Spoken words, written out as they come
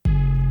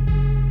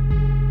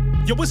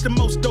Yo, it's the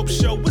most dope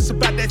show. It's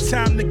about that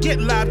time to get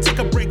live. Take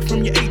a break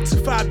from your 8 to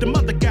 5. Them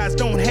other guys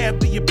don't have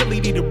the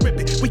ability to rip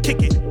it. We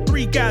kick it.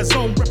 3 guys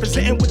on,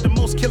 representing with the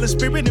most killer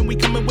spirit. And we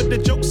coming with the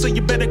jokes, so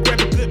you better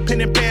grab a good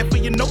pen and pad for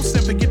your notes.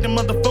 And forget them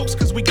other folks,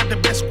 cause we got the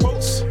best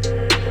quotes.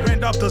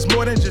 Randolph does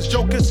more than just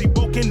jokers. He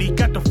woke and he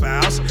got the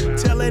files.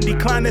 Tell Andy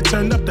Klein to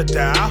turn up the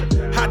dial.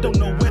 I don't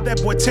know where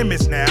that boy Tim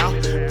is now.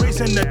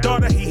 Raising the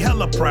daughter, he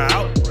hella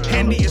proud.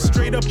 Andy is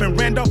straight up and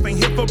Randolph ain't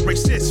here for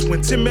racist.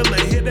 When Tim Miller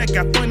hit, that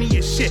got funny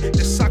as shit.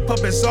 The sock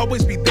puppets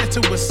always be there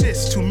to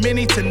assist. Too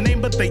many to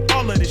name, but they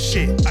all of this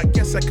shit. I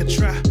guess I could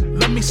try.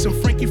 Love me some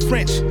Frankie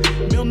French.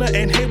 Milner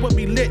and Hayward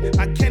be lit.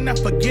 I cannot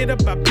forget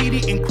about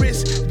Petey and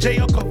Chris.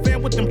 J.L.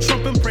 Covan with them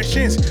Trump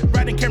impressions.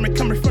 Riding Cameron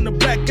coming from the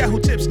black guy who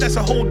tips. That's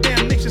a whole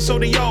damn nation, so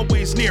they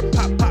always near.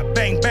 Pop, pop,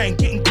 bang, bang.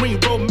 Getting green,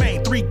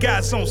 romaine. 3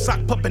 guys on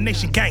Sock Puppet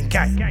Nation, gang,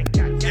 gang.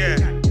 Yeah.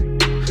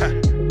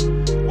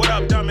 What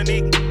up,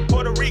 Dominique?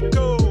 Puerto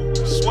Rico,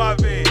 Suave.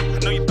 I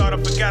know you thought I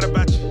forgot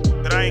about you,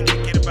 but I ain't gonna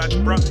forget about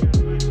you, bro.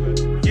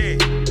 Yeah.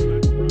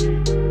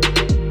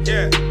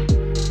 Yeah.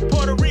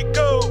 Puerto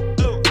Rico,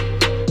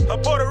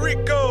 Puerto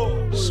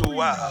Rico,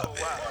 Suave.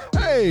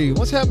 Hey,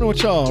 what's happening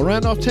with y'all?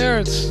 Randolph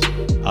Terrence.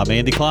 I'm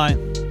Andy Klein.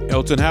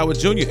 Elton Howard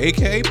Jr.,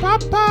 a.k.a.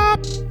 Pop Pop.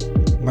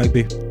 Might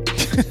be.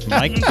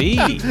 Mike B.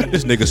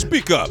 This nigga,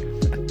 speak up.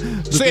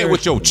 Say it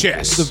with your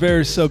chest. The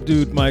very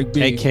subdued Mike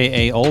B.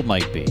 A.K.A. Old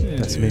Mike B.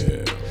 That's me.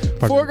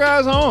 4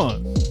 guys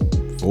on.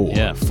 4.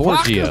 Yeah,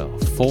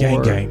 4Geo. 4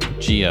 Gang, gang.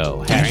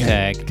 Geo.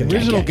 Hashtag.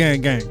 Original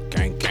gang. Gang,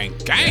 gang,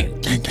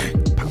 gang.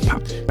 Pop,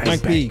 pop. Bang,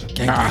 Mike B.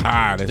 bang.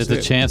 Ah, that's There's a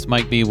it. chance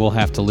Mike B will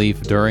have to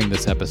leave during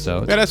this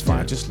episode. Yeah, that's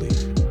fine. Just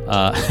leave.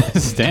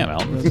 Damn,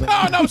 Elton. No,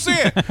 I'm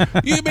saying.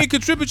 You may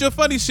contribute your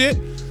funny shit.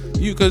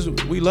 Because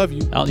we love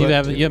you. Elton,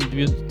 you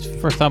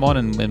have first time on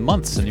in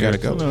months, and you're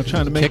Gotta go. No,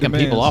 trying to make kicking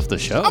demands. people off the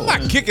show. I'm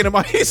not kicking him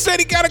out. He said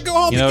he gotta go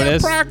home. You know what he it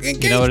is? got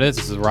You know what it is?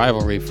 This is a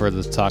rivalry for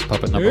the Sock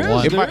Puppet number There is.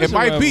 one. It might, There is a be.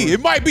 rivalry. It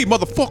might be,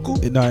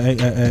 motherfucker. No,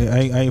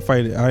 I ain't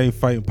fighting. I ain't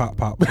fighting Pop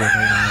Pop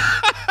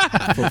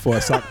for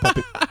a sock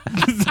puppet.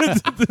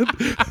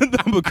 I'm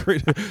gonna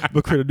create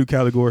a new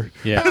category.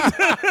 Yeah.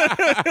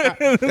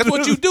 That's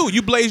what you do.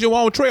 You blaze your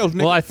own trails, nigga.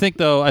 Well,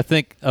 I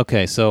think,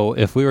 okay, so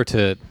if we were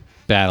to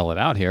battle it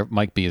out here,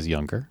 Mike B is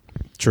younger.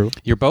 True.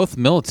 You're both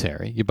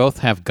military. You both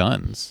have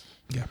guns.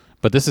 Yeah.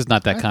 But this is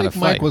not that I kind think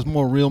of fight. Mike was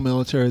more real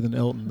military than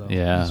Elton, though.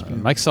 Yeah.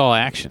 Mike saw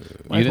action.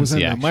 You didn't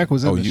see action. Mike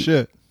was in the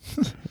shit.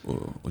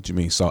 What you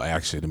mean saw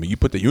action? I mean, you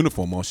put the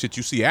uniform on, shit.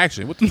 You see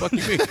action. What the fuck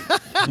you mean?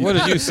 What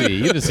did you see?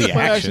 You didn't see What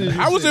action. action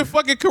I was in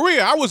fucking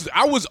Korea. I was.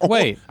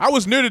 Wait. I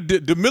was near the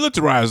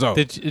demilitarized zone.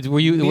 Were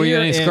you in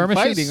any And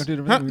skirmishes? fighting,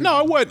 or Huh? No,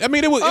 I wasn't. I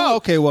mean, it was. Oh,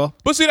 okay, well.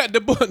 But see that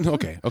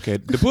okay.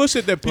 The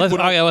bullshit that people.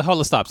 Hold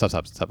on, stop.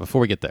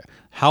 Before we get there,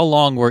 how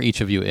long were each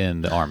of you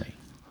in the Army?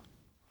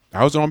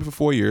 I was in the Army for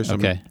 4 years. I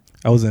mean, Okay,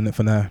 I was in it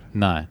for 9.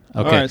 9. Okay,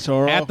 All right, so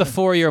we're at all- the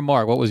 4-year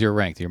mark, what was your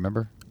rank? Do you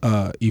remember?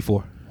 E4.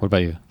 What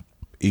about you?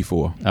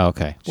 E4. Oh,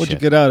 okay. What'd you Shit.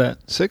 get out at?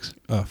 6?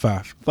 5.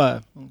 5.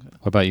 Okay.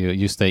 What about you?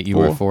 You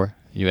were at 4.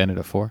 You ended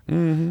at 4.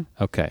 Mm-hmm.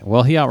 Okay.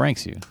 Well, he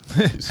outranks you.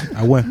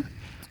 I win.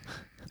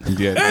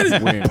 Yeah,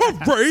 win.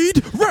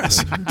 Parade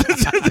rest.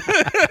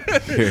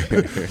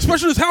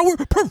 Specialist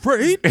Howard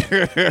parade.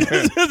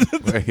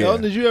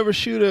 Elton, did you ever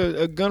shoot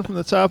a gun from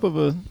the top of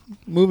a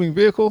moving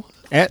vehicle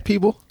at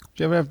people? Did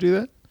you ever have to do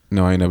that?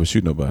 No, I ain't never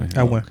shoot nobody.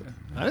 I win.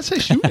 I didn't say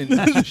shooting.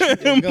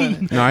 Shooting a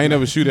gun. No, I ain't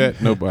never shoot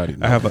at nobody.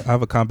 No. I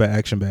have a combat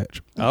action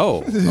badge.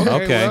 Oh,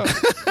 okay.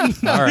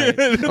 All right.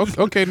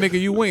 Okay, nigga,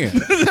 you win.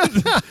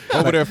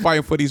 Over there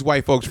fighting for these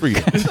white folks'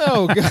 freedom.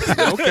 Oh,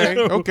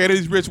 God. Okay,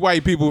 these rich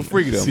white people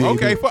freedom. See,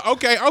 Okay,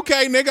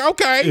 nigga,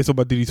 okay. It's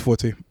about DD's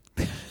 14.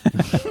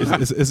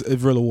 It's a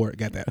real award.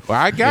 Got that. Well,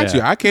 I got Yeah.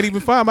 you. I can't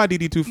even find my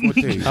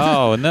DD-214.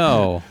 Oh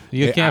no,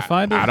 you can't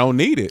find it. I don't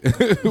need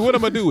it. What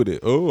am I do with it?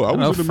 Oh, I I don't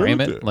know, was in the frame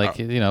military. it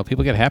like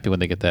people get happy when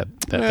they get that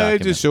Yeah,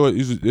 document. it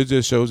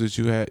just shows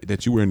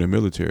that you were in the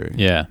military.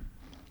 Yeah.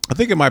 I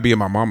think it might be in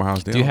my mama's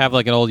house. Do you have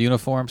like an old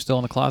uniform still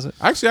in the closet?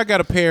 Actually, I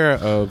got a pair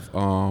of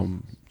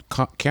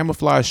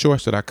camouflage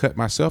shorts that I cut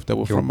myself that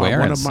were You're from wearing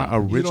one of my some.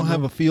 original. You don't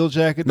have a field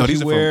jacket No, that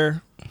these you are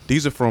wear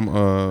These are from in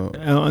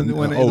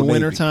the Old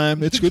winter Navy.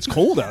 time. It's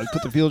cold out. You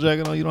put the field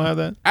jacket on. You don't have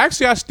that?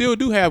 Actually, I still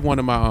do have one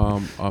of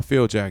my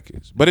field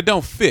jackets, but it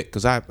don't fit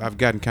because I've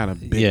gotten kind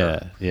of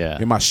bigger.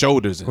 Yeah. In my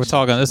shoulders. And We're shit.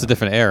 talking. This is a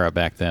different era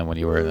back then when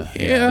you were.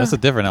 Yeah. That's a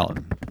different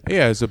Elton.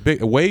 Yeah, it's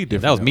way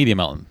different. That was medium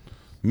Elton.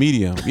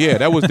 Medium. Yeah,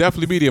 that was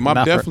definitely medium. I'm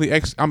Not for-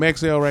 definitely I'm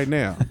XL right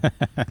now.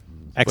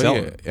 But XL.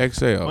 yeah,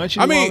 XL. Why aren't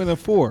you longer than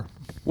 4?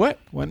 What?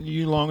 Why aren't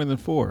you longer than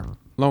 4?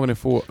 Longer than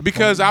 4?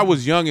 Because I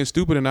was young and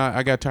stupid, and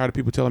I got tired of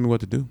people telling me what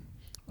to do.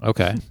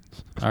 Okay.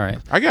 All right.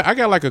 I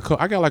got like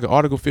an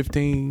Article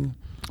 15.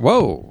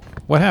 Whoa.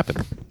 What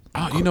happened?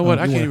 Oh, you know what?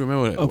 I can't even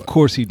remember that. Of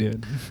course he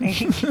did.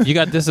 You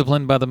got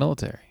disciplined by the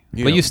military,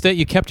 Yeah. but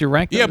you kept your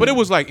rank. Yeah, though? but it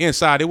was like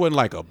inside. It wasn't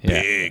like a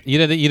Yeah. big. You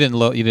didn't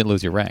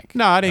lose your rank.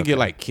 No, I didn't get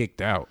like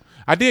kicked out.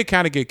 I did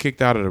kind of get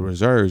kicked out of the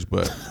reserves,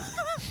 but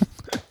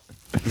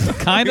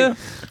Kinda.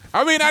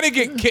 I mean, I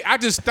didn't get. I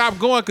just stopped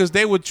going because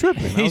they were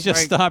tripping. He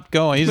just stopped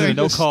going. He's a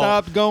no call.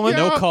 Stopped going.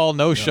 No call,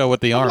 no show with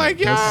the Army. Like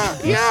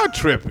y'all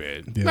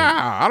tripping. Yeah.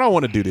 Nah, I don't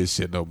want to do this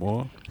shit no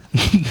more.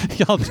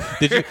 Y'all,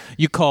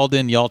 you called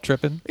in? Y'all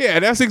tripping?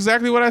 Yeah, that's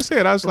exactly what I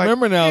said. I was like,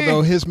 Remember now,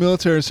 though, his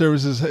military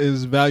service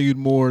is valued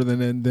more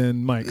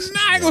than Mike's. Nah,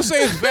 I ain't gonna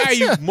say it's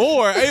valued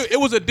more. It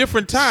was a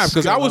different time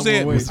because I was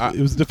in. It was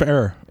a different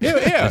era.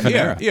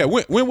 Yeah.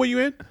 When were you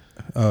in?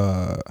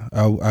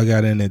 I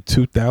got in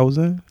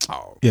 2000.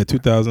 Oh. Yeah,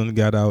 2000.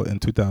 Got out in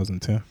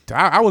 2010.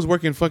 I was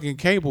working fucking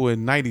cable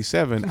in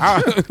 '97.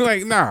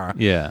 Like, nah.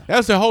 Yeah.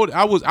 That's the whole.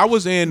 I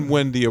was in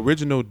when the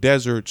original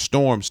Desert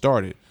Storm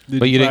started.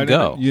 But you didn't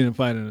go. You didn't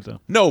fight in it though.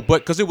 No,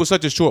 but because it was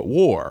such a short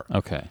war.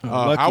 Okay.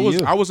 Lucky I you.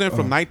 was in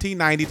from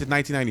 1990 to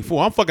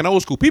 1994. I'm fucking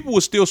old school. People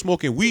were still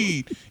smoking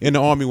weed in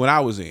the Army when I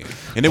was in,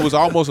 and it was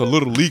almost a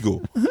little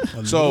legal.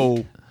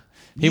 So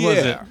He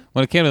wasn't.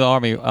 When it came to the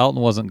Army,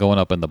 Elton wasn't going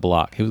up in the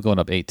block. He was going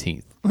up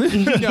 18th.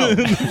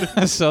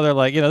 No. So they're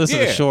like, this is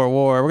a short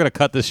war. We're gonna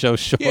cut this show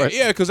short.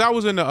 Yeah, because I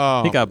was in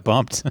the. He got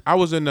bumped. I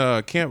was in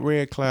Camp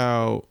Red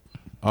Cloud,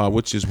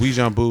 which is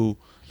Uijeonbu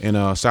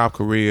in South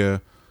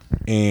Korea,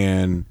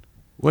 and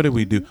what did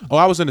we do? Oh,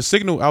 I was in the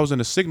signal. I was in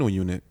the signal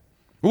unit.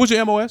 What was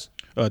your MOS?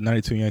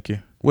 92 Yankee.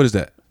 What is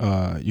that?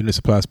 Unit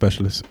supply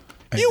specialist.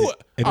 You.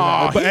 But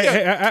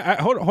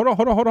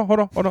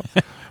hold on.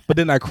 But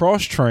then I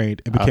cross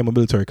trained and became a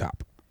military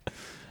cop.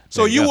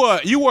 So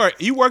you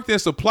worked in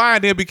supply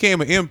and then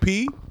became an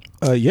MP?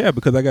 Yeah,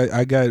 because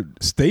I got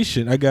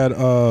stationed. I got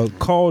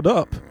called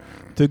up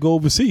to go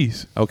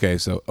overseas. Okay,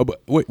 so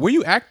but were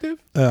you active?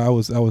 I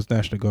was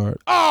National Guard.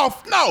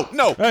 Oh no!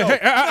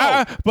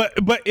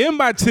 But in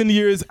my 10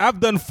 years, I've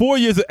done 4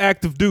 years of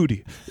active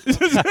duty.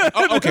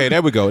 Okay,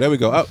 there we go.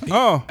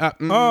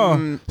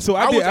 So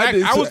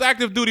I was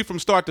active duty from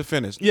start to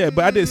finish. Yeah,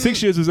 but I did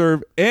 6 years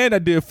reserve and I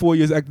did 4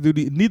 years active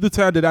duty. Neither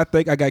time did I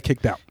think I got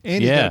kicked out.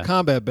 And he got a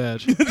combat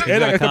badge.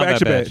 And I got a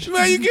action badge.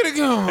 Man, you get it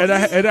going.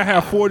 And I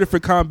have 4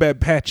 different combat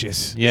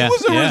patches. Yeah. You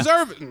was a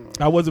reserve.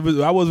 I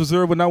was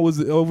reserve when I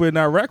was over in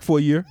Iraq for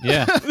a year.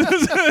 Yeah.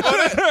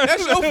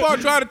 That's your fault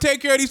trying to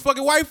take care of these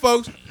fucking white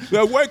folks.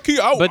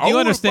 But you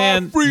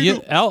understand,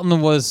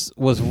 Elton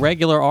was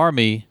regular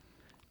Army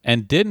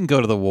and didn't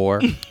go to the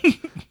war.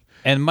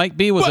 And Mike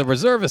B was a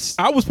reservist.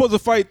 I was supposed to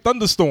fight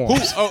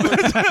thunderstorms.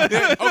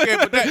 Okay,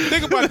 but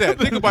think about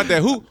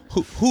that.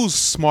 Who's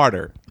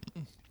smarter?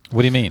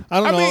 What do you mean? I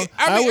don't know.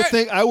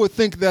 I would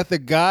think that the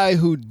guy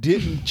who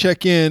didn't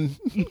check in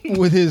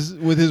with his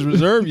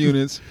reserve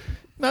units,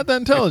 not that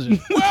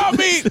intelligent. Well, I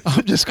mean,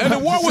 and the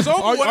war was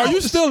over. Are you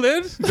still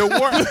in? The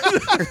war.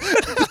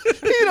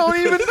 He don't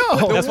even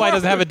know. That's why he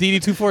doesn't have a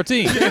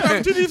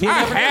DD-214.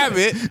 I have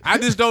it. I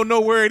just don't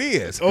know where it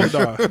is. Oh,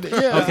 no.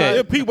 Yeah,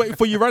 Okay. Pete waiting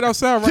for you right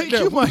outside right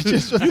now. You might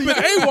just. You've been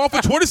AWOL for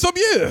 20-some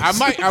years.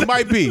 I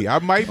might be.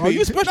 Are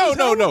you special?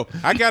 No.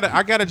 I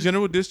got a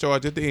general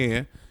discharge at the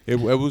end. It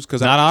was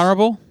because Not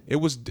honorable? It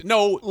was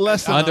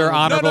Less than Under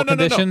honorable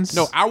conditions?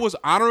 No, I was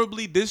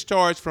honorably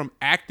discharged from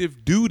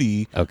active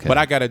duty, Okay. but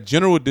I got a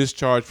general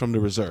discharge from the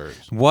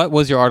reserves. What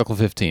was your Article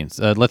 15?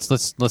 Let's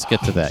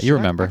get to that. You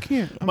remember?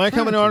 Mike,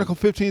 how many Article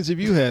 15s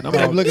have you had?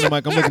 I'm looking at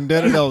Mike. I'm looking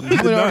dead at Elton.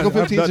 How many Article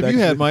 15s have you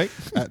had, Mike?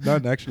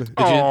 None, actually.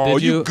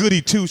 Did you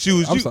goody two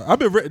shoes. I'm sorry. I've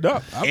been written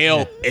up.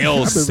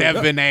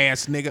 L7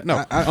 ass nigga.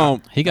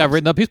 No, He got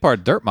written up. He's part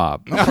of Dirt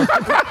Mob.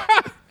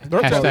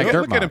 Hashtag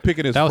Dirt look at him Mob.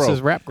 picking his That was fro.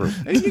 his rap group.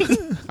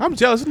 I'm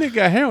jealous. This nigga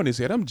got hair on his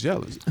head. I'm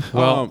jealous.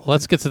 Well,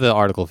 let's get to the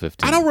Article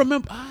 15. I don't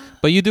remember.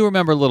 But you do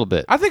remember a little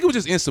bit. I think it was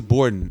just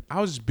insubordinate. I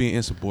was just being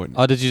insubordinate.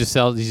 Oh, did you just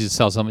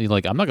sell something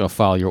like, I'm not going to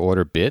follow your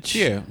order, bitch?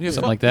 Yeah,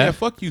 Something like that? Yeah,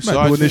 fuck you, Not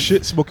Sergeant. doing this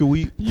shit, smoking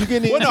weed. You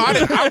getting Well, no,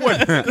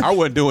 I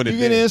wasn't doing it. You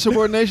getting then.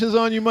 insubordinations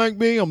on you, Mike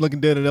B? I'm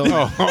looking dead at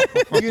Elton.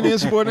 You getting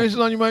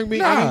insubordinations on you, Mike B?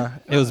 Nah.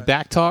 It was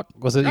back talk?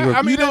 Was it? You were,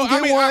 I mean,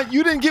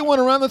 You didn't get one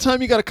around the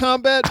time you got a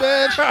combat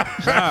badge.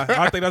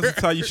 I think that's the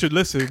time you should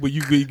listen. When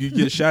you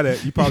get shot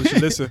at, you probably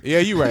should listen. Yeah,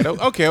 you're right.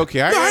 Okay.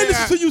 I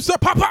listen to you, sir.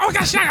 Pop, I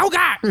got shot. Oh,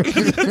 God.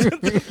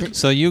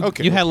 so you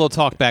Okay. had a little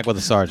talk back with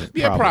the sergeant.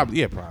 Yeah,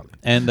 probably. probably.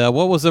 And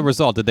what was the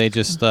result? Did they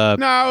just...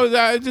 No, it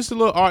was just a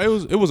little.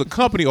 It was a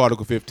company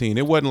Article 15.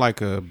 It wasn't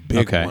like a big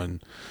Okay.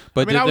 one.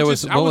 But I mean, there I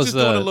was... was just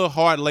doing a little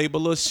hard labor, a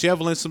little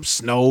shoveling some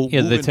snow.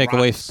 Yeah, moving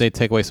rocks. they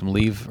take away some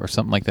leave or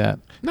something like that?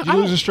 No, Did you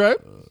lose a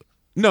stripe?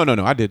 No,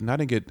 I didn't. I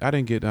didn't get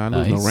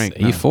lose no rank.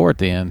 No. E4 at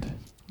the end.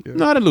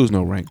 No, I didn't lose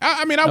no rank.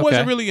 I mean, I Okay.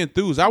 wasn't really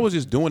enthused. I was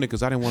just doing it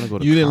because I didn't want to go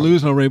to You didn't college.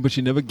 lose no rank, but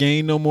you never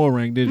gained no more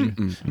rank, did you?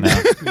 No.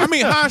 I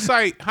mean,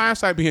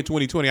 hindsight being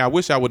 2020, I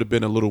wish I would have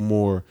been a little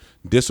more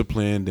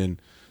disciplined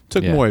and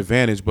took Yeah. more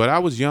advantage. But I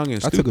was young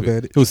and I stupid. took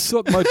advantage. It was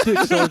suck my dick,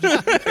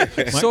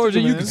 Sergeant.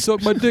 Sergeant, you can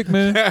suck my dick,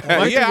 man. Yeah,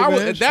 I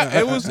was. advantage.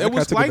 It was I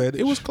took like advantage.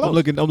 it was I'm close.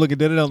 looking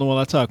dead at Elton while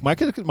I talk. Mike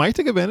took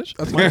advantage.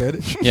 That's my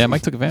advantage. Yeah,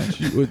 Mike took advantage.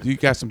 You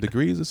got some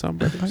degrees or something,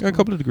 brother? I got a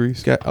couple of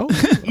degrees.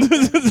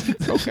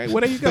 Okay,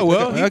 well there you go.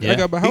 Well, I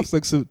got my house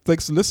thanks to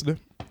listening.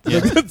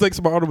 It's like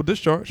some honorable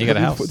discharge. You got a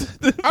house.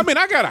 I mean,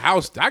 I got a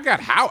house.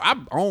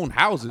 I own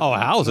houses. Oh,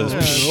 houses.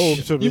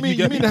 You mean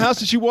the house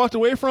that she walked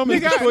away from?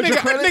 Nigga,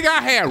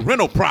 I had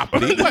rental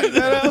property.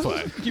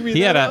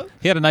 He had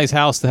a nice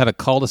house that had a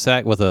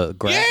cul-de-sac with a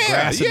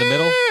grass in the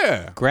middle.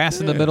 Grass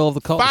in the middle of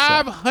the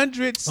cul-de-sac.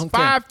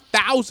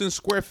 5,000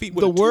 square feet.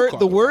 With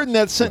The word in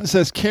that sentence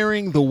says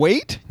carrying the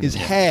weight is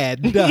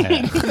had.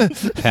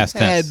 Past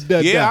tense.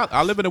 Yeah,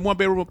 I live in a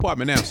 1-bedroom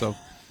apartment now, so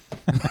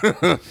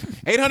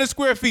 800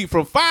 square feet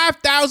from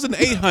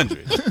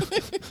 5,800.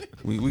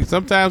 We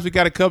sometimes we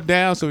got to come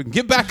down so we can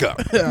get back up.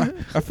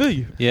 I feel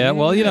you. Yeah,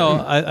 well,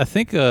 I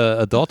think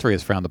adultery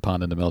is frowned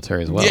upon in the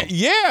military as well.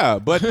 Yeah,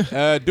 but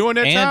during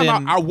that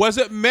time, I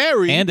wasn't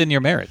married. And in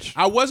your marriage.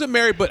 I wasn't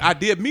married, but I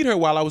did meet her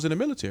while I was in the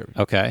military.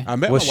 Okay. I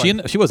met was my she?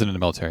 wife. She wasn't in the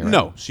military, right?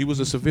 No, she was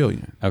a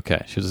civilian.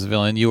 Okay, she was a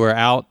civilian. You were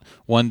out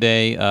one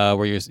day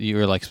where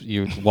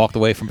you walked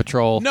away from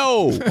patrol.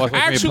 No, Walked away from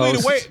your actually,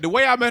 post. the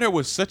way I met her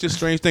was such a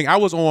strange thing. I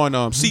was on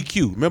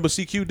CQ. Remember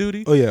CQ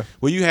duty? Oh yeah.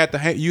 Where you had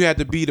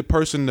to be the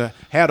person to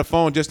have a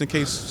phone just in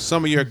case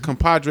some of your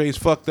compadres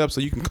fucked up,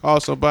 so you can call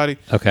somebody.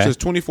 Okay. So it's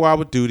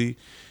 24-hour duty,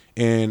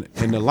 and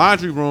the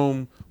laundry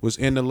room was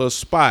in the little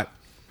spot.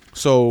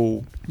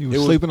 So You were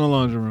sleeping in the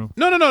laundry room.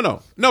 No,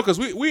 because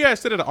we had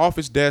sit at the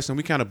office desk and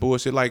we kind of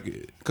bullshit, like,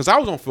 because I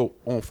was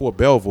on Fort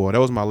Belvoir. That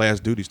was my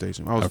last duty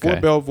station. I was Okay.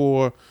 Fort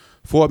Belvoir,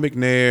 Fort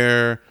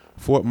McNair,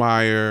 Fort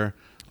Myer.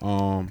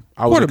 I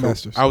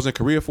was in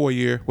Korea for a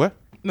year. What?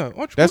 No,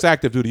 That's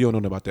active duty. You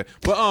don't know about that.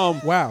 But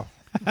wow.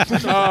 Wow.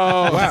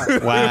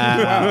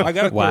 I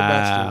got a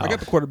quartermaster. I got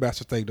the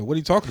quartermaster thing though. What are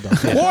you talking about?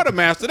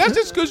 quartermaster. That's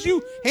just because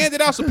you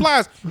handed out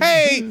supplies.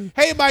 Hey,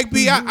 Mike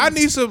B. I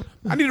need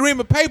to read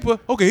my paper.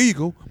 Okay, here you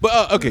go.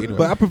 But okay. Anyway.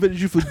 But I prevented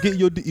you from getting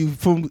you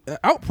from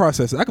out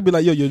processing. I could be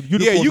like, yo, your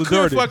uniforms you are could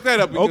dirty. fuck that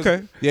up.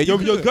 Okay. Yeah,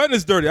 your gun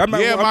is dirty.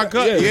 My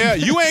gun. Yeah,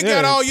 you ain't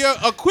got all your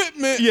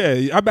equipment.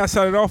 Yeah, I'm not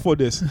signing off for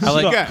this.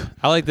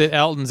 I like that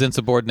Alton's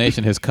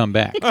insubordination has come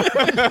back.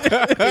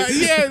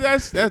 Yeah,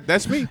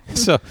 that's me.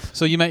 So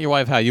you met your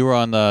wife how? You were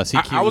on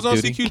CQ I was on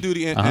duty? CQ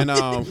duty,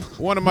 and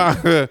one of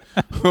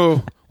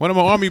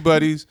my army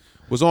buddies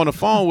was on the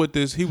phone with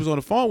this. He was on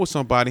the phone with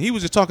somebody. He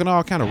was just talking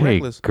all kind of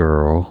reckless.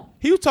 Girl.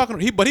 He was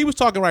talking, but he was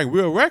talking like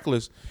real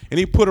reckless, and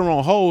he put her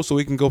on hold so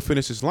he can go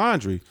finish his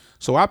laundry.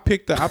 So I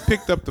picked up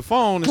the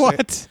phone. And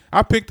What? said,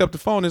 I picked up the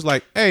phone. It's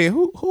like, hey,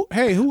 who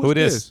is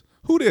this?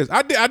 Who this?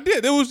 I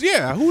did. It was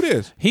who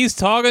this? He's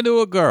talking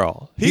to a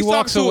girl. He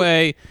walks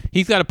away.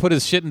 He's got to put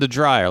his shit in the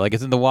dryer, like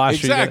it's in the washer.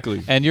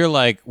 Exactly. And you're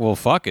like, well,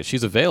 fuck it.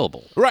 She's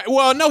available. Right.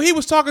 Well, no, he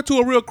was talking to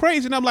a real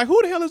crazy, and I'm like,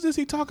 who the hell is this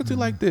he talking to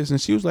like this?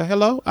 And she was like,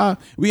 hello.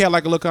 We had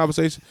like a little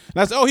conversation,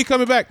 and I said, oh, he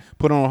coming back.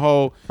 Put her on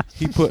hold.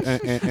 He put.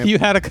 And You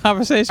had a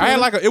conversation. I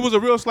had it was a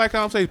real slight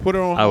conversation. Put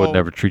her on hold. I would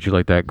never treat you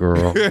like that,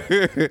 girl.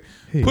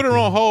 Put her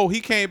on hold. He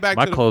came back.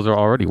 My clothes are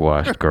already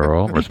washed,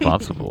 girl.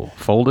 Responsible.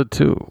 Folded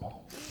too.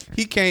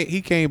 He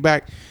came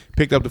back,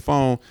 picked up the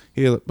phone.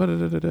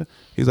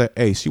 He's like,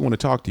 hey, she want to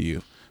talk to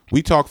you.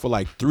 We talked for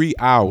like 3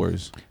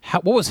 hours.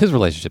 What was his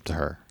relationship to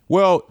her?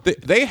 Well,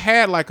 they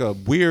had like a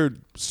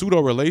weird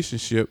pseudo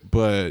relationship,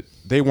 but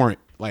they weren't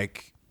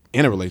like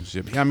in a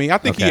relationship. I mean, I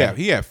think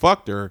he had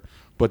fucked her,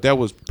 but that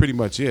was pretty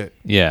much it.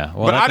 Yeah.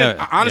 Well, But I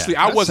didn't. Honestly,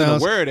 I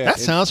wasn't aware of that. That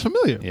sounds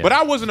familiar. Yeah. But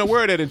I wasn't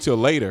aware of that until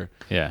later.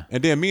 Yeah.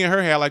 And then me and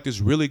her had like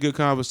this really good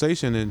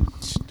conversation, and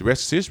the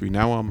rest is history.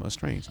 Now I'm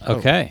estranged.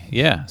 Okay.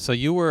 Yeah. So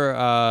you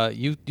were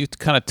you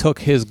kind of took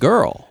his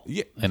girl.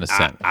 Yeah, in a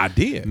sense. I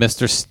did.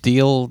 Mr.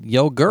 Steal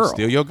Yo Girl.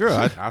 Steal your girl.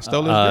 I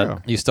stole his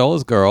girl. You stole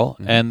his girl,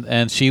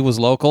 and she was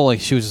local.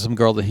 Like she was just some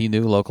girl that he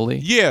knew locally.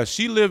 Yeah,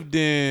 she lived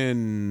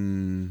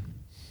in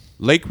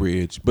Lake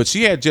Ridge, but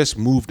she had just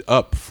moved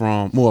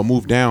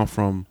down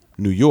from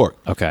New York.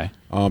 Okay.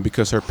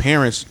 Because her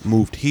parents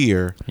moved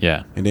here.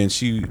 Yeah. And then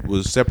she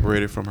was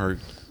separated from her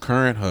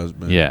current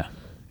husband. Yeah.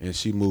 And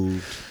she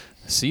moved.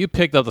 So you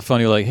picked up the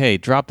phone. You're like, "Hey,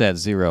 drop that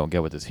zero and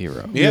get with this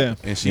hero." Yeah.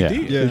 And she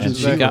did. Yeah, And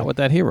she got with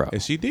that hero.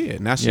 And she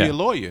did. Now she's a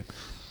lawyer.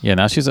 Yeah.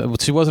 Now she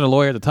wasn't a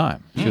lawyer at the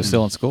time. She was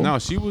still in school. No,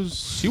 she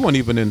wasn't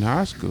even in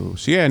high school.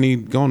 She hadn't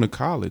even gone to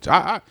college.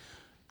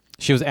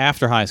 She was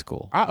after high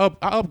school. I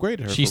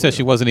upgraded her. She said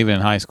she wasn't even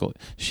in high school.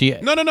 No. She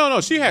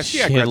had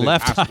graduated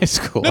left high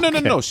school. No.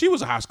 Okay. She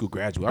was a high school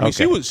graduate. I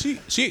mean, Okay.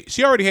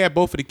 she already had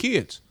both of the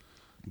kids.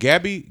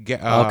 Gabby.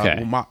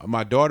 Okay.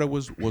 My daughter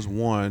was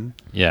 1.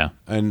 Yeah.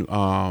 And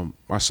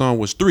my son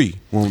was 3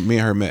 when me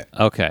and her met.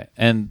 Okay.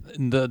 And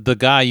the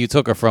guy you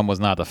took her from was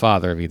not the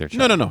father of either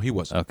child. No, he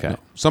wasn't. Okay. No.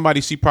 Somebody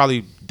she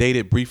probably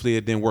dated briefly.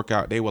 It didn't work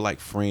out. They were like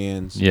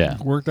friends. Yeah.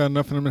 Worked out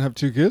enough for them to have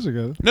 2 kids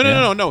together.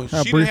 No.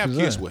 How She brief didn't have is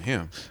kids that? with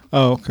him.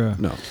 Oh, okay.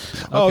 No.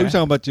 Oh, Okay. you're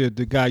talking about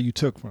the guy you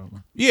took from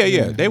her.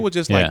 Yeah. They were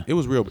just like Yeah. it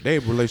was real. They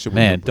had a relationship.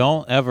 Man, with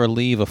don't ever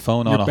leave a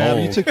phone on a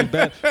hold. You took your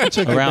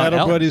Around battle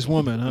Elton. buddy's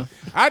woman, huh?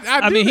 I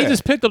I mean, he that.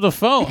 just picked up the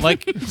phone.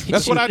 Like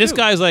That's what I this do.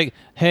 guy's like,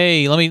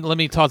 hey, let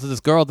me talk to this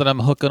girl that I'm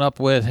hooking up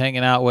with,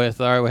 hanging out with.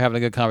 All right, we're having a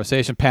good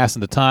conversation, passing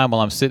the time while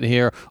I'm sitting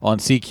here on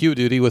CQ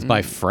duty with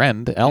my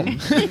friend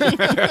Elton.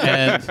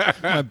 And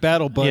My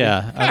battle buddy.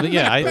 yeah,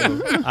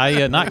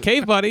 I not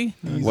cave buddy.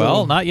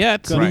 Well, not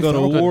yet. Gonna go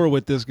to war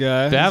with this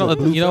guy.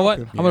 Battle. You know what?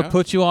 I'm gonna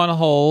put you on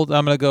hold.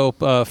 I'm gonna go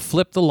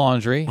flip the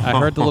laundry. I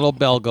heard the little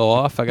bell go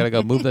off. I gotta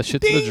go move that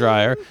shit to the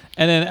dryer.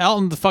 And then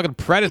Elton, the fucking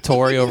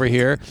predatory over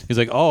here, he's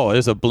like, "Oh,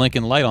 there's a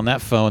blinking light on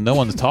that phone. No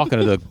one's talking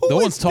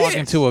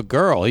to a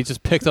girl." He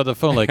just picks up the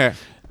phone like,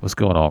 What's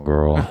going on,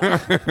 girl?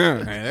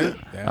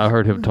 I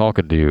heard him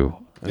talking to you.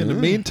 In the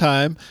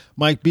meantime,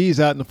 Mike B's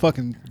out in the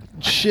fucking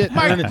shit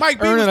Mike earning B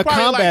was a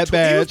probably combat like, he was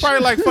badge. probably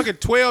like fucking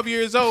 12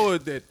 years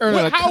old.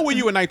 Earning a How old were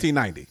you in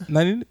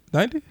 1990?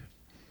 90?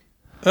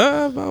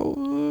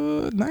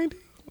 About 90?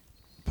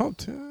 About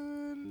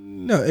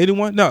 10. No,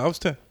 81. No, I was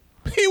 10.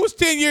 He was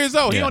 10 years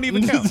old. He Yeah. don't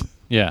even count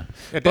yeah.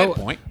 at that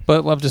point.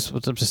 But I'm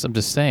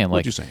just saying, like,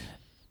 What you saying?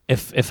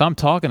 if I'm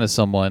talking to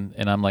someone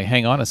and I'm like,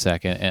 hang on a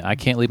second, and I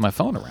can't leave my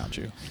phone around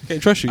you Can't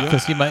trust you.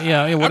 because you might, what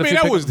I if mean, you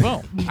that pick was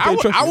up the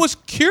phone? I was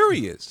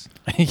curious.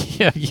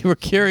 Yeah, you were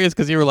curious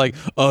because you were like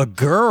a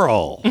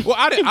girl, Well,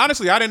 I didn't know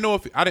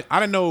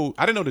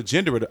the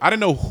gender of it. I didn't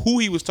know who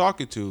he was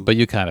talking to. but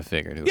you kind of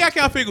figured it. yeah, I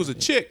kind of figured it was a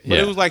chick. But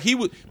Yeah. it was like he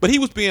was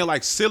being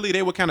like silly.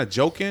 They were kind of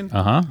joking.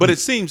 Uh-huh. But it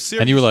seemed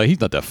serious. And you were like, he's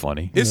not that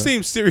funny. it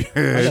seemed serious.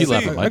 She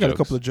laughed at I my got a jokes.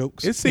 couple of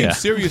jokes. It seemed Yeah.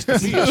 serious to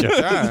me.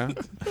 Yeah.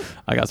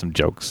 I got some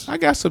jokes. I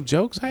got some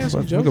jokes. I had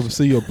some I'm going to jokes.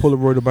 see you a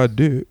Polaroid of my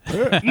dick.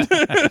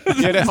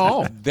 Yeah,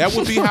 that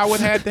would be how it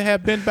had to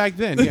have been back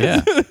then.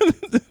 Yeah. Yeah.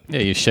 Yeah,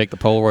 you shake the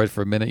Polaroid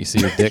for a minute, you see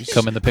your dick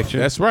come in the picture.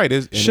 That's right.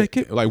 Shake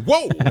it. Like,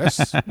 whoa.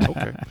 That's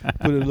okay.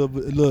 Put a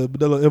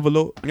little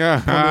envelope. Yeah,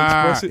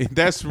 express it.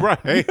 that's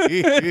right.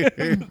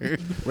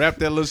 Wrap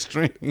that little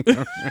string.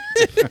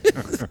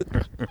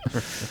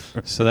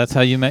 So that's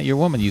how you met your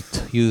woman.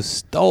 You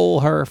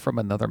stole her from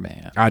another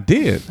man. I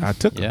did. I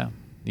took her. Yeah.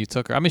 You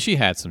took her. I mean, she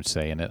had some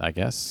say in it, I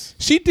guess.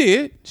 She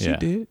did. She Yeah.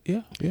 did.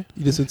 Yeah. Yeah.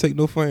 You just didn't take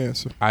no for an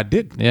answer. I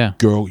did. Yeah.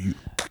 Girl, you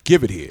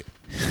give it here.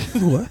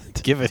 What?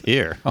 Give it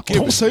here.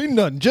 Don't say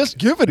nothing. Just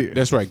give it here.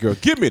 That's right, girl.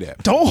 Give me that.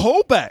 Don't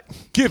hold back.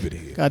 Give it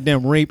here.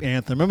 Goddamn rape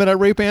anthem. Remember that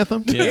rape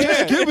anthem? Yeah.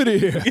 Just give it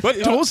here. But-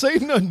 Don't say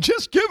nothing.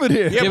 Just give it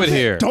here. Give it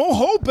here. Don't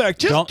hold back.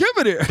 Just Don't- give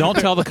it here. Don't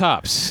tell the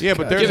cops. Yeah,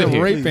 but there's Give It's it a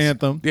here. rape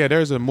anthem. Yeah,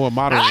 there's a more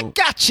modern I one.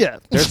 gotcha.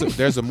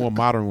 There's a more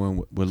modern one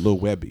with Lil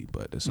Webby,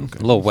 but it's okay.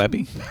 Lil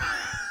Webby.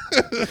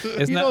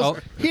 Isn't He that?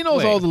 knows, he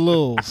knows all the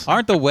lils.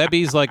 Aren't the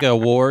Webbies like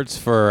awards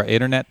for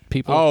internet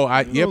people? Oh,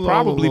 yeah, Lil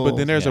probably. But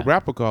then there's a Yeah.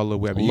 rapper called Lil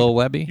Webby. Lil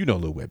Webby? You know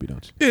Lil Webby,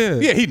 don't you? Yeah.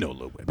 Yeah, he know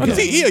Lil Webby. 'Cause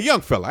he a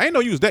young fella. I didn't know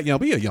you was that young,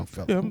 but he a young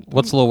fella. Yeah.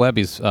 What's Lil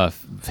Webby's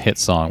hit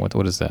song? What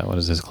is that? What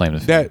is his claim to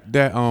fame?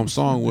 That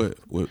song with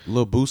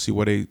Lil Boosie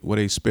where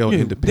they spell Yeah.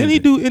 independent. Didn't he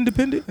do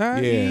independent?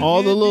 Yeah.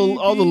 All the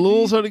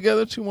lils are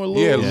together. Two more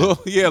lils.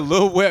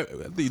 Lil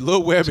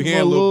Webby Two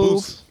and more Lil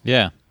lils. Boosie.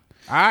 Yeah.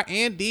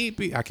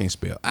 INDB. I can't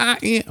spell.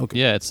 Okay.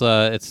 Yeah, it's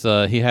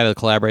he had a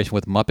collaboration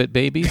with Muppet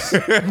Babies.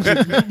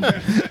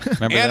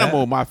 Remember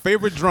Animal, my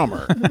favorite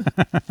drummer.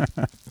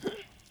 that?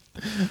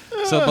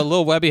 So, but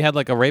Lil Webby had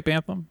like a rape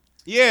anthem.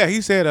 Yeah,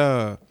 he said,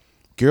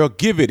 "Girl,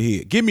 give it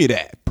here. Give me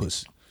that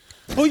pussy.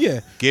 Oh, yeah.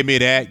 Give me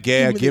that,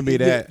 gal. Give me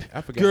that."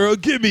 I forgot. Girl,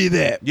 give me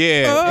that.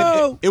 Yeah,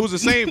 Oh. it was the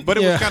same, but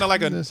it Yeah. was kind of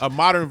like a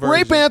modern version.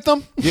 Rape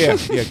anthem. Yeah,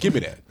 give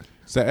me that.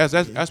 So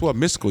that's what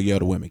Mystical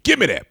yelled to women. Give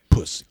me that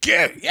pussy.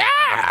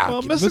 Yeah.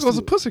 Well, Mystical's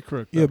a pussy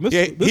crook. Yeah,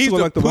 Yeah, Mr. he's the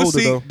like the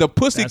pussy, though. the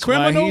pussy That's why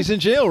criminal he's in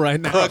jail right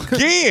now.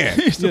 again.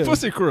 He's the Yeah.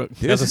 pussy crook.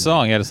 He has a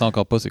song. He had a song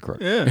called Pussy Crook.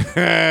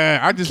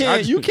 Yeah.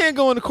 You can't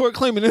go into court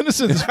claiming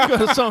innocence if you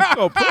got a song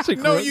called pussy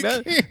crook. No, you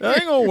that, can't. that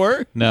ain't gonna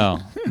work. No.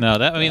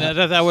 That I mean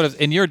that would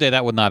have in your day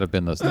that would not have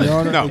been the thing. Your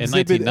Honor, No. In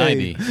Exhibit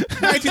 1990.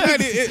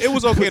 1990. It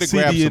was okay to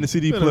grab CD some. in the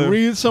CD Better player.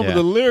 read some Yeah. of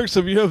the lyrics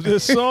of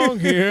this song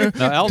here.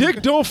 No, Elton-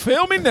 Dick, don't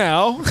fail me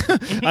now.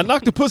 I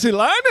knocked the pussy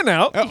lining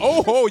out.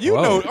 You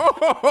Whoa.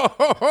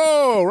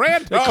 know.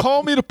 Rand. They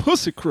call me the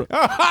pussy crook.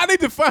 I need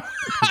to find.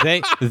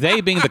 They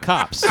being the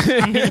cops.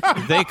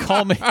 They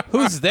call me.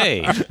 Who's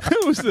they?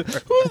 who's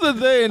the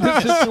they in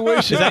this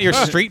situation? Is that your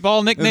street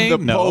ball nickname? The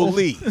No.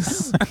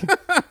 police.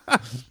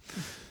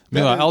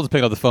 Meanwhile, I'll just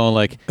pick up the phone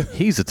like,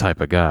 He's the type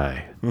of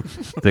guy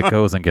that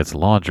goes and gets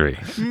laundry.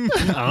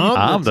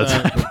 I'm the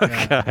type of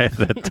guy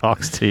that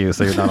talks to you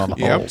so you're not on the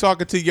Yeah, I'm hold.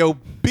 talking to your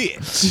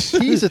bitch.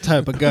 He's the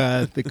type of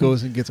guy that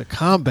goes and gets a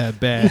combat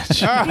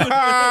badge.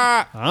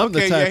 I'm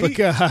the type of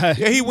guy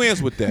Yeah, he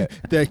wins with that.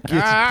 that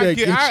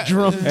gets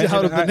drummed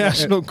out of the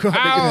National Guard.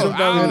 That gets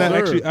drummed out of And the I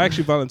reserve.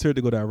 actually volunteered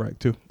to go to Iraq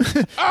too. He's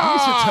the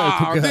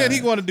type of guy Then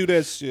he want to do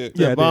that shit.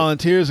 Yeah, I that did.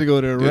 volunteers to go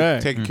to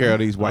Iraq. Taking care of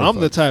these white I'm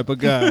the folks. type of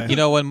guy you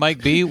know, when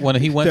Mike B, when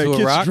he went that to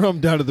gets Iraq,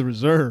 drummed out of the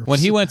reserve. when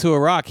he went to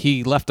Iraq,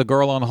 he left a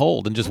girl on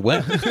hold and just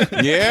went.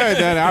 Yeah,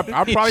 then I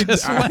probably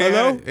just went.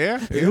 hello. Yeah,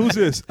 Hey, who's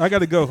this? I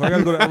gotta go. I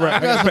gotta go to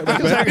Iraq. I gotta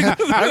pack my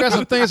bag. I got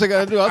some things I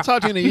got to do. I'll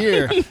talk to you in a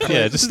year.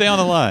 Yeah, just stay on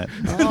the line.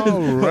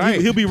 all right.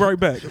 He'll be right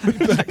back.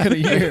 Back in a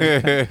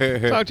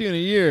year. Talk to you in a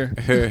year.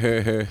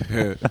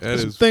 That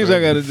is Things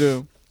I got to perfect.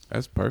 do.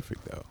 That's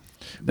perfect though.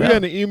 We got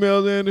any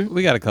emails, Andy?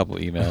 We got a couple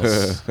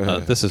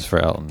emails. This is for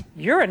Elton.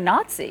 You're a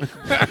Nazi.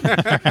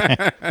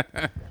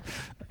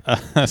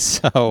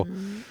 So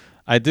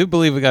I do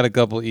believe we got a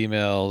couple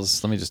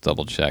emails. Let me just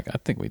double check. I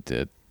think we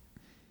did.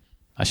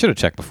 I should have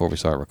checked before we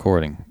started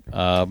recording.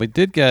 We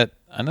did get,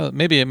 I know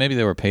maybe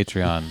they were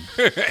Patreon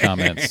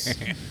comments.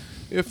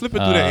 Yeah, flipping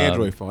through the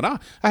Android phone. I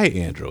hate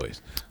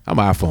Androids. I'm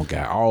an iPhone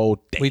guy all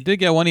day. We did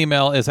get one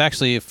email. It's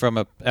actually from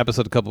an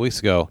episode a couple weeks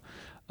ago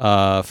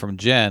from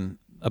Jen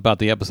about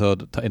the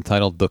episode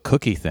entitled "The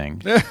Cookie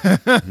Thing." We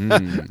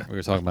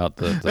were talking about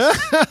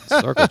the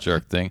circle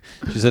jerk thing.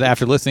 She said,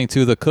 after listening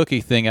to the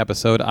Cookie Thing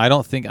episode, I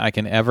don't think I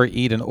can ever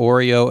eat an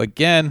Oreo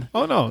again.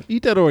 Oh no,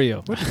 eat that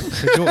Oreo.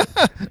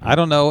 I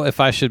don't know if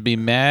I should be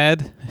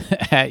mad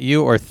at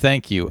you or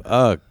thank you.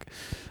 Ugh.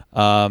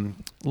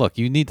 Look,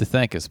 you need to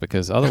thank us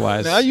because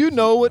otherwise, Now you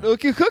know what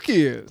Ookie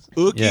Cookie is.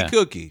 Yeah.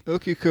 Cookie.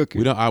 Ookie Cookie.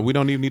 We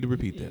don't even need to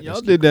repeat that. Y'all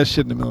Let's did that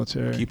shit in the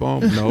military. keep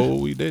on. No,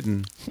 we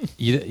didn't.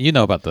 you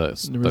know about the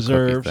cookie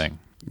reserves. thing.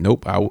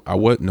 Nope.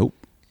 Nope.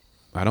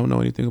 I don't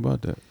know anything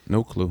about that.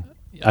 No clue.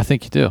 I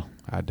think you do.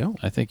 I don't.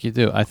 I think you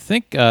do. I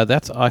think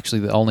that's actually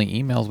the only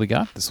emails we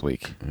got this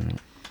week.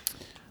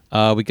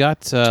 We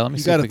got. Let me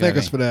You see. got to if we thank got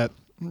us for that,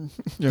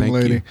 young Thank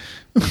lady.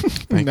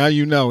 you. Now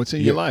you know it's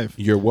in your life.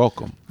 You're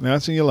welcome. Now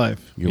it's in your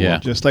life. You're Yeah.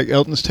 welcome. Just like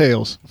Elton's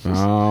Tales.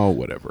 Oh,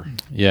 whatever.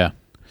 Yeah.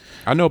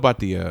 I know about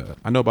the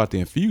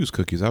infused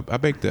cookies. I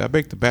baked the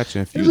batch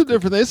of infused. It's a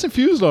different thing. It's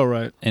infused all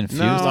right.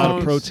 Infused. No, a lot of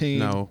it's- protein.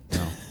 No.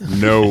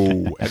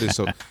 That is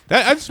so.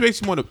 That just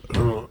makes you want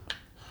to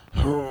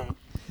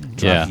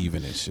Yeah.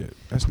 heaving and shit.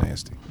 That's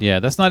nasty. Yeah.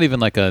 That's not even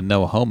like a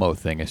no homo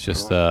thing. It's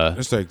just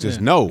It's like just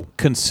no.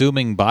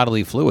 consuming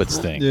bodily fluids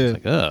thing. Yeah. It's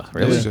like, ugh,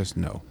 really? It's just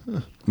no.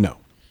 No.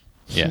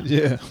 Yeah.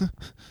 Yeah.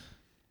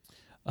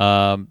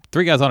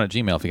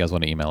 3guyson@gmail if you guys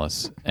want to email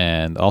us,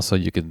 and also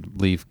you can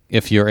leave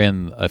if you're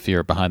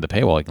behind the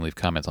paywall, you can leave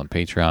comments on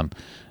Patreon,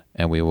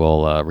 and we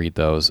will read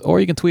those. Or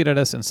you can tweet at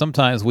us, and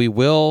sometimes we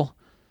will.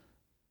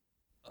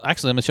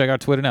 Actually, let me check our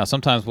Twitter now.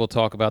 Sometimes we'll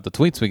talk about the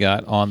tweets we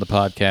got on the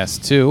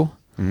podcast too.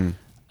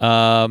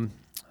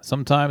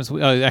 Sometimes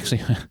we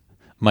actually.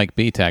 Mike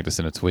B tagged us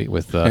in a tweet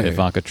with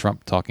Ivanka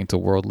Trump talking to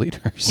world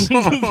leaders,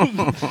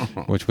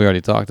 which we already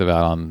talked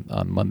about on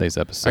Monday's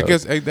episode. I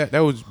guess that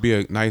would be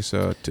a nice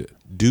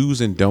do's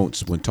and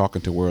don'ts when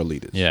talking to world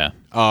leaders. Yeah.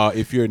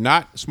 If you're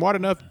not smart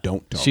enough,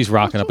 don't talk. She's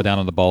rocking up and down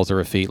on the balls of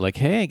her feet like,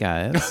 hey,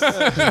 guys.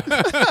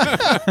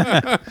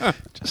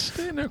 Just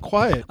stay in there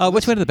quiet.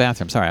 Which way to the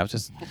bathroom? Sorry, I was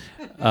just...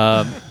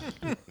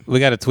 we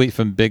got a tweet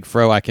from Big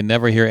Fro. I can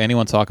never hear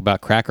anyone talk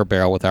about Cracker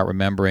Barrel without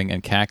remembering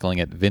and cackling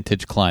at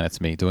Vintage Klein.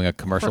 It's me doing a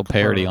commercial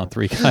parody on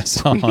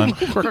 3Guys On.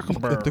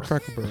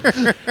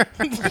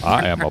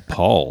 I am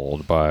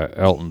appalled by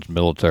Elton's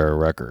military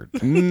record.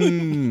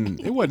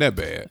 It wasn't that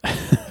bad.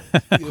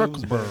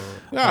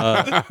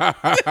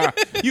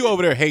 You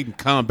over there hating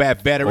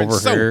combat veterans. Over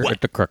So here what?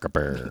 at the Cracker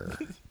Barrel.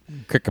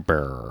 Cracker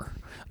Barrel.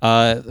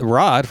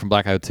 Rod from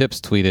Black Eyed Tips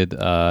tweeted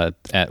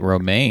at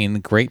Romaine,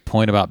 great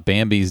point about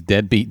Bambi's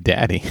deadbeat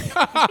daddy.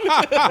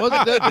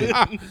 Wasn't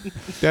that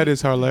That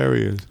is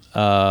hilarious.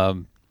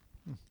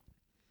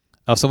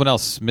 Someone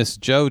else, Miss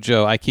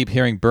JoJo. I keep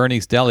hearing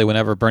Bernie's Deli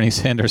whenever Bernie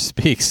Sanders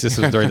speaks. This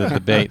was during the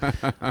debate.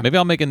 Maybe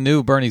I'll make a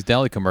new Bernie's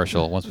Deli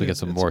commercial once we get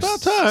some more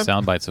about time.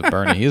 sound bites of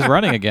Bernie. He's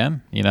running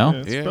again, you know?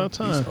 It's about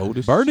time. He's old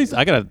as Bernie's,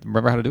 I got to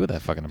remember how to do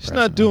that fucking He's impression.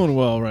 not doing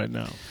well right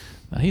now.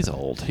 No, he's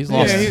old. He's Yeah,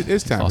 lost,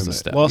 it's time lost for a that.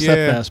 step. Well, step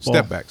fastball.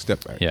 Step back.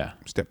 Step back. Yeah.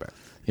 Step back.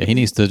 Yeah, he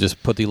needs to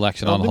just put the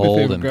election on Do me a hold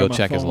favor, and grab go my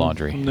check his phone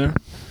laundry. from there.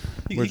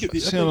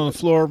 Sit on the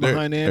floor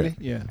behind There. Andy.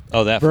 Yeah.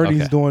 Oh, that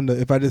Bernie's okay. doing the.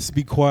 If I just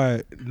be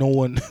quiet, no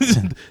one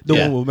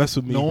Yeah. will mess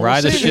with me. No one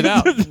Ride the say shit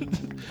out. Ride the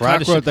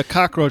Cockroach, shit. the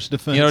cockroach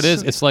defense. You know what it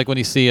is? It's like when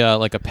you see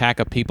like a pack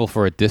of people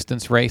for a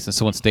distance race and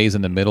someone stays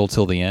in the middle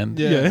till the end.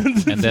 Yeah.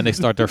 And then they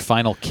start their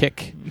final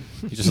kick.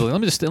 You just let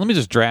me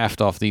just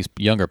draft off these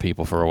younger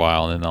people for a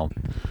while, and then I'll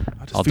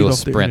Just do feed a off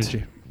the sprint.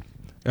 energy.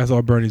 That's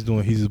all Bernie's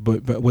doing. He's just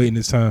waiting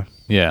his time.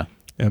 Yeah.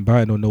 And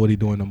Biden don't know what he's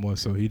doing no more,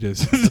 so he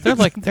just.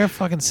 They're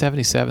fucking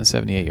 77,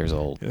 78 years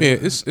old. Yeah,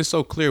 it's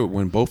so clear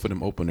when both of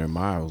them open their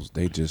mouths,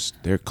 they're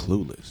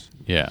clueless.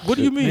 Yeah. What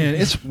do you mean? Man,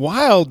 it's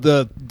wild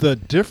the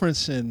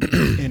difference in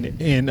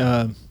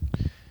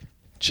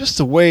just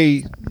the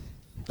way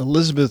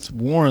Elizabeth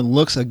Warren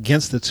looks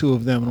against the two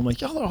of them. And I'm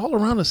like, y'all are all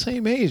around the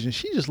same age, and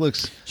she just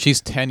looks She's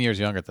 10 years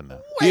younger than them.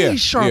 way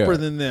sharper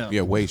than them.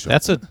 Yeah, way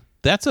sharper.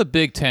 That's a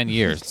big 10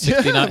 years. Yeah,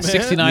 69, man.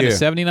 69 to Yeah.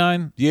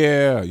 79.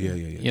 Yeah.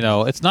 You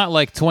know, it's not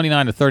like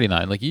 29 to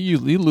 39. Like you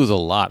lose a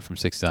lot from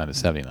 69 to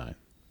 79.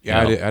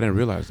 Yeah, You know? I didn't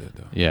realize that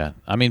though. Yeah.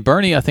 I mean,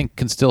 Bernie, I think,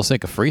 can still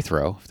sink a free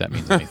throw, if that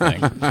means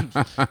anything.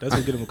 That's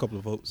gonna get him a couple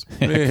of votes.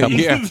 Yeah.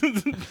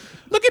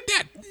 Look at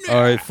that.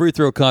 All right, free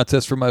throw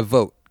contest for my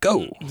vote.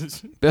 Go.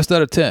 Best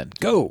out of 10.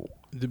 Go.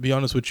 To be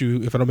honest with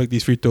you, if I don't make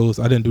these free throws,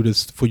 I didn't do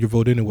this for your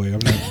vote anyway. I'm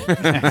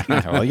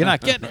not. Well, you're not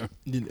getting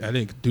it. I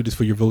didn't do this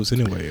for your votes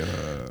anyway.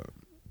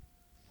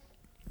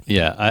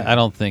 Yeah, I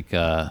don't think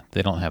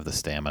they don't have the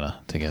stamina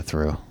to get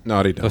through.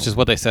 No, they don't. Which is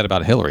what they said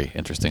about Hillary,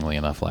 interestingly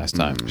enough, last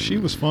time. She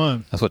was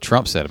fun. That's what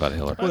Trump said about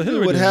Hillary. I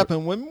knew what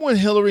happened when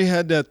Hillary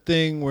had that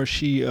thing where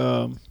she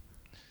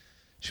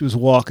was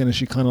walking and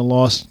she kind of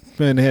lost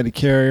and they had to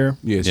carry her.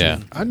 Yes. Yeah.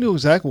 I knew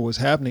exactly what was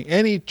happening.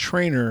 Any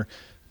trainer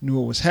knew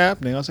what was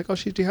happening. I was like, oh,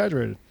 she's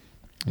dehydrated.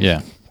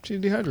 Yeah.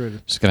 She's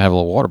dehydrated. She's going to have a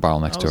little water bottle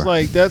next I to was her.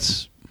 like,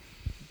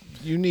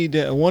 you need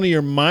that. One of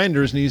your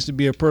minders needs to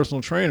be a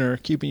personal trainer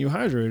keeping you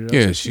hydrated. I was Yeah,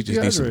 like, she she's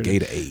just needs some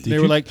dehydrated. Gatorade. They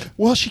were like,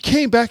 well, she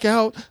came back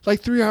out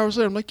like 3 hours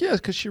later. I'm like, yeah,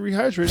 because she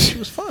rehydrated. She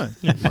was fine.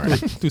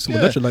 Do some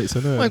Yeah. electrolytes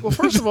in there. I'm like, well,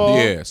 first of all,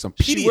 Yeah, some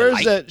she wears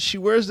Pedialyte. that. She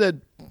wears that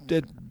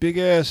big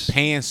ass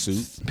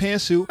Pantsuit.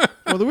 pantsuit.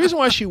 Well, the reason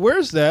why she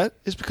wears that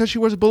is because she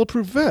wears a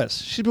bulletproof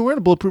vest. She's been wearing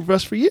a bulletproof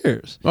vest for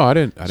years. Oh, I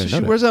didn't So know she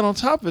that. wears that on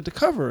top of it to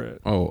cover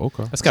it. Oh,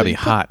 okay. That's got to be You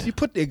put- hot. You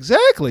put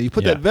exactly. You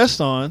put Yeah. that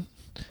vest on,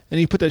 and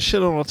you put that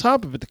shit on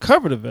top of it to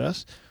cover the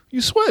vest. You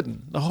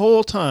sweating the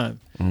whole time.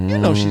 You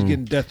know she's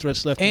getting death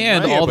threats left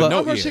And and right. all But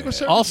the- no, yeah. Secret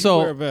Service, you wear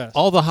Also, a vest.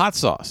 all the hot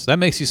sauce. That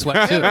makes you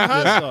sweat, too.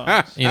 hot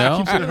sauce. You know?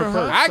 Keeps it in her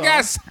hot I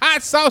got sauce.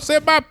 hot sauce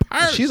in my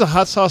purse. She's a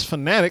hot sauce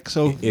fanatic,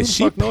 so who the Is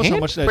she fuck knows how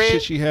much of that pampered?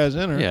 shit she has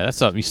in her. Yeah, that's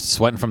something. You're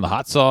sweating from the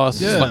hot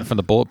sauce, Yeah. sweating from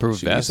the bulletproof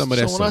She needs vest. some of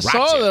that So when I sriracha.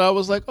 saw that, I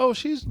was like, "Oh,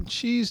 she's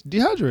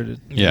dehydrated."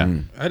 Yeah.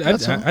 I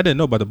That's all. didn't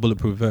know about the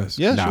bulletproof vest.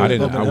 Yeah, Nah, she I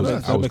didn't. was I bulletproof was.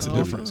 vest. I that was makes a cool.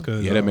 difference,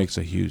 'cause, Yeah, that makes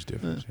a huge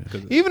difference.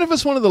 Yeah. Even if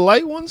it's one of the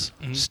light ones,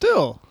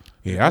 still.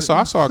 Yeah, I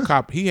saw a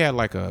cop. He had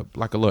like a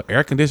little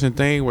air conditioning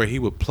thing where he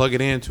would plug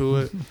it into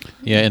it.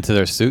 Yeah, into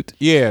their suit.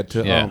 Yeah,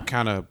 to Yeah.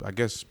 kind of I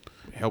guess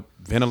help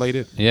ventilate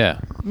it. Yeah.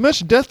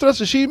 Much death threats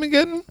that she's been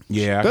getting.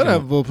 Yeah, I Better can-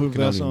 have a bulletproof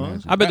can vest only on.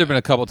 imagine. I bet there have been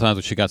a couple times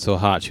when she got so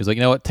hot. She was like,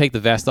 you know what? Take the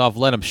vest off.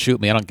 Let him shoot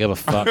me. I don't give a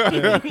fuck.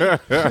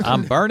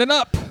 I'm burning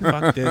up.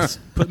 Fuck this.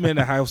 Put me in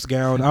a house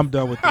gown. I'm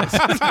done with this.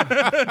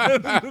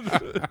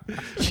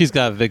 She's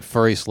got big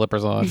furry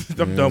slippers on.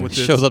 I'm done with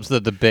this. Shows up to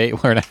the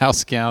debate wearing a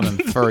house gown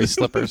and furry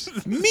slippers.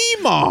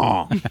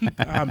 Meemaw,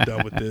 I'm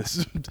done with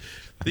this.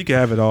 You can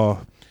have it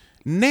all.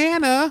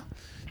 Nana.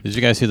 Did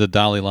you guys hear the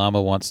Dalai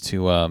Lama wants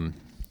to?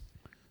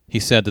 He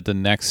said that the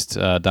next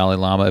Dalai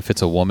Lama, if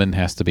it's a woman,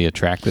 has to be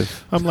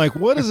attractive. I'm like,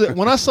 what is it?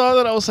 When I saw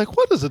that, I was like,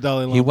 what is the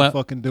Dalai Lama went-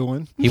 fucking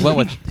doing? He went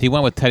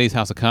with Teddy's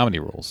House of Comedy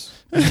rules.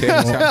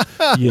 Yeah.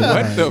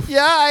 What the?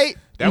 Yeah,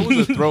 That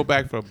was a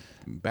throwback from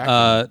back. in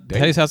the day.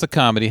 Teddy's House of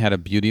Comedy had a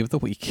Beauty of the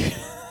Week.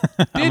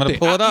 I'm gonna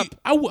pull it up.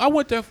 I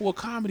went there for a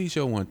comedy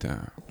show one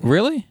time.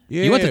 Really?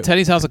 You went to Yeah.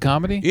 Teddy's House of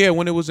Comedy? Yeah,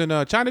 when it was in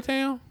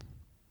Chinatown.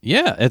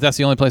 Yeah, that's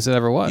the only place it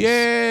ever was.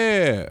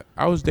 Yeah,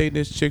 I was dating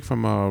this chick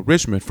from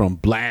Richmond from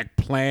Black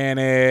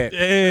Planet.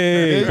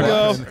 there you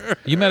go.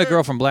 You met a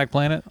girl from Black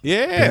Planet?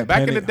 Yeah, Black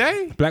back in the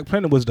Planet. day. Black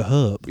Planet was the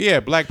hub. Yeah,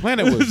 Black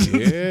Planet was.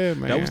 Yeah,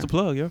 man. That was the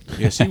plug, yo.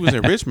 Yeah, she was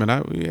in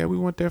Richmond. We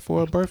went there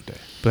for her birthday.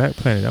 Black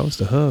Planet. That was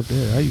the hub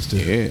there. I used to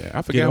Yeah, I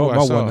get forget all who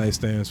my I saw. one night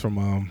stands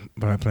from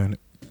Black Planet.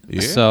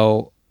 Yeah.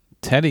 So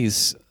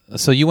Teddy's.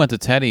 So you went to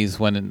Teddy's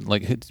when,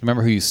 like, do you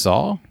remember who you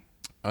saw?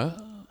 I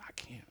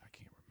can't.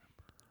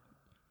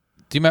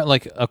 Do you remember,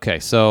 like, okay,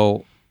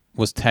 so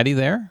was Teddy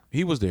there?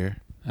 He was there.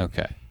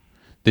 Okay.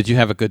 Did you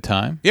have a good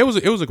time? It was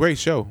a great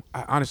show.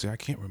 Honestly, I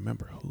can't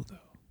remember who though.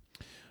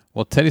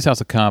 Well, Teddy's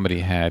House of Comedy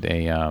had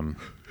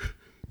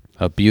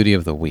a Beauty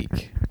of the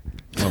Week.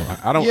 Oh,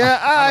 I don't. Yeah,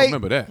 I don't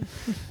remember that.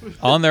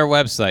 On their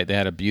website, they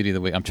had a Beauty of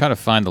the Week. I'm trying to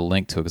find the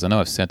link to it because I know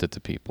I've sent it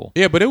to people.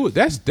 Yeah, but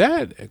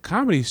that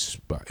comedy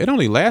spot. It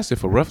only lasted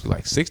for roughly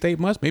like 6 to 8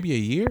 months, maybe a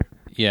year.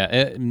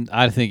 Yeah,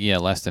 I think,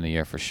 less than a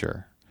year for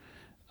sure.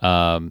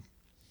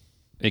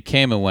 It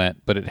came and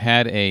went, but it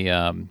had a.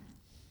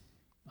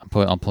 I'm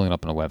pulling it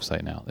up on a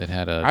website now. It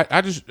had a.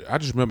 I just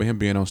remember him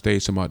being on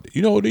stage talking about, they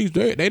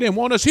didn't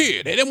want us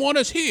here. They didn't want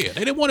us here.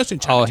 They didn't want us in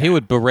Chinatown. he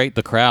would berate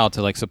the crowd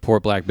to, like,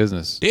 support black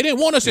business. They didn't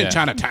want us Yeah. in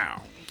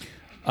Chinatown.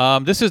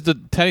 This is the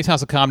Teddy's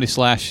House of Comedy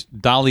 /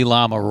 Dalai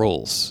Lama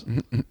rules.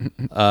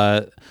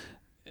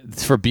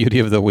 For Beauty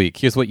of the Week.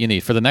 Here's what you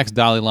need. For the next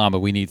Dalai Lama,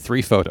 we need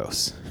 3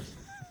 photos.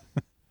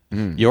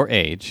 Your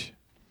age,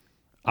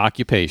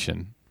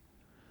 occupation,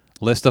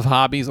 list of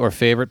hobbies or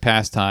favorite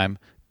pastime,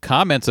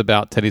 comments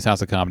about Teddy's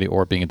House of Comedy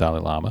or being a Dalai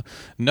Lama.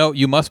 Note,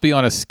 you must be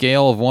on a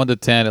scale of 1 to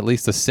 10, at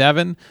least a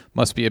 7,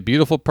 must be a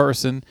beautiful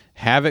person,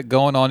 have it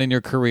going on in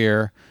your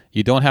career.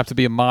 You don't have to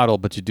be a model,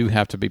 but you do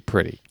have to be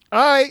pretty. All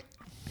right.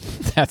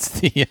 That's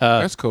the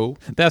That's cool.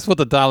 that's what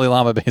the Dalai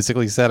Lama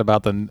basically said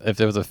about if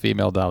there was a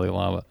female Dalai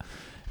Lama.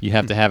 You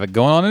have to have it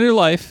going on in your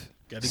life.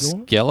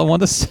 Scale of 1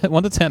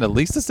 to 10, at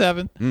least a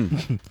 7.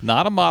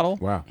 Not a model.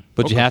 Wow.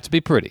 But you Okay. have to be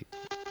pretty.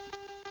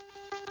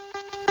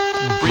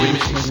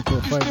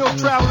 Still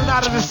traveling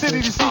out of the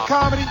city to see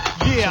comedy?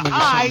 Yeah,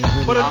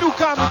 but a new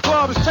comedy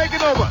club is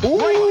taking over.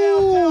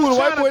 Ooh, the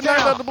white boy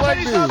knocked out the black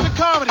dude.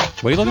 Comedy.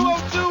 What are you looking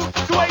at?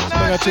 202-289-6666.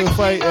 I got you a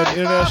fight at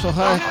International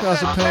High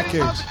House of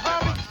Pancakes.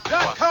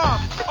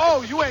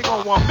 Oh, you ain't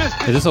gonna want to miss Is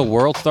this. this a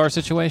World Star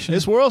situation?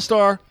 It's World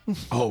Star.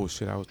 Oh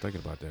shit, I was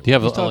thinking about that. Do you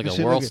have He's like talking a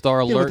shit, World look at-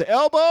 Star hit him with alert? the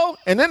elbow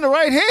and then the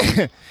right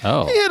hand.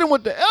 Oh. He hit him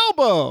with the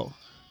elbow.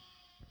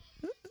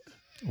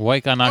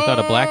 White guy knocked out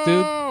a black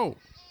dude? Oh.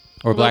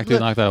 Or black dude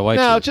knocked out a white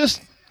Now, chick.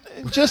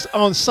 just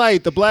on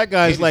sight, the black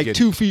guy's Andy's like getting-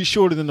 2 feet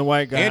shorter than the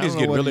white guy. Andy's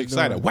getting really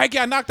excited. White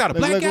guy knocked out a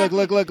black guy.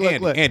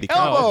 Look. Andy,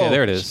 calm Elbow. okay,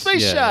 there it is.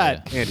 Face Yeah,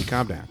 shot. down. Andy,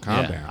 calm down.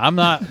 Calm Yeah. down. I'm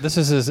not. This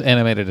is as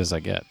animated as I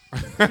get.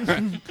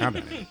 Calm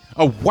down.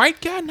 A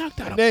white guy knocked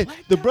out a Then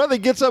black the brother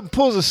gets up and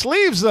pulls his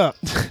sleeves up.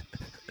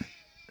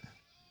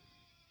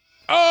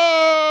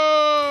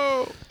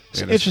 Oh!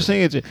 It's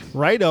interesting. It's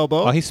right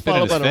elbow. Oh, he spit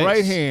in followed his by face. the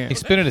right hand. He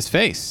spit in his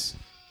face.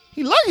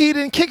 He lucky he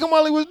didn't kick him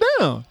while he was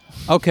down.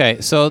 Okay,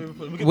 so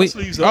we.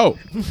 Oh.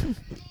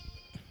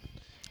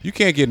 You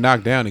can't get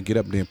knocked down and get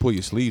up and then pull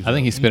your sleeves I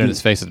think up. he spit in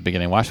his face at the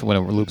beginning. Watch when it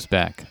loops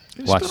back.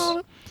 Did he Watch. spit on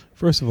him?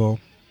 First of all,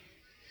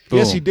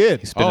 Yes, Boom. he did.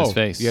 He spit in his Oh,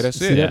 face. yeah, that's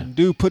See it. Yeah. that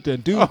dude put the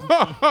dude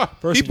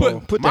first He of all,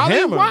 put the Molly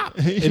hammer. Wop.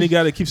 any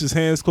guy that keeps his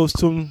hands close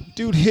to him,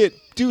 Dude hit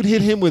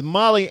him with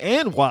Molly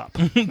and Wop.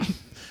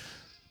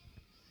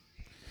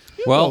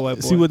 Well, white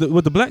boy. see what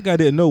the black guy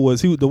didn't know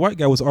was the white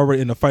guy was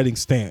already in a fighting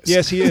stance.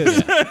 Yes, he is.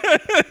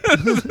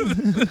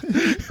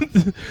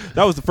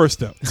 That was the first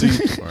step. See,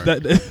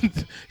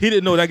 he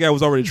didn't know that guy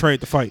was already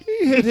trained to fight.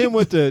 He hit him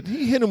with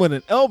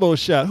an elbow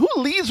shot. Who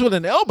leads with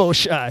an elbow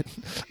shot?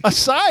 A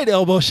side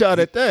elbow shot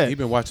at that. He's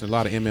been watching a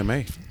lot of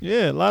MMA.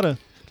 Yeah, a lot of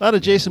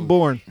Jason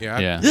Bourne.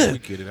 Yeah. We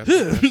get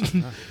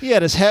it. He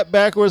had his hat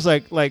backwards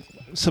like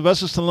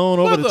Sylvester Stallone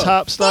over the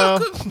top style.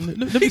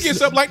 He gets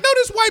up like, no,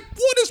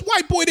 this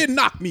white boy didn't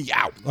knock me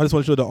out. I just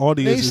want to show the And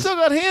audience. he still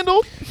got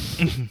handled.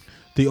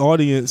 The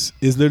audience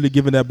is literally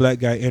giving that black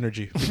guy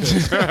energy.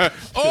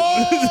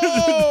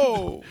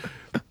 Oh!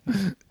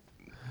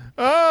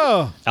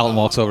 Oh, Alan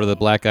walks over to the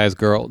black guy's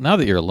girl. Now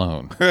that you're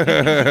alone,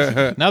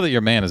 now that your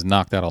man is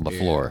knocked out on the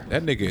floor,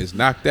 That nigga is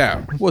knocked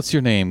out. what's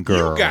your name,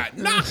 girl? You got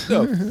knocked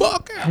the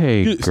fuck out.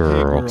 Hey,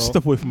 girl.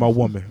 Step away from my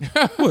woman.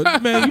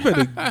 What, man? You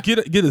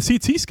better get a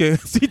CT scan.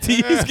 CT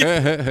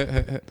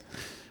scan.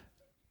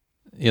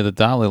 Yeah, the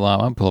Dalai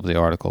Lama. I'm pull up the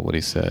article. What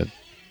he said.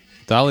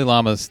 Dalai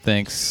Lama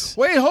thinks.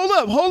 wait, hold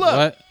up.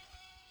 What?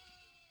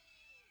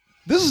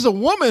 This is a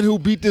woman who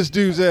beat this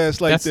dude's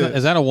ass like That's this. not,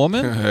 is that a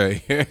woman?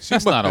 That's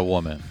That's not a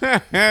woman.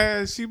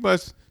 she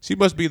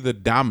must be the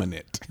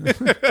dominant.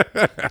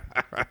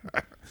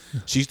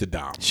 She's the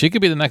dom. She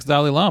could be the next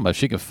Dalai Lama if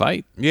she can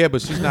fight. Yeah,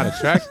 but she's not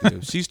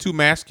attractive. She's too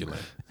masculine.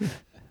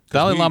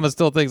 Dalai we- Lama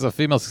still thinks a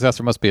female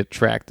successor must be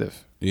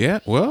attractive. Yeah,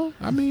 well,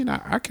 I mean,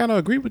 I kind of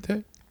agree with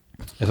that.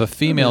 If a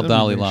female Let me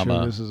Dalai make sure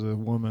Lama, this is a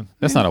woman.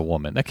 that's not a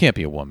woman. That can't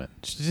be a woman.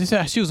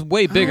 She was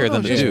way bigger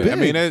than the she's dude. big. I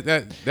mean,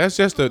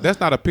 that's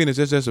not a penis.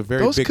 That's just a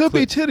very Those big. could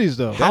be titties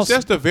though. That's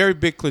just a very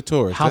big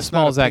clitoris. How That's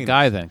small not is a that penis.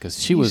 guy then? Because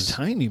she He's was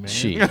tiny, man.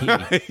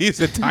 He's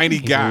a tiny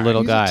He's guy. a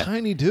little He's guy. a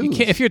tiny You dude.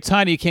 can't, if you're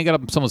tiny, you can't get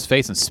up in someone's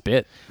face and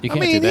spit. You I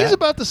can't mean, do that. he's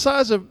about the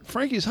size of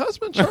Frankie's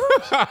husband, Charles.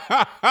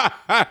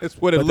 That's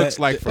what it But looks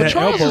that- like. that But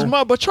Charles elbow-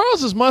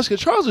 is muscular.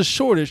 Charles is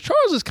shortish.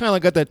 Charles is kind of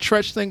like got that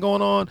Tretch thing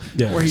going on,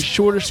 Yeah. where he's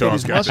shortish but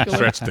he's muscular.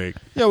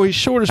 Yeah, where he's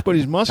shortish but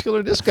he's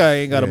muscular. This guy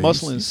ain't got a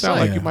muscle in sound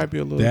sight. like you might be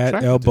a little That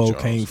attracted to elbow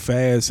Charles. came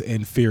fast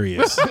and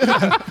furious.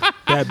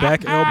 That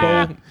back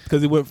elbow,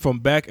 because it went from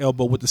back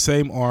elbow with the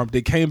same arm.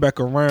 They came back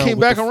around. Came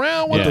with back the-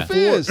 around with Yeah. the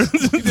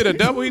fizz. He did a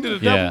double. He did a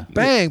double. yeah.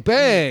 Bang,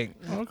 bang.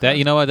 That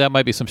you know what? That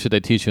might be some shit they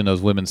teach you in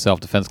those women's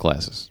self-defense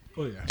classes.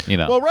 Oh, yeah. You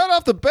know. Well, right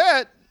off the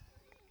bat,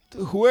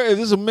 whoever, if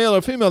this is a male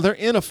or female, they're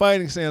in a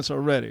fighting stance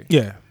already.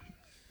 Yeah.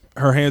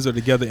 Her hands are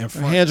together in Her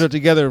front. hands are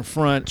together in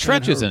front. Tretch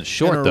and her- isn't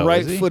short, and her though,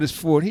 right is he? foot is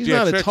forward. He's Yeah,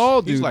 not a Tretch,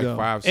 tall dude, He's like though.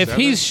 5'7". if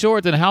he's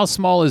short, then how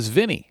small is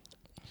Vinny?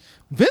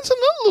 Vince,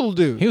 another little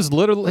dude. He was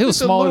literally he was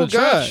They're smaller than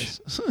little Tretch.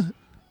 guys.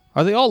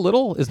 Are they all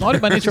little? Is Naughty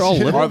by Nature all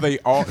little? are they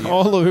all?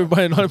 All of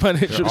everybody, not by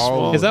nature, They're all-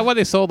 small. Is that why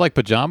they sold like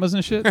pajamas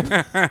and shit?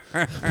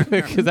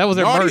 Because that was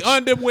their Naughty merch.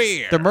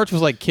 underwear. Their merch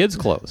was like kids'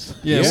 clothes.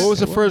 Yeah. Yes. What was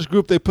the first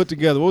group they put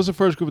together?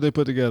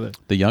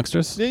 The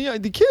youngsters. Yeah,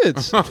 the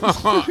kids.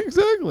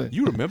 Exactly.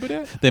 You remember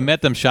that? They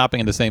met them shopping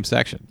in the same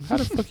section How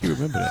the fuck you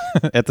remember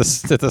that? at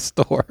the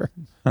store.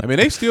 I mean,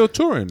 they still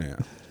touring now.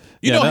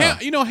 You Yeah, know, I know.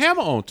 you know,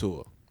 Hammer on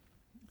tour.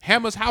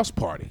 Hammer's house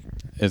party.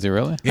 Is he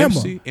really?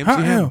 MC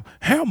Hammer.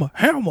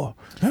 Hammer.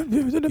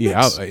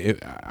 Yeah,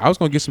 I was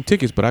gonna get some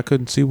tickets, but I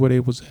couldn't see where they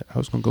was at. I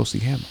was gonna go see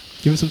Hammer.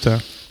 Give it some time.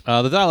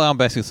 The Dalai Lama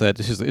basically said,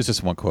 it's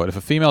just one quote, if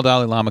a female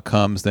Dalai Lama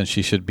comes, then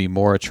she should be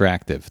more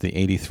attractive, the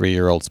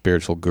 83-year-old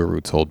spiritual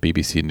guru told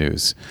BBC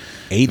News.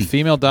 80. If a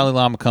female Dalai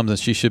Lama comes, then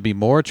she should be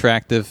more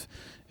attractive.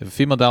 If a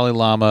female Dalai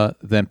Lama,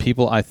 then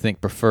people, I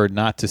think, prefer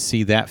not to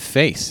see that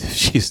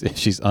face if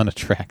she's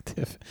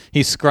unattractive.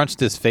 He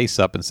scrunched his face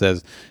up and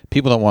says,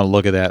 people don't want to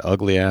look at that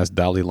ugly-ass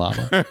Dalai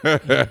Lama.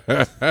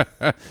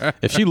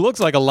 If she looks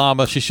like a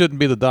llama, she shouldn't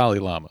be the Dalai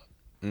Lama.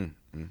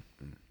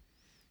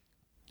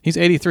 He's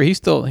 83. He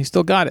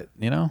still got it,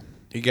 you know?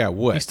 He got He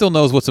what? still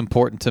knows what's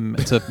important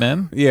to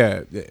men.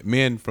 Yeah,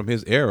 men from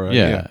his era.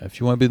 Yeah. If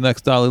you want to be the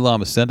next Dalai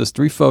Lama, send us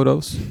 3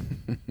 photos.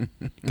 You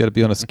got to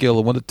be on a scale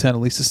of 1 to 10,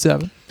 at least a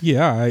 7.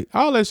 Yeah, all right.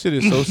 All that shit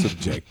is so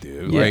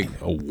subjective. Yeah. Like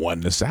a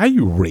 1 to 7. How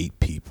you rate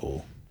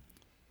people?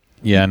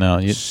 Yeah, no.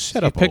 You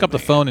Shut you up, pick old up the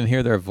man. phone and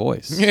hear their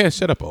voice. Yeah,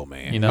 shut up, old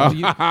man. You know,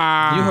 you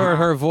heard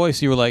her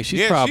voice. You were like, she's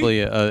Yeah,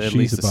 probably at she's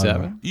least a about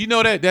 7. You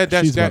know that's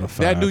She's about a that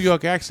 5. New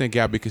York accent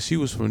got because she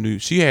was from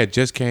She had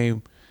just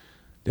came.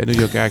 That New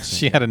York accent.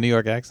 She had a New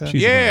York accent.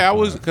 She's Yeah, I about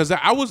was because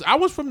I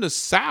was from the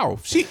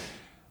South.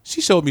 She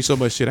showed me so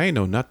much shit. I ain't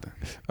know nothing.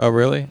 Oh,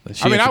 really?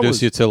 She I mean, I introduced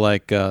was- you to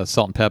like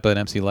Salt and Pepper and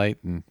MC Light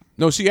and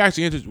No, she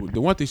actually the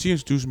one thing she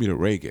introduced me to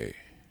reggae.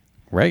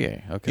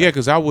 reggae. Okay. Yeah,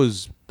 because I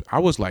was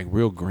like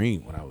real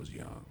green when I was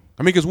young.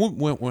 I mean, because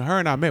when her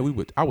and I met,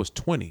 I was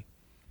 20.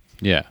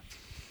 Yeah.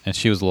 And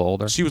she was a little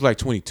older. She was like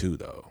 22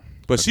 though.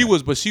 But she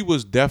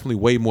was definitely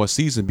way more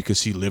seasoned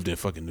because she lived in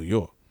fucking New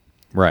York.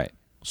 Right.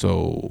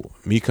 So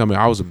me coming,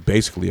 I was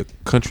basically a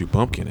country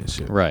bumpkin and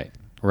shit. Right.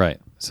 Right.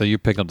 So you're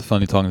picking up the phone,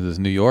 you're talking to this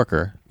New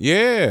Yorker.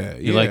 Yeah.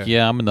 You're like,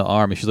 yeah, I'm in the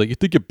Army. She's like, you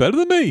think you're better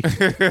than me?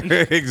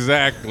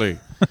 Exactly.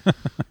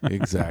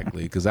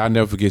 Exactly. Because I'll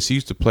never forget. She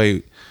used to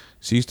play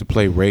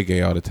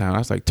reggae all the time. I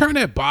was like, turn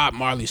that Bob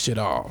Marley shit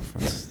off.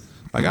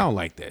 Like, I don't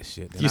like that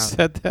shit. And You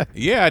said that?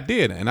 Yeah, I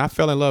did, and I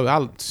fell in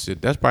love.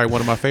 Shit, that's probably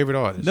one of my favorite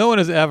artists. No one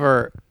has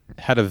ever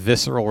had a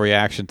visceral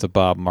reaction to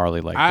Bob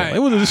Marley like that.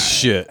 Like, what is this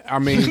shit? I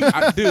mean,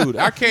 dude,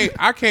 I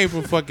came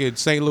from fucking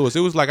St. Louis. It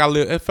was like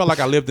it felt like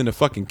I lived in a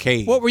fucking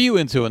cave. What were you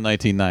into in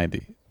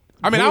 1990?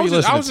 I mean, What I were was you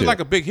just listening to? like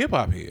a big hip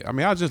hop head. I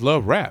mean, I just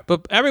love rap.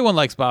 But everyone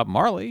likes Bob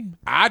Marley.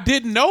 I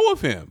didn't know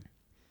of him.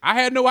 I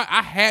had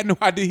no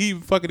idea he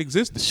even fucking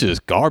existed. This shit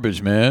is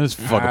garbage, man. It's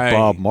fucking Aye.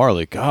 Bob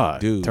Marley.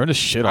 God, Dude, turn this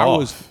shit I off.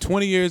 was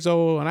 20 years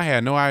old and I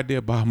had no idea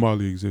Bob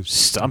Marley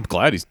existed. I'm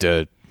glad he's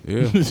dead.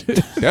 Yeah,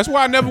 that's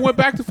why I never went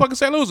back to fucking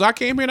St. Louis. I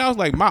came here and I was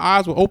like, my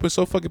eyes were open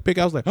so fucking big.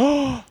 I was like,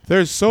 oh,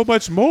 there's so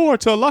much more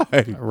to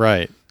life.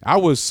 Right. I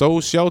was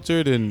so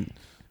sheltered, and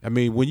I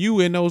mean, when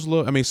you in those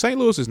little, I mean, St.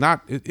 Louis is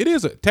not. It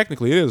is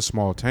technically it is a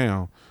small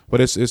town,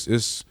 but it's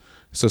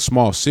a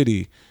small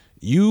city.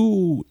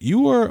 You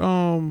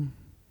are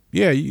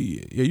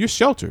you're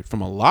sheltered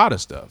from a lot of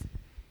stuff.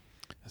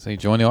 So you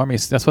join the Army.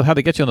 That's how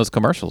they get you on those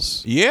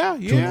commercials. Yeah.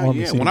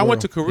 Army, see When the I went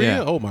to world. Korea,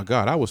 Yeah. oh my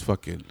God, I was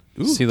fucking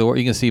See the world.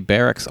 You can see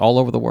barracks all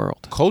over the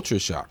world. culture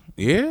shock.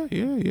 Yeah.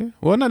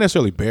 Well, not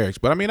necessarily barracks,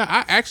 but I mean,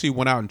 I actually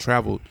went out and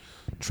traveled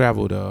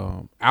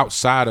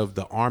outside of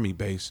the Army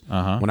base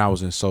when I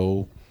was in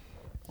Seoul.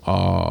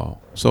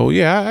 So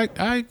yeah,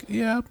 I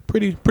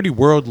pretty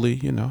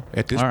worldly,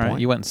 at this All right.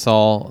 point. You went and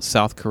saw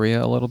South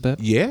Korea a little bit.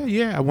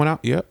 Yeah. I went out.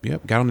 Yep.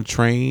 Got on the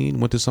train.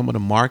 Went to some of the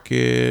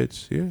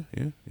markets. Yeah.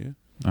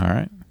 All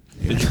right.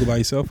 Did you go by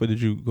yourself or did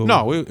you go?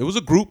 No, it was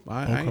a group.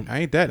 I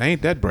ain't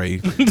that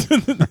brave.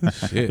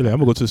 Shit. I'm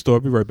gonna go to the store. I'll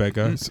be right back,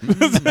 guys.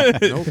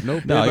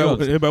 Nope. No,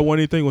 you Anybody want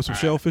anything? Want some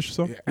shellfish or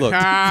something? Look,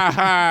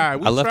 I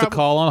I left the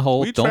call on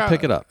hold. Don't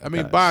pick it up. I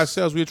mean, guys. by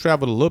ourselves, we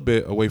traveled a little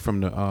bit away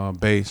from the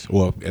base.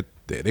 Well,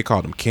 they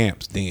called them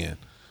camps then.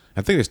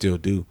 I think they still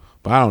do,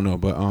 but I don't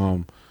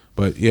know.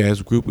 But yeah, as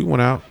a group, we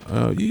went out.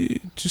 You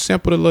just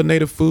sampled a little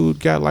native food.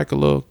 Got like a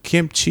little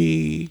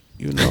kimchi.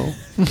 Is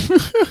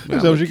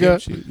that what you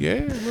got? Yeah,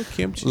 a little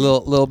kimchi.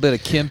 little bit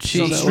of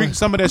kimchi.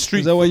 Some of that street.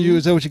 Is that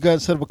what you got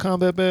instead of a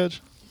combat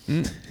badge?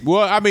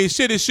 Well, I mean,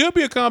 shit, it should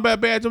be a combat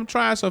badge. I'm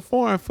trying some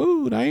foreign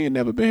food. I ain't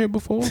never been here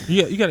before. But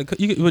you got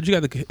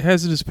the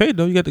hazardous pay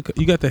though. You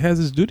got the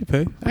hazardous duty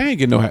pay. I ain't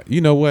get no.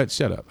 You know what?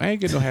 Shut up. I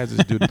ain't get no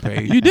hazardous duty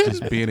pay. You did?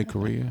 Just being in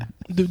Korea.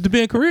 To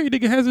be in Korea, you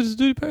didn't get hazardous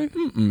duty pay.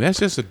 That's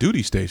just a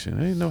duty station.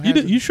 Ain't no.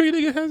 You sure you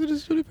didn't get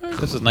hazardous duty pay?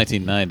 This was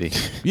 1990.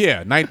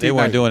 Yeah, 19. They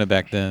weren't doing it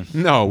back then.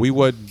 No, we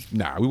wasn't.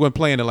 Nah, we wasn't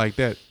playing it like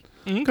that.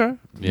 Okay.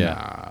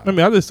 Yeah. I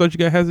mean, I just thought you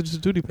got hazardous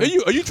duty pay.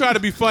 Are you trying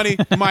to be funny,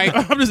 Mike?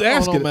 I'm just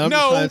asking. Man, I'm No.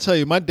 just trying to tell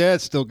you, my dad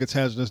still gets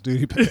hazardous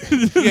duty pay.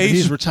 Yeah,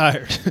 He's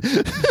retired.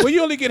 well,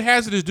 you only get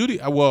hazardous duty.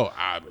 Well,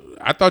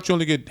 I thought you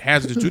only get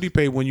hazardous duty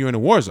pay when you're in a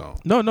war zone.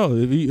 No.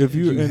 If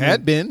you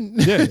had been.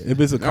 yeah, if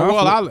it's a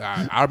conflict. Well,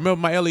 I remember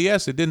my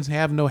LES. It didn't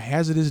have no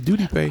hazardous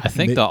duty pay. I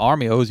think the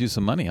Army owes you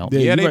some money. Elton.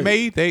 Yeah. Yeah, you they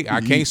right. made.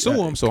 I can't sue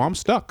them, so I'm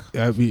stuck.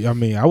 I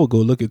mean, I would go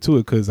look into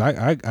it because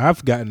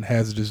I've gotten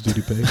hazardous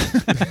duty pay.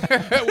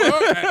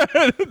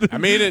 I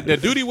mean, the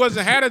duty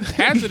wasn't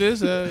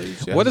hazardous.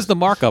 What is the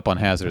markup on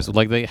hazardous?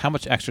 Like how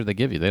much extra they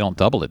give you? They don't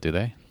double it, do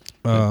they?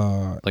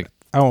 Like Like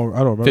I don't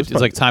remember. 50,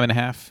 it's like time and a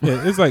half.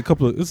 yeah, it's like a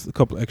couple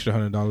extra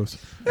 $100.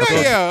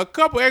 Yeah, a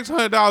couple extra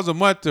 $100 a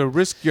month to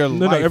risk your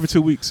No, life. every 2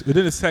 weeks. And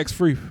then it's tax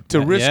free. to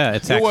risk. Yeah,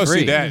 it's well,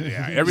 see tax-free. that.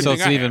 Yeah, everything. So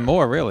it's I even have.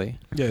 more, really.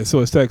 Yeah, so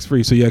it's tax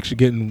free. So you're actually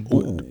getting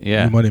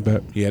Yeah. your money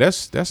back. Yeah,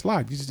 that's a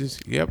lot. You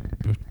just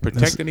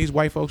protecting these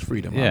white folks'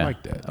 freedom. Yeah. I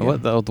like that.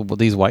 What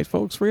these white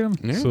folks freedom?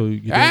 Yeah. So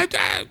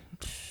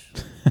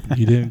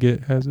you didn't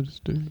get hazardous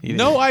duty. You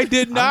No, didn't- I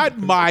did not,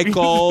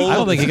 Michael. I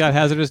don't think he got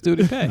hazardous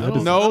duty pay.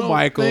 No,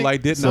 Michael, I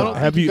did not.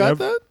 Have you got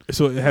ever? that?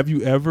 So have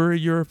you ever in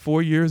your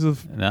 4 years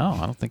of No,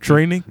 I don't think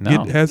training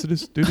No, get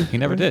hazardous duty? he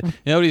never did. You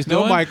know what he's No,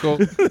 doing? Michael.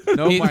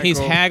 No, Michael. He's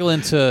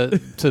haggling to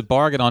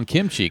bargain on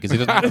kimchi because he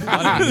doesn't have the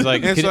money. He's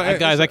like, And so-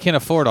 guys, I can't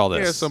afford all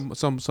Yeah, this. some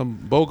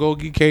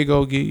bogogi,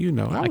 K-gogi,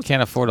 I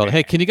can't afford all that.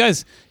 Hey, can you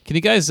guys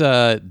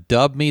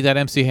dub me that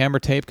MC Hammer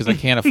tape because I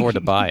can't afford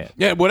to buy it.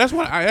 Yeah, well, that's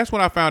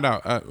when I found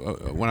out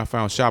when I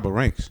found Shabba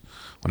Ranks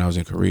when I was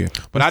in Korea.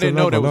 But I didn't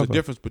know there was a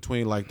difference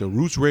between like the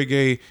roots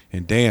reggae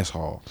and dance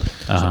hall.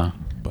 So,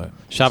 but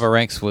Shabba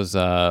Ranks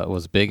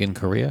was big in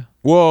Korea.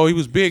 Well, he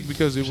was big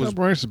because it was. Shabba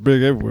Ranks is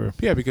big everywhere.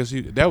 Yeah, because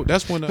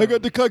that's when I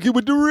got the cocky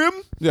with the rim.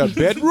 Yeah,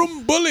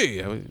 Bedroom Bully.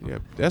 Yeah,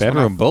 that's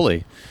Bedroom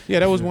Bully. Yeah,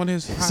 that was one of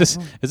his. Is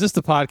this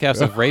the podcast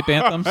of rape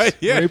anthems?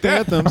 Yeah, Rape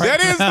anthems. That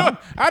is.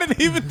 I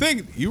didn't even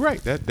think. You're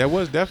right. That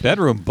was definitely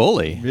Bedroom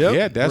Bully. Yep.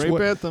 Yeah, that's Rape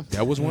what. anthem.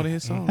 That was one of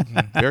his songs.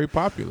 Very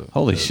popular.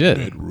 Holy shit.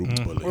 Bedroom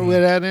Bully. Where we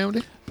at,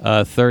 Andy?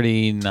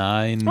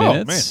 39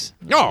 minutes.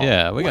 Oh,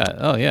 yeah, we got.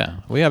 Oh yeah,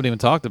 we haven't even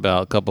talked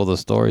about a couple of the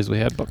stories we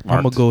had bookmarked.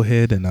 I'm gonna go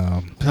ahead and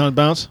Pound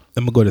bounce.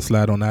 I'm gonna go to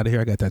slide on out of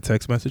here. I got that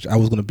text message. I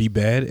was gonna be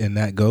bad and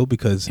not go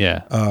because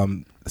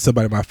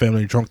somebody in my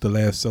family drunk the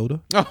last soda.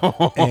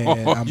 Oh,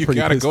 and I'm you pretty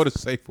gotta pissed. go to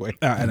Safeway.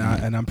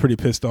 And I'm pretty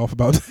pissed off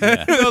about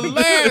that. The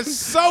last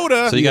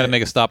soda. So you got to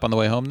make a stop on the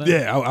way home then?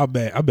 Yeah, I'm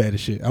bad. I'm bad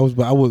as shit. I was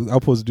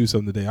supposed to do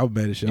something today. I was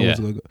bad as shit. I Yeah. was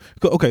gonna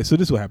go. Okay, so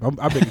this is what happened.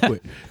 I'll make it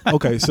quick.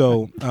 Okay,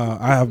 so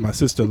I have my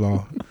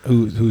sister-in-law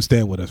who's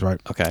staying with us,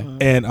 right? Okay.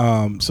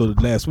 And so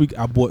last week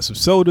I bought some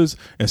sodas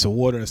and some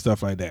water and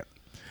stuff like that.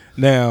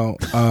 Now,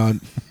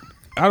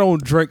 I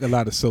don't drink a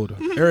lot of soda.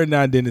 Every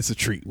now and then it's a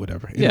treat,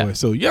 whatever. Anyway, Yeah.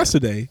 so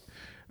yesterday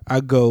I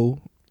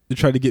go to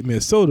try to get me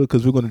a soda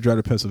because we're going to drive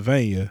to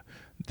Pennsylvania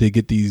to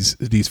get these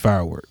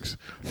fireworks.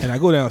 And I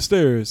go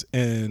downstairs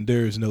and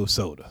there's no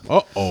soda.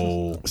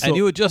 Uh-oh. And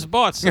you had just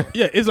bought some.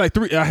 Yeah, it's like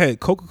three. I had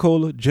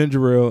Coca-Cola,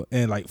 ginger ale,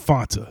 and like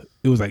Fanta.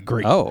 It was like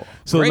grape. Oh,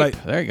 so grape.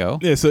 like There you go.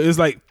 yeah, so it's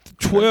like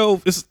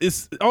 12.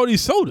 It's all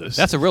these sodas.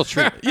 That's a real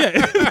treat. yeah,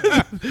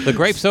 The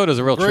grape soda is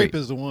a real Grape treat.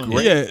 is the one.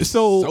 yeah.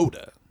 So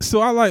Soda. so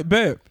I like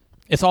babe.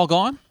 It's all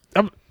gone?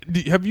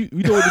 Have you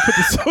know where to put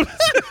the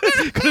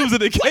sodas? Because it was in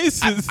the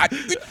cases.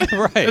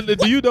 Right. And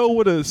do you know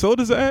where the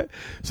sodas are at?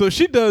 So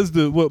she does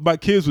what my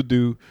kids would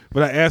do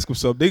when I ask them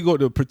something. They go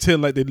to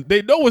pretend like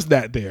they know it's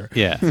not there.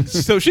 Yeah.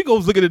 So she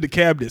goes looking at the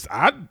cabinets.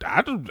 I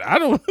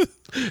don't.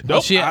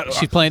 Well,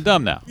 she's playing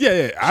dumb now.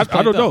 Yeah. I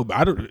playing don't know. dumb.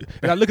 I don't.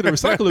 And I look at the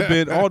recycling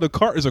bin. All the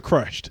cartons are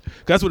crushed.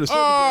 That's what the sodas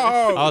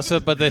are. Also,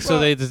 but they at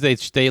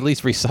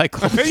least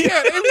recycle.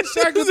 Yeah, they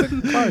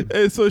recycled the card.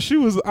 And so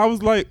I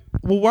was like,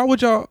 well, why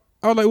would y'all?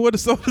 I was like, what the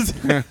sodas?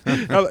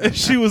 And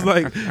she was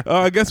like,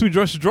 I guess we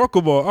just drunk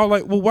them all. I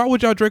was like, well, why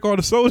would y'all drink all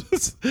the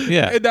sodas?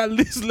 Yeah. And at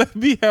least let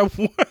me have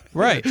one.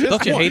 Right.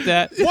 Don't you hate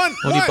that? One-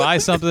 when you buy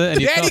something and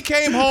you Daddy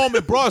came home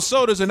and brought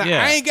sodas, and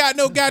Yeah. I ain't got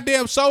no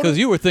goddamn soda. because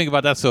you were thinking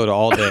about that soda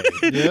all day.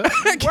 Yeah.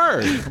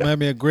 Word. Have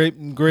me a grape.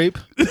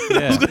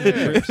 Yeah.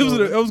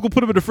 I was gonna put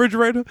them in the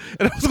refrigerator,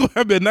 and I was gonna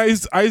have a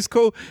nice ice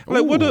cold. I'm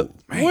like,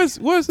 what's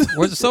Where's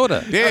the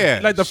soda? Yeah.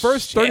 like the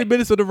first 30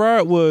 minutes of the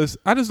ride was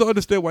I just don't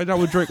understand why y'all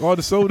would drink all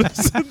the sodas.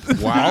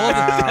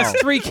 Wow.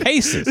 That's 3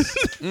 cases.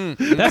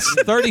 That's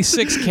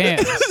 36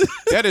 cans.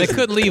 That They is,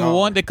 couldn't leave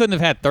one. They couldn't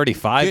have had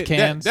 35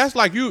 cans. That's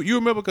like you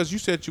remember because you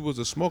said you was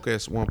a smoker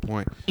at one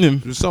point.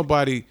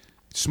 Somebody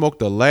smoked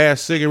the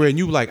last cigarette, and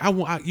you were like,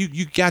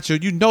 you got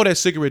you know that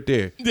cigarette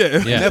there. Yeah.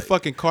 And that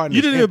fucking carton. You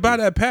is didn't even empty. buy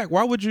that pack.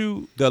 Why would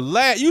you?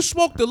 You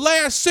smoked the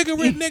last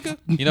cigarette, nigga.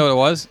 You know what it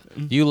was?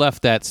 You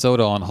left that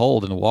soda on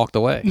hold and walked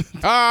away.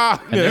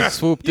 Ah, And they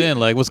swooped in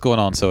like, what's going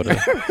on, soda?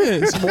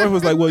 Yeah, Smart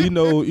was like, well, you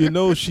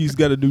know, she's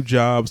got a new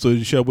job, so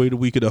she had wait a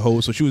week of the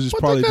whole. So she was just What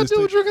probably that got just. to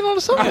do with drinking all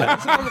the soda?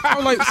 I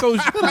was like, so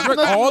she drank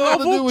all of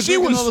them. She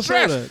was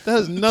stressed. That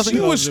has nothing. she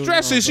to was do with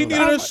stressing. She drinking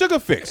all needed a sugar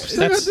fix.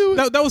 That's,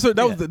 That was her.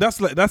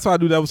 That's how I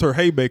knew that was her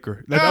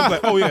haymaker. Like, I was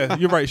like, oh yeah,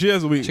 you're right. She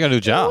has a week. she got a new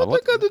job.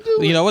 What that got to do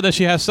with You know what? Then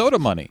she has soda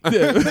money.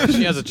 If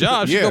she has a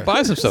job. She Yeah. go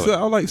buy some So soda.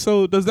 I'm like,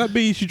 so does that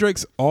mean she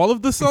drinks all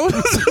of the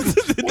sodas? Every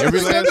What that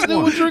got last to do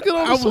one. with drinking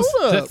all the Is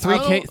soda?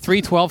 that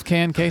three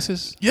 12-can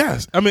cases?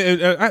 Yes, I mean,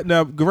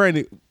 now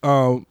granted,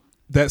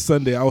 that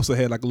Sunday I also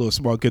had like a little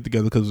small get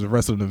together because it was a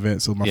wrestling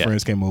event, so my Yeah.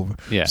 friends came over.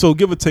 Yeah. So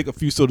give or take a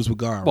few sodas were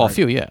gone. Well, right? a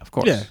few, yeah, of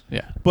course.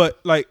 Yeah. But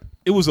like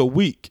it was a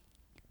week,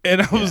 and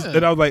I was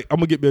like, I'm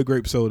gonna get me a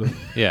grape soda,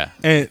 Yeah.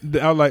 and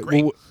I was like,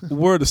 well,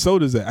 where are the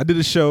sodas at? I did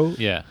a show,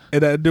 Yeah.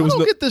 and there I was don't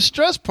no. get the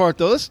stress part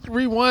though. Let's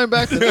rewind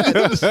back to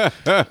that.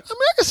 I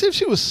can see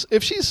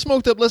if she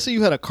smoked up. Let's say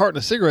you had a carton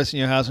of cigarettes in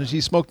your house and she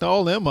smoked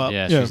all them up.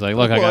 Yeah. Yeah. She's like,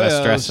 look, I got to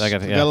stress. I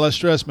got got a lot of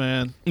stress,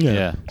 man.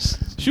 Yeah.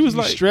 She was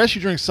You like, stress.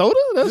 You drink soda.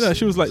 That's yeah,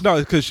 she was like, no,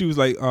 because she was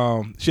like,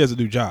 she has a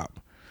new job,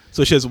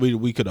 so she has a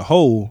week of the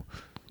whole.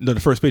 No, the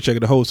first paycheck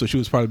of the whole, so she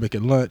was probably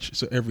making lunch.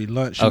 So every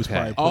lunch, she was Okay.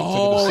 probably putting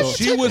Oh, some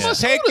she was Yeah.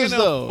 taking Sodas, them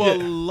though. for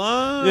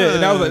lunch. yeah,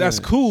 and I was like, that's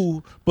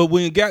cool. But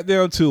when it got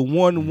down to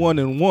 1,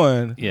 and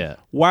 1, Yeah.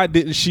 why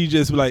didn't she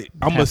just be like,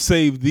 I'm gonna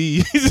save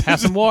these? Have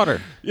some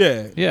water.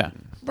 yeah, Yeah.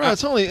 bro.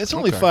 It's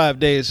only 5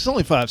 days. It's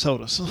only 5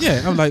 sodas.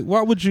 yeah. I'm like,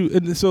 why would you?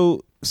 And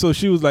so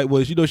she was like,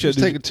 well, you know, she had Just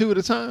to taking 2 at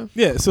a time.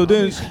 yeah. So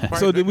then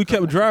we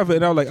kept driving,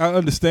 and I was like, I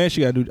understand she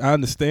got to do. I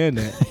understand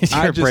that.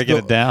 I You're just breaking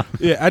don't- it down.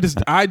 Yeah,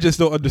 I just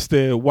don't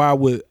understand why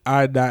would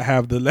I not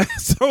have the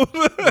last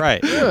soda?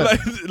 Right.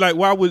 like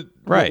why would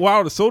Right. why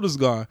are the sodas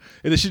gone?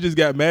 And then she just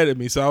got mad at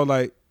me. So I was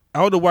like, I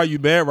don't know why you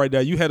mad right now.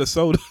 You had a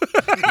soda.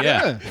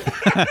 Yeah.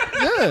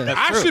 Yeah.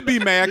 I should be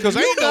mad because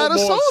You ain't no got a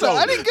more soda. soda.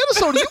 I didn't get a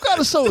soda. You got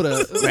a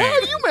soda. Why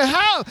are you mad?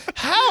 How?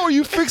 How are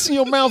you fixing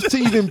your mouth to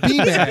even be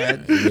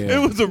mad? It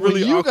was a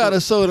really When you awkward, got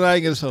a soda, I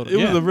ain't get a soda. it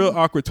was a real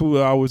awkward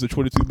 2 hours and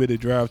 22-minute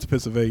drive to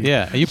Pennsylvania.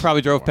 Yeah, and you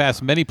probably drove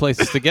past many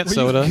places to get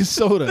soda, Get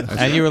soda.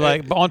 and you were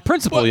like, on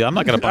principle, yeah, I'm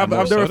not going to buy I've more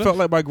never soda. felt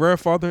like my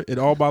grandfather in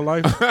all my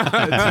life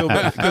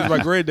because my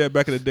granddad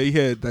back in the day he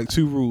had like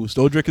 2 rules: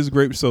 don't drink his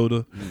grape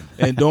soda,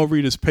 and don't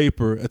read his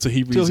paper until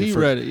he reads Till it. he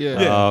first. read it,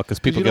 yeah. Oh, because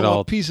people you get don't all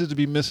want pieces to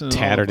be missing and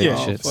tattered all. and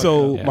Oh, shit. fuck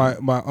So Yeah.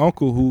 my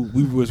uncle, who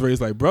we was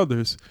raised like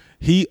brothers,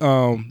 he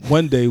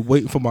one day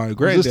waiting for my that.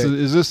 granddad.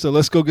 Is this the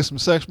let's go get some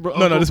sex, bro?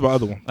 no, this is my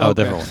other one. Oh,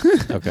 different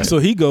one. Okay. So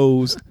he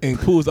goes and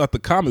pulls out the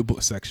comic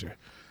book section,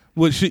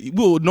 which we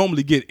would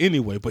normally get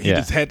anyway, but he Yeah.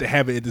 just had to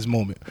have it at this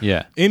moment.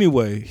 Yeah.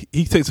 Anyway,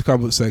 he takes the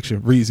comic book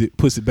section, reads it,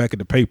 puts it back in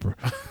the paper.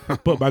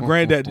 But my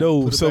granddad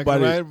knows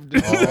somebody.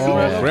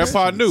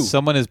 Grandpa knew.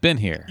 Someone has been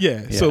here.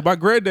 Yeah. So my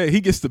granddad,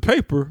 he gets the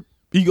paper.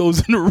 He goes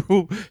in the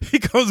room. He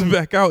comes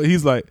back out.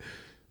 He's like,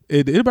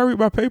 "Hey, did anybody read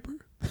my paper?"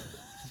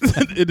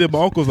 And then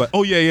my uncle's like,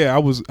 "Oh yeah. I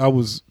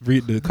was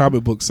reading the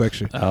comic book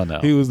section." Oh, no.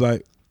 He was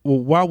like, "Well,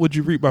 why would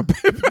you read my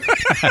paper?"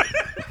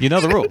 You know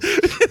the rules.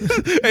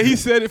 And he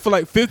said it for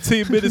like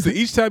 15 minutes, and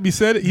each time he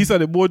said it, he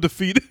sounded more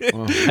defeated.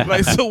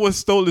 Like someone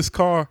stole his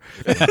car.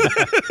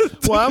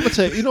 Well, I'm gonna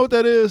tell you. You know what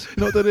that is? You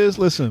know what that is?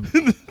 Listen,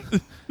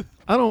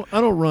 I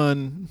don't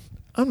run.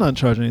 I'm not in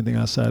charge of anything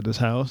outside this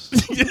house.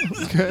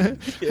 Okay,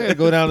 I gotta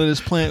go down to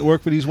this plant,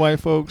 work for these white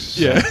folks.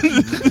 Yeah.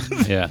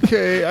 Yeah.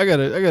 Okay, I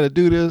gotta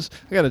do this.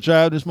 I gotta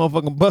drive this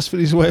motherfucking bus for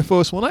these white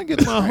folks. When I get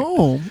to my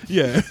home,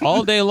 Yeah.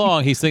 All day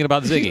long, he's thinking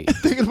about Ziggy.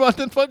 thinking about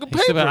that fucking He's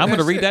thinking paper. about, I'm going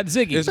to That's read it. that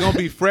Ziggy. It's gonna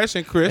be fresh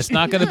and crisp. It's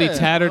not going to be Yeah.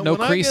 tattered, no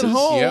When creases. I get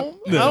home, Yep.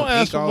 I don't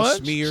ask for all much.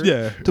 smeared.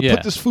 Yeah. To Yeah.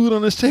 put this food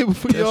on this table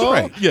for y'all.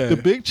 right. Yeah. The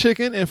big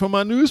chicken and for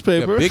my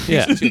newspaper. A big piece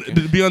Yeah. of chicken.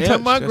 To be untouched.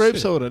 and my That's grape it.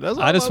 soda. That's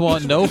all I just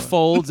want no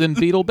folds in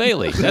Beetle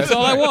Bailey. That's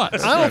all I want. I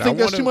don't think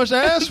that's wanna- too much to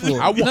ask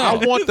for. I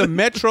want the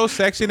Metro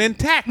section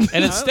intact.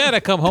 And instead, I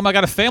come home, I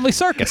got a family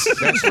circus.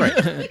 That's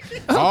right.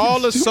 All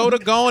the soda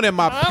gone and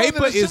my don't think paper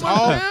that's too is much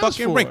to all ask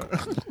fucking for.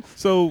 wrinkled.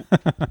 So,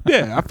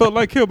 yeah, I felt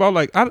like him. I'm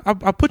like,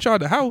 I put y'all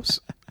in the house.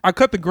 I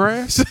cut the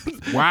grass.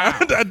 Wow.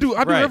 I do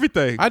Right.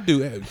 everything. I do.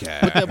 Yeah.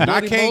 And I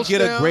bloody can't mulch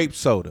get a down. grape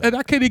soda. And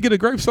I can't even get a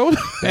grape soda.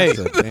 Hey,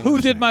 That's a damn who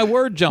did shame. my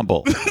word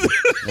jumble?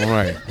 All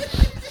right.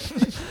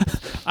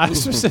 I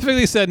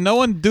specifically said no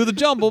one do the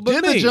jumble but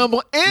Did me. the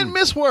jumble and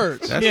miss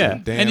words. That's Yeah, a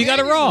damn and you got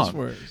it wrong.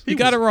 words. You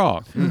got it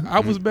wrong. I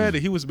was mad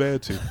and he was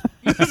mad too.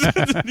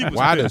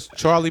 Why does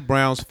Charlie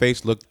Brown's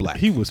face look black?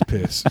 He was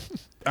pissed.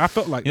 I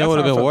felt like You know what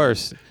would that's have how been I felt.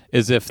 worse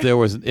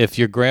is if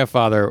your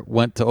grandfather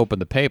went to open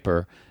the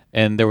paper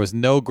and there was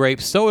no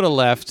grape soda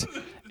left.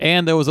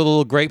 And there was a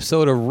little grape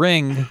soda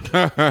ring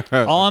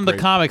on the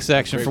comic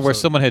section for where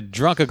someone had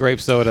drunk a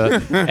grape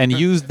soda and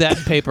used that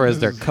paper as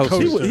their coat.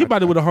 He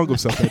might have hung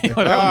himself that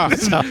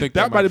day.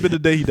 That might have been the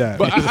day he died.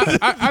 But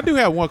I do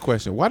have one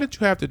question. Why did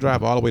you have to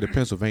drive all the way to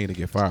Pennsylvania to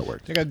get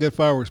fireworks? They got good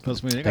fireworks in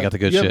Pennsylvania. They got the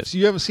good you shit.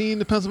 You ever seen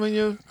the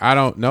Pennsylvania? I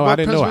don't know. I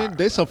didn't know. Pennsylvania?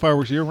 They sell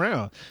fireworks year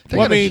round. They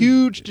Well, got I a mean-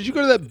 huge. Did you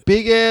go to that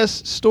big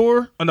ass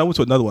store? Oh, no, I went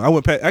to another one. I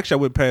went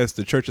past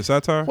the Church of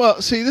Satire.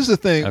 Well, see, this is the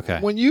thing. Okay.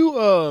 When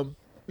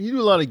you do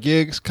a lot of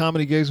gigs,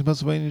 comedy gigs in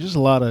Pennsylvania, just a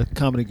lot of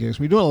comedy gigs.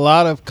 When you're doing a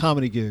lot of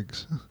comedy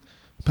gigs in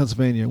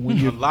Pennsylvania, when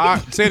you're Say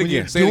it when again.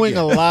 you're Say it doing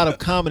again. a lot of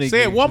comedy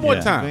Say it gigs one in more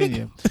time.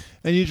 Pennsylvania,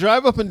 and you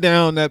drive up and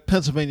down that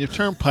Pennsylvania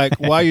Turnpike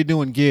while you're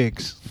doing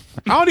gigs,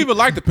 I don't even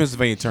like the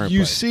Pennsylvania Turnpike.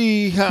 you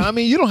see how, I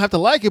mean, you don't have to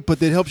like it,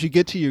 but it helps you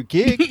get to your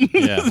gig.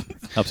 Yeah,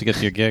 helps you get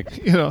to your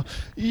gig. You know,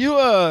 you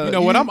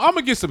know what? I'm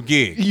gonna get some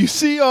gigs. You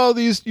see all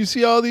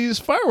these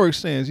fireworks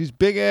stands, these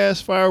big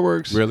ass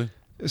fireworks Really?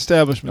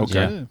 establishments.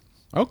 Okay. Yeah.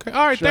 Okay.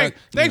 All right. Drive-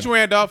 Thanks,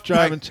 Randolph.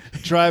 Driving to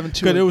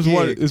Cause a there was gig.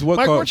 one- is what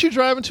Mike, called- weren't you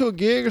driving to a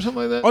gig or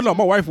something like that? Oh no,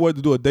 my wife wanted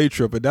to do a day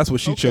trip, and that's what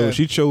she Okay. chose.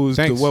 She chose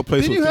Thanks. the one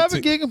place. Did with you have a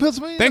 15 gig in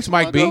Pennsylvania? Thanks, not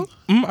too Mike B. long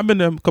ago? I've been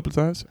there a couple of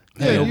times.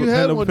 Yeah, you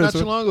had one not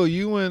too long ago.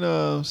 You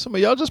and some of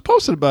y'all just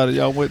posted about it.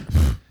 Y'all went.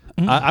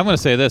 I'm going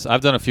to say this: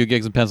 I've done a few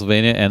gigs in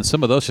Pennsylvania, and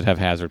some of those should have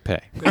hazard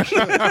pay.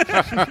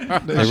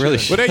 They really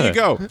should. Well, there you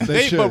go.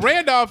 should. But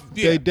Randolph,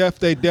 yeah. They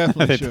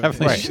definitely They should.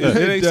 definitely should. It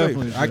They ain't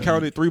definitely safe. I should.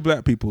 counted 3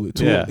 black people,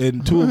 Yeah.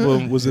 and 2 of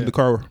them was in the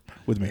car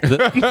with me.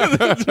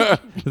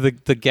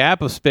 The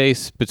gap of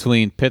space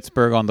between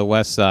Pittsburgh on the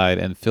west side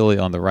and Philly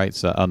on the right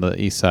side, on the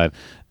east side,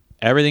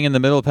 everything in the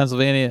middle of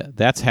Pennsylvania,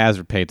 that's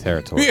hazard pay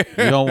territory. Yeah.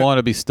 You don't want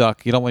to be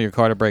stuck. You don't want your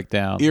car to break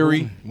down.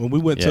 Erie. When we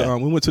went Yeah.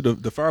 to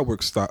the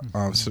fireworks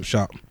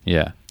shop,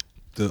 Yeah.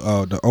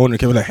 the owner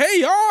came like, "Hey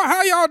y'all,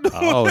 how y'all doing?"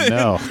 Oh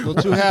no. A little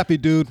too happy,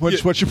 dude.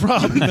 What's your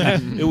problem,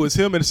 man? It was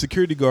him and a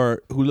security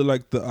guard who looked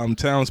like the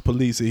town's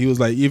police, and he was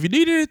like, "If you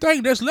need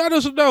anything, just let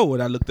us know."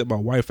 And I looked at my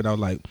wife and I was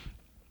like,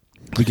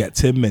 "We got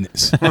 10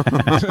 minutes.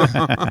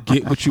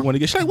 Get what you want to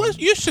get." She's like, "What?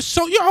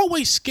 You're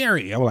always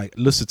scary." I'm like,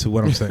 "Listen to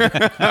what I'm saying.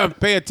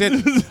 Pay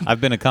attention. I've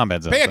been in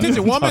combat zone. Pay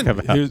attention, woman.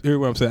 Here's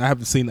what I'm saying. I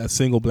haven't seen a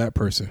single black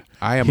person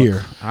I am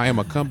here. I am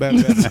a comeback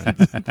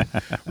veteran.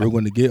 We're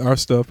going to get our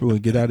stuff. We're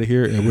going to get out of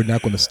here, and we're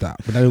not going to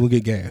stop. We're not even going to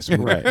get gas. We're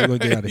going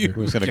to get out of here.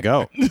 We're just gonna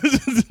go.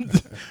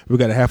 We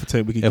got a half a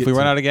tank. We can. If we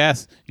run out of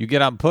gas, you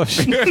get out and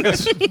push. We're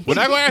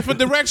not gonna ask for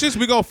directions.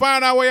 We're gonna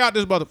find our way out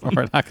this motherfucker.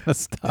 We're not gonna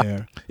stop.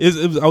 Yeah,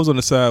 I was on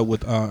the side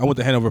with. I went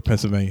to Hanover,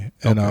 Pennsylvania,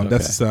 and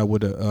that's the side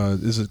with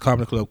this is a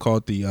comedy club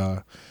called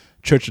the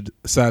Church of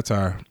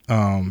Satire,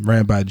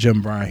 ran by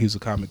Jim Bryan. He's a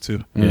comic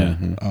too. Yeah.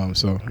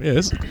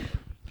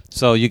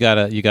 So you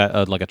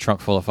got like a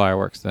trunk full of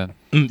fireworks then.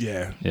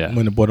 Yeah. Yeah.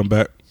 When they brought them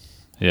back.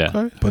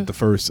 Yeah. But the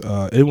first,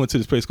 it went to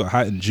this place called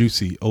Hot and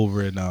Juicy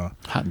over in Hot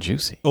and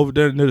Juicy. over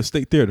there near the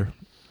State Theater.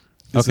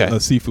 It's Okay. a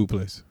seafood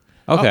place.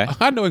 Okay.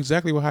 I know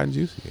exactly what Hot and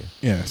Juicy is.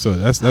 Yeah, so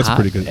that's Hot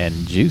pretty good. and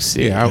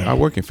juicy. Yeah, I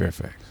work in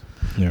Fairfax.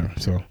 Yeah,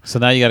 so So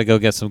now you got to go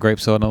get some grape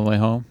soda on the way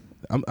home.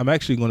 I'm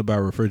actually going to buy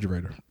a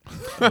refrigerator,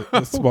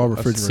 a small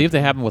refrigerator. See if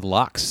they have them with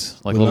locks,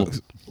 like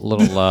With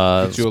little you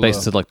a space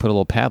little- to like put a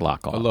little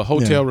padlock A on. little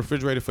hotel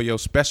refrigerator for your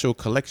special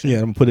collection. Yeah,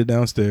 I'm gonna put it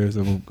downstairs.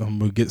 I'm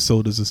gonna get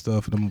sodas and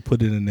stuff, and I'm gonna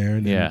put it in there.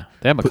 And then- Yeah,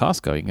 they have them at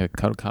Costco. You can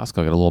go to Costco,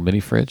 get a little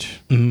mini fridge,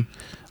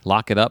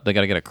 lock it up. They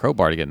got to get a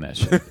crowbar to get in that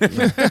shit.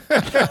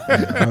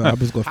 I'm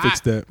just gonna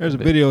fix that. There's a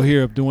video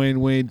here of Dwayne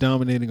Wade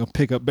dominating a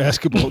pickup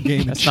basketball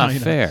game in That's not China.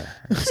 fair.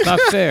 It's not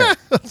fair.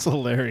 That's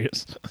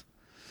hilarious.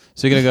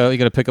 So you're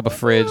gonna pick up a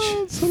fridge,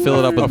 fill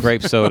it up with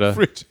grape soda,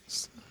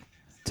 Fridges.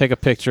 take a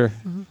picture,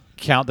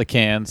 count the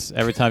cans.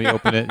 Every time you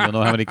open it, you'll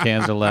know how many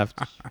cans are left.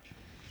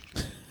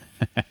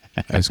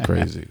 That's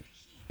crazy.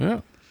 Yeah.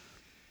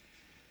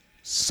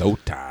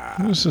 Soda.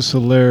 This is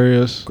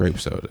hilarious. Grape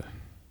soda.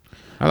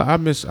 I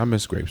miss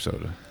grape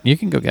soda. You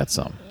can go get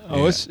some.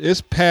 Oh,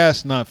 it's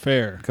past not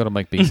fair. Go to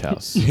Mike B's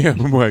house. Yeah,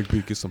 we might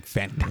get some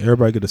Fanta.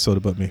 Everybody get a soda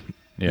but me.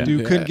 Yeah.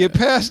 Dude couldn't get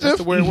past That's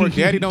it. the way it works.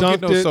 Daddy don't get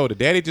Dunked no it soda.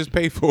 Daddy just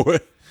pay for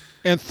it.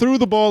 and threw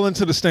the ball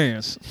into the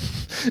stands.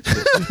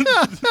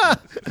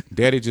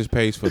 Daddy just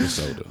pays for the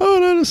soda. Oh,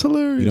 that is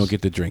hilarious. You don't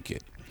get to drink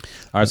it.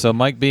 All right, so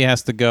Mike B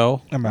has to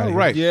go. I'm out All of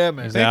right. Yeah,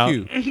 man. out.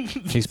 Thank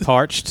you. He's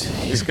parched.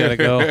 He's got to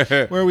go.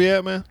 Where are we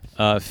at, man?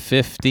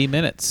 50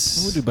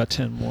 minutes. We'll do about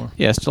 10 more.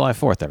 Yeah, it's July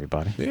 4th,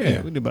 everybody.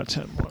 Yeah. We'll do about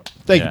 10 more.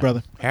 Thank Yeah. you,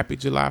 brother. Happy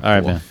July 4th. All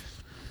right,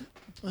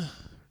 man.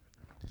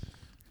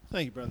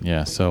 Thank you, brother.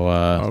 Yeah, so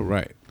All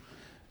right.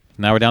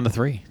 now we're down to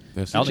 3.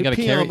 That's Alton Get got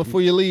to your pee on carry.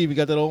 before you leave. You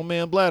got that old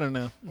man bladder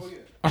now.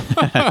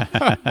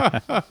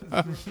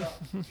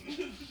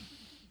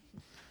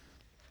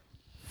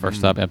 First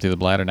stop, empty the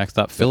bladder. Next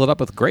stop, fill it up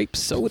with grape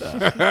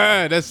soda.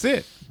 That's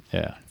it.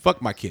 Yeah.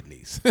 Fuck my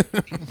kidneys.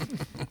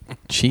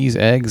 Cheese,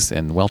 eggs,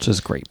 and Welch's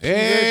grape.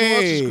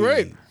 Hey. Welch's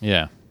grape.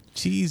 Yeah.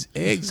 Cheese,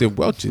 eggs, and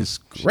Welch's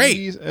grape.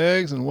 Cheese,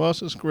 eggs, and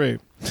Welch's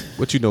grape.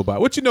 What you know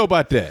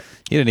about that?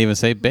 He didn't even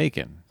say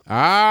bacon.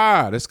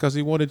 Ah, that's because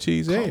he wanted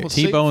cheese, eggs.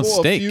 T-bone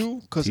steak.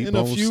 Because in a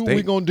T-bone few, steak.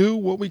 we going to do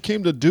what we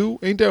came to do.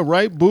 Ain't that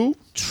right, boo?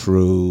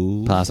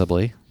 True.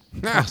 Possibly.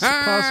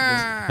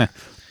 Possible.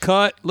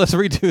 Cut. Let's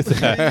redo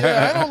that.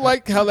 Yeah, I don't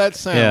like how that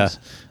sounds.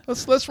 Yeah.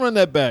 Let's run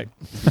that back.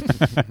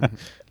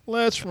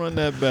 Let's run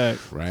that back.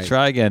 Right.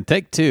 Try again.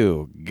 Take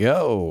 2.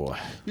 Go.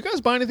 You guys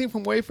buy anything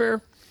from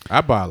Wayfair? I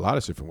buy a lot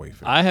of shit from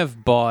Wayfair. I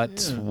have bought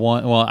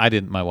one. Well, I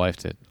didn't. My wife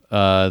did.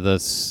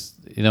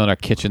 In our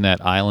kitchen,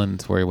 that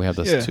island where we have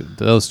those Yeah.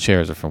 those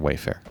chairs are from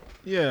Wayfair.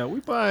 Yeah, we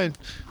bought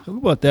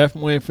that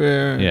from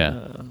Wayfair.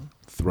 Yeah.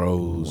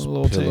 Throws, A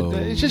little pillows.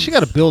 It's just you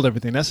got to build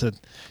everything.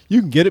 You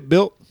can get it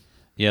built.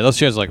 Yeah, those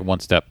chairs are like one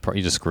step.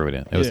 You just screw it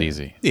in. It was Yeah.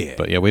 easy. Yeah.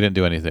 But yeah, we didn't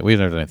do anything. We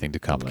didn't do anything too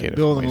Like complicated.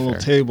 building a from little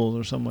Wayfair. tables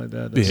or something like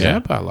that. Yeah, Yeah. I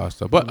buy a lot of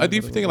stuff. But if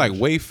you think like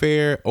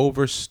Wayfair,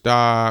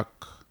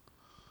 Overstock,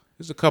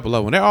 there's a couple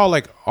of them. They're all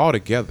all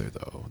together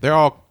though. They're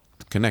all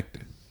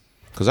connected.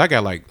 Cause I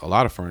got like a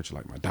lot of furniture,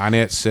 like my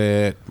dinette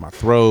set, my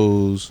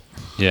throws,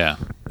 Yeah.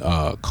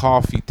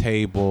 coffee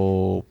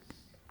table,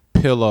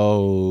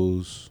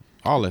 pillows,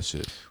 all that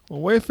shit.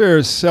 Well, Wayfair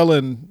is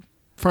selling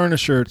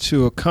furniture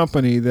to a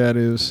company that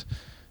is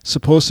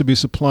supposed to be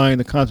supplying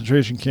the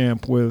concentration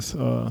camp with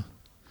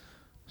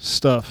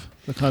stuff.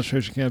 The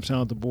concentration camps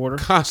down at the border.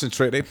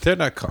 Concentrate. They're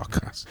not called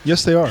concentrate.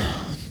 Yes, they are.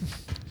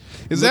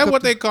 Is Look that up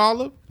what the- they call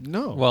them?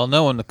 No. Well,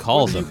 no one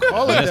calls them.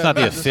 call it That's that. not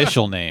the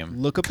official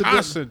name. Look up the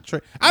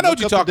Concentrate. I know what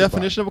you're look up talking the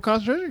definition of a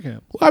concentration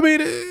camp. about. Well, I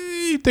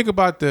mean, you think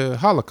about the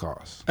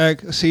Holocaust.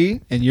 See,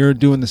 and you're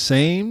doing the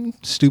same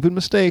stupid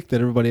mistake that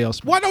everybody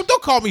else. Why don't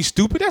call me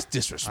stupid? That's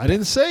disrespect. I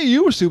didn't say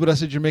you were stupid. I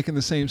said you're making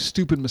the same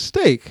stupid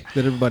mistake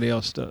that everybody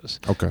else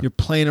does. Okay. You're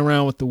playing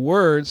around with the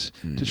words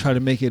to try to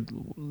make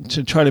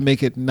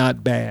it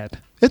not bad.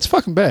 It's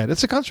fucking bad.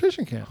 It's a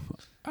concentration camp.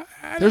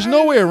 There's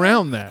no way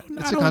around that.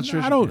 It's a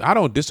concentration camp. I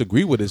don't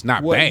disagree with it's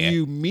not What bad.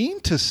 you mean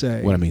to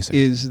say What I mean to say.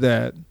 is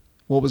that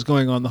what was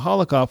going on in the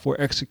Holocaust were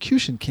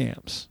execution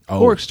camps Oh.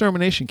 or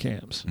extermination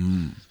camps.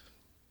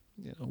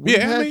 You know,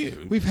 Yeah,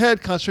 we've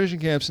had concentration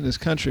camps in this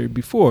country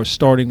before,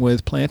 starting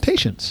with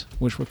plantations,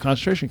 which were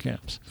concentration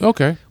camps,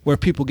 Okay. where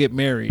people get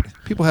married.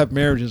 People have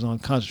marriages on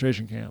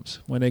concentration camps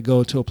when they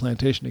go to a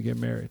plantation to get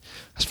married.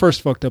 That's the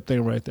first fucked up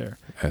thing right there.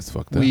 That's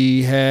fucked up.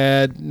 We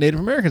had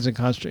Native Americans in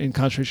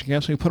concentration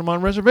camps, and we put them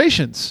on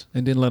reservations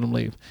and didn't let them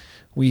leave.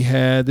 We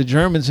had the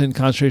Germans in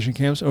concentration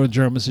camps, or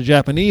the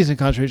Japanese in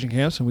concentration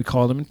camps, and we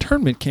called them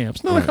internment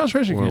camps, not Right.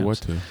 concentration World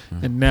camps. War II.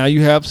 And now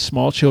you have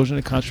small children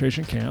in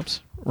concentration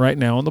camps right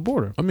now on the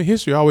border. I mean,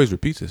 history always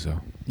repeats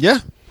itself. Yeah.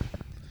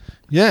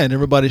 Yeah, and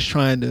everybody's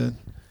trying to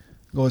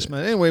go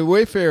smash. Anyway,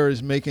 Wayfair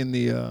is making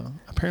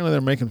apparently they're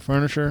making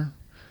furniture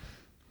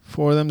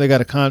for them. They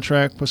got a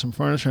contract, put some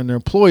furniture, and their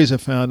employees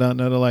have found out, and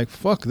they're like,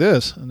 fuck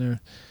this. And they're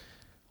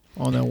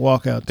on that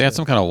walkout. They had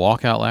some kind of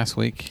walkout last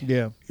week.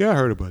 Yeah. Yeah, I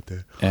heard about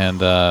that.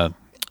 And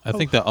I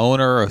think the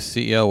owner or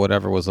CEO,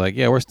 whatever, was like,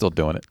 yeah, we're still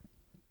doing it.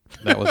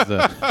 That was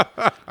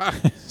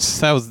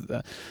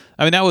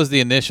that was the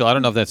initial. I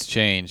don't know if that's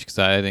changed because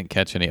I didn't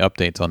catch any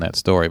updates on that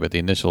story, but the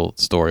initial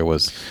story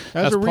was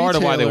that's part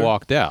of why they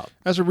walked out.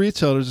 As a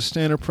retailer, it's a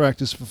standard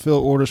practice to fulfill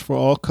orders for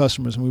all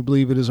customers, and we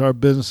believe it is our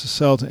business to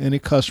sell to any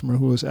customer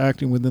who is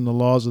acting within the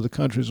laws of the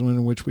countries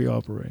in which we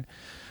operate.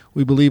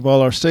 We believe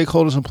all our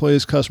stakeholders,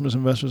 employees, customers,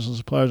 investors, and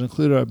suppliers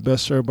included are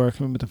best served by our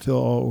commitment to fill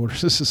all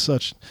orders. This is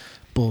such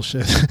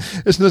bullshit.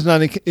 This does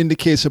not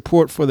indicate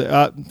support for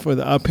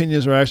the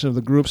opinions or actions of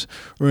the groups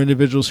or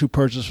individuals who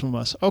purchase from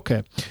us.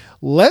 Okay,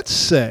 let's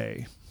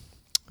say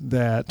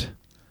that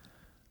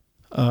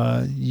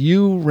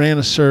you ran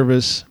a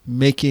service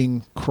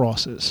making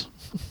crosses,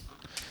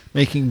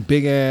 making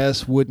big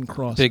ass wooden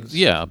crosses.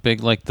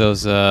 Big like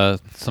those.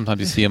 Sometimes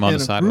you see them on the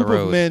side of the road. A group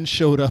road. of men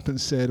showed up and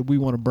said, "We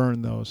want to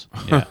burn those."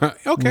 Yeah.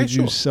 Okay, Would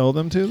sure. you sell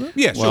them to them?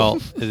 Yeah, sure. Well,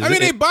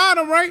 they buying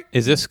them, right?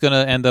 Is this going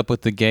to end up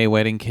with the gay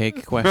wedding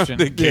cake question?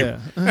 Yeah.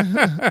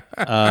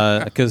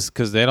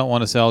 Because they don't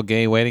want to sell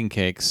gay wedding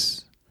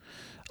cakes.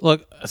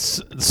 Look,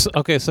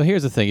 okay, so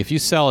here's the thing. If you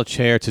sell a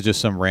chair to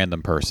just some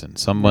random person,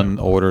 someone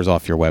orders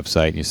off your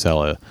website and you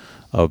sell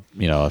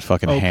a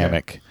fucking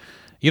hammock.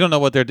 You don't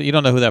know you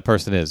don't know who that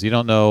person is. You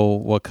don't know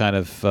what kind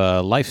of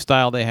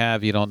lifestyle they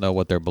have. You don't know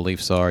what their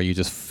beliefs are. You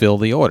just fill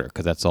the order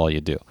because that's all you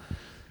do.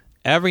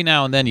 Every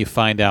now and then you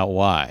find out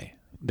why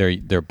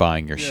they're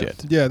buying your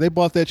shit. Yeah, they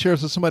bought that chair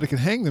so somebody could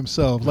hang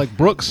themselves, like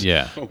Brooks.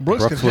 Yeah,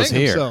 Brooks could was hang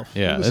here. himself.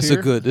 Yeah, He was this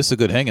here. is a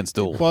good hanging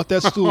stool. Bought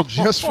that stool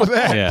just for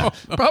that. Yeah.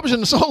 Probably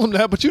shouldn't have sold him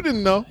that, but you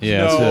didn't know.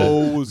 Yeah,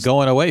 No. it's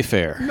going away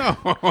fair. No,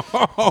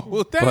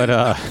 But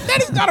that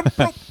is not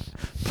a.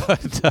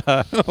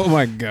 but Oh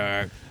my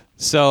God.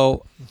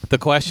 so the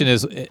question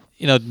is,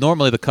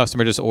 normally the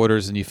customer just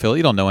orders and you fill.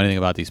 You don't know anything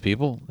about these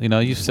people.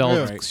 You sell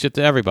Yeah. shit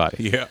to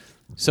everybody. Yeah.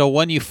 So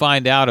when you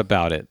find out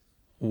about it,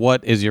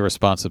 what is your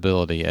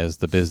responsibility as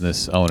the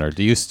business owner?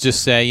 Do you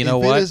just say, you know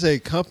If what? It is a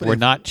company. We're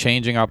not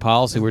changing our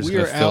policy. We're just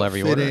going to fill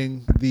every order.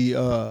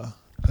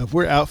 If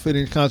we're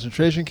outfitting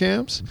concentration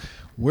camps,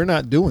 we're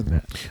not doing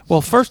that.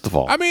 Well, first of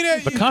all, I mean,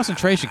 the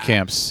concentration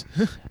camps.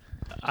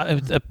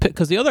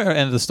 Because the other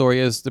end of the story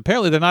is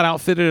apparently they're not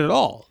outfitted at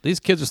all. These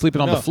kids are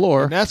sleeping on the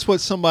floor. And that's what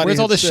somebody. Where's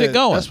all had this shit said.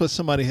 going? That's what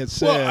somebody had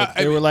said. Well,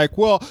 they were like,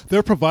 "Well,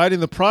 they're providing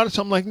the product."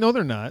 I'm like, "No,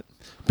 they're not."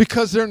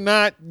 Because they're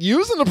not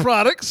using the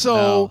product, so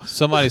No,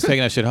 somebody's taking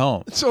that shit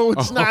home. so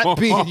it's not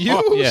being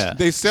used. Yeah.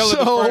 They sell it So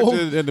the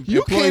furniture and the you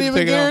employees can't even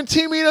take it out.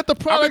 guarantee me that the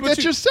product but that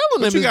you- you're selling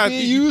but them you is got-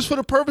 being you- used for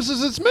the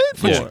purposes it's made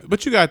for. Yeah.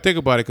 But you got to think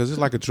about it because it's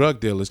like a drug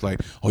deal. It's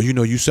like,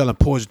 you selling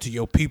poison to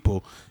your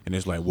people. And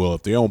it's like, well,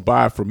 if they don't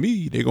buy it from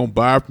me, they're going to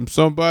buy it from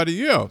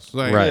somebody else.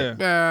 Like, Right.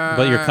 Yeah.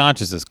 But your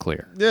conscience is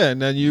clear. Yeah,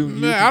 and then you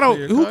Man, can I don't.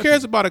 clear Who conscience.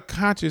 cares about a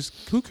conscious?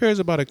 Who cares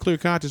about a clear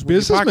conscience? When your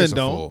Businessmen pockets are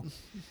don't. full?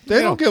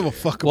 They don't give a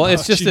fuck Well, about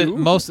it's just you. that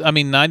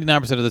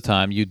 99% of the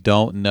time you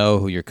don't know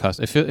who your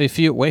customer. If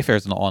you Wayfair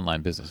is an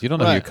online business, you don't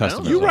know who your Right. I don't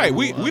customers know. You're are. right.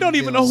 We don't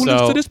even know who So-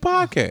 listens to this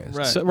podcast.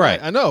 Right. So- right.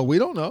 I know. We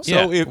don't know.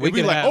 Yeah. So if we we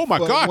could like, have- oh my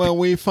But God, when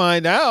we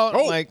find out,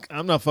 Oh. like,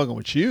 I'm not fucking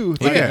with you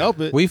if I Yeah. can help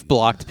it. We've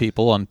blocked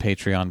people on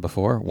Patreon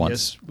before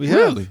once. Yes, we have.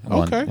 really?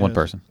 One Okay.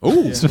 person.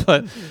 Ooh.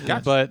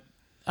 but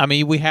I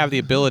mean, we have the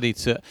ability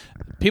to.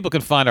 People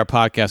can find our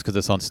podcast because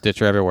it's on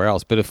Stitcher everywhere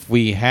else. But if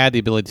we had the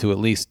ability to at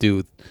least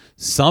do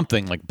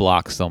something like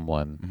block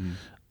someone,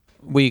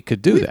 we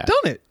could do We've that.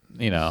 done it.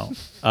 You know,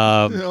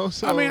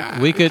 So I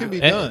mean, we it could. can be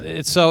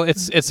done. So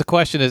it's a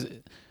question is,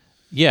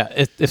 yeah,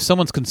 if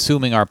someone's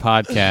consuming our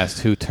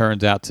podcast who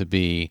turns out to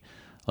be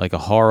like a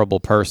horrible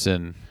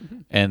person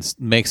and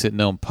makes it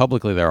known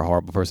publicly they're a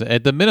horrible person,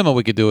 at the minimum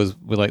we could do is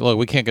we're like, look,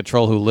 we can't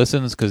control who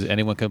listens because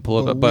anyone can pull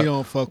it But up. But we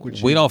don't fuck with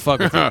you. we don't fuck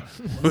with you.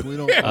 We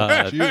don't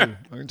fuck with you. I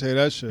can tell you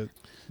that shit.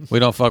 We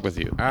don't fuck with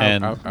you.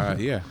 And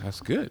yeah,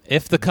 that's good.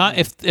 if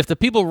the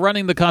people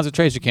running the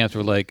concentration camps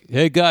were like,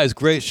 "Hey guys,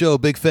 great show,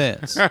 big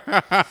fans,"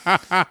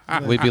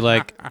 we'd be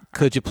like,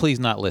 "Could you please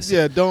not listen?"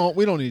 Yeah,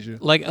 we don't need you.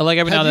 Like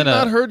every now Have and you then,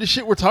 not heard the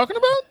shit we're talking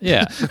about?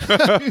 yeah,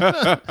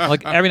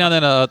 like every now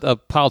and then, a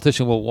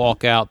politician will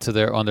walk out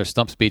on their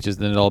stump speeches,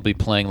 and then it'll be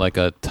playing like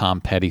a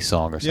Tom Petty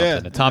song or something. Yeah,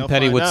 and Tom and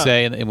Petty they'll would find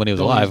say, out. and when he was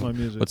Don't alive, use my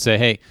music. would say,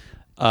 "Hey,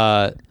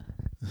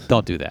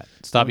 don't do that.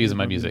 Stop using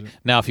my music."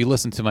 Now, if you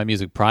listen to my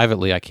music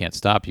privately, I can't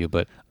stop you,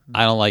 but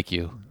I don't like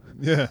you.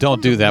 Yeah.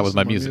 Don't do that with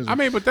my music. I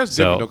mean, but that's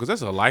So- different though, because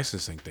that's a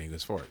licensing thing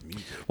as far as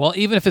music. Well,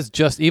 even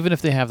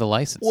if they have the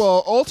license.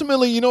 Well,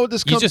 ultimately, you know what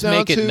this You comes just down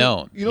make it to?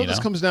 known, You know what this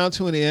comes down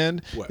to in the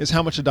end? What? Is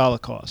how much a dollar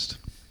costs.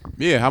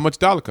 Yeah, how much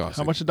 $1 costs?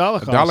 How much a dollar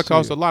costs A dollar to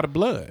costs you? a lot of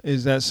blood.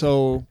 Is that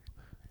so?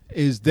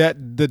 Is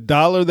that the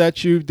dollar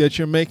that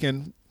you're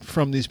making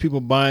from these people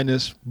buying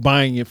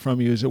it from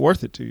you? Is it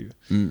worth it to you?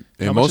 In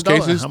How most much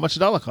cases, how much a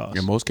dollar cost?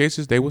 in most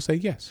cases, they will say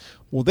yes.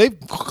 Well, they've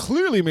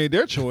clearly made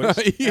their choice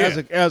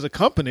Yeah. as a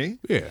company.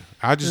 Yeah,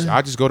 I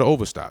just go to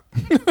Overstock.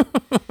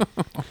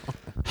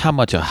 How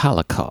much a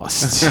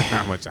Holocaust?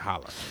 How much a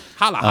holla?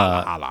 Holla,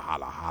 holla, holla,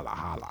 holla, holla,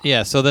 holla.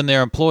 Yeah, so then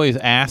their employees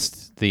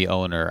asked the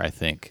owner, I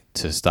think,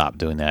 to stop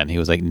doing that, and he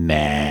was like,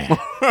 "Nah."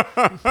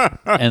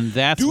 And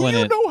that's Do when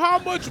you know how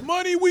much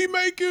money we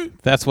making?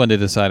 that's when they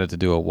decided to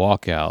do a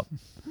walkout,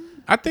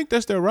 I think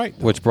that's their right.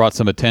 which brought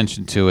some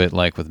attention to it,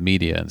 like with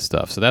media and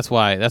stuff. So that's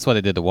why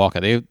they did the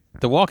walkout.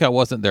 The walkout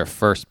wasn't their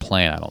first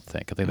plan, I don't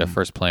think. I think their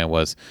first plan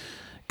was,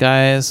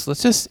 guys,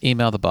 let's just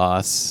email the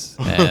boss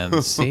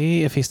and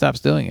see if he stops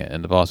doing it.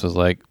 And the boss was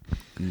like,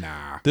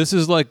 Nah. "This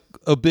is like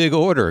a big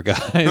order,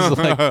 guys.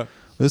 Like,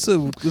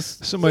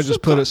 Somebody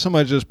just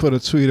put a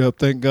tweet up.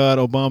 Thank God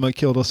Obama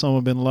killed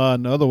Osama bin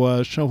Laden.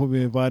 Otherwise, Trump would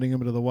be inviting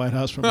him to the White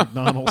House from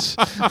McDonald's.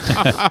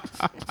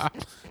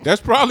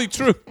 That's probably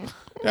true.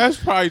 That's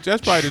probably the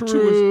truest.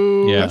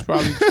 True. Yeah. That's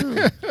probably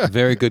true.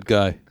 Very good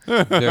guy.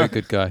 Very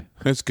good guy."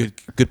 That's good.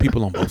 Good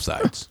people on both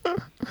sides.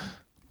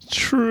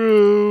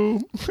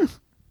 True.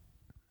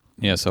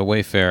 Yeah, so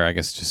Wayfair, I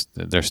guess, just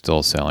they're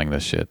still selling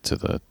this shit to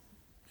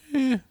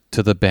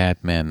the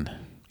bad men.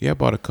 Yeah, I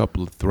bought a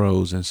couple of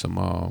throws and some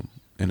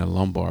and a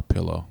lumbar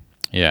pillow.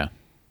 Yeah.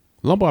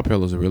 Lumbar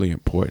pillows are really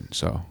important.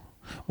 So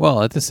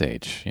Well, at this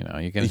age, you know,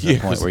 you get to the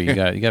Yeah, point where you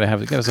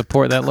gotta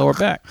support that lower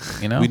back.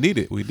 You know, we need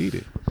it. We need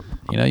it.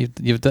 you know,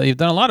 you've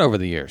done a lot over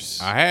the years.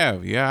 I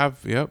have. Yeah.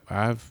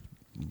 I've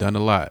done a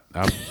lot.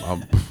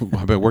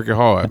 I've been working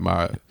hard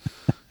my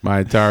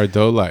entire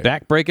adult life.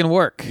 Back breaking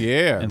work.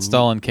 Yeah.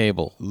 Installing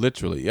cable.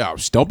 Literally. Yeah.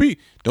 Don't be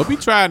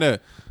trying to.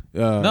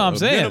 No, I'm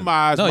saying.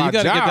 minimize No, my you got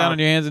to get job. down on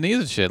your hands and knees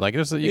and shit. Like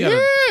you got to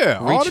Yeah,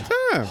 all the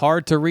time.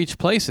 hard to reach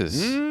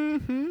places.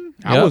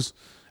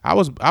 I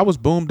was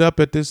boomed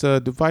up at this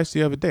device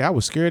the other day. I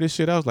was scared as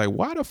shit. I was like,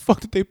 why the fuck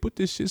did they put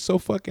this shit so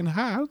fucking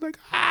high? I was like,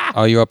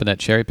 Oh, you were up in that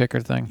cherry picker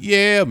thing?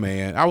 yeah,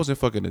 man. I was in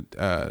fucking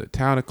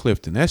town of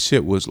Clifton. That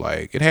shit was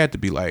like, it had to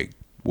be like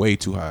way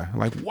too high.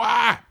 Like,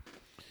 why?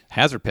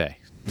 Hazard pay.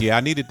 Yeah, I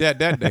needed that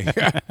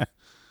day.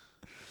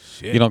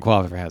 Shit. You don't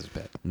qualify for hazard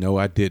pay. No,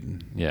 I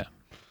didn't. Yeah.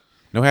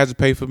 No hazard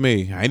pay for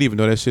me. I didn't even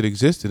know that shit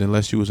existed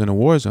unless you was in a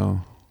war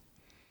zone.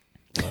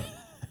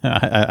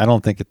 I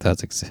don't think it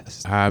does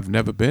exist. I've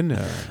never been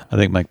there. I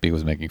think Mike B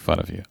was making fun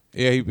of you.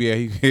 Yeah,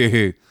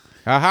 he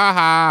ha ha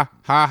ha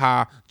ha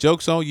ha.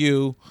 Joke's on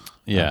you.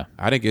 Yeah.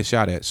 I didn't get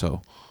shot at,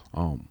 so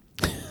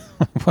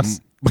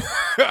What's-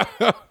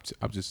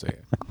 I'm just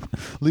saying.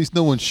 At least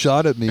no one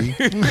shot at me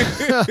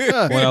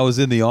when I was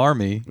in the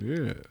army.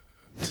 Yeah.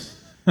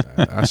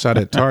 I shot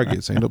at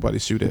targets. Ain't nobody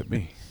shoot at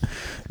me.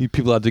 You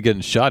people out there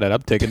getting shot at,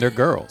 I'm taking their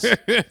girls.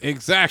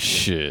 Exactly.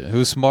 Shit.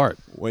 Who's smart?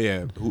 Well,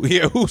 yeah.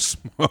 Who's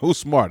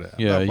smarter?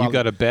 Yeah, you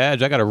got a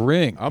badge. I got a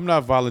ring. I'm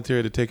not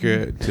volunteering to take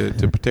care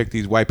to protect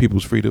these white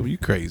people's freedom. You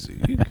crazy?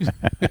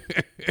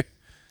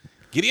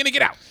 Get in and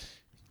get out.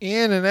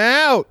 In and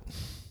out.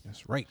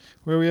 That's right.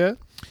 Where we at?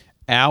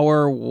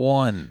 Hour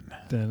 1.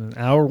 Then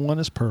hour 1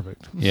 is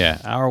perfect. Yeah,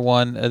 hour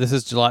 1. This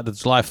is the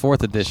July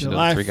 4th edition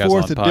July of the Three Guys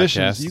on 4th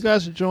edition. Podcast. You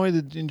guys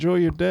enjoy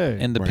your day.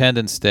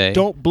 Independence Day.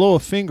 Don't blow a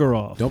finger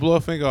off. Don't blow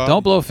a finger off.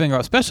 Don't blow a finger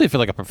off, especially if you're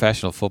like a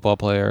professional football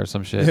player or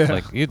some shit. Yeah.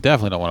 Like you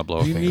definitely don't want to blow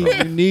a You finger need,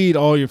 off. you need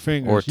all your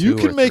fingers. Or You two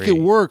can or make three.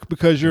 it work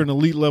because you're an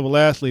elite level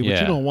athlete, but Yeah.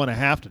 you don't want to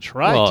have to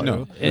try Well,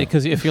 to.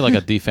 because if you're like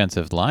a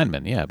defensive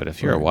lineman, yeah, but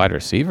if you're a wide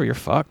receiver, you're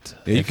fucked.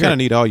 Yeah, you If you're kind of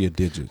need all your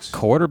digits. a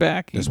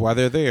quarterback, That's you why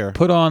they're there.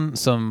 put on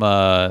some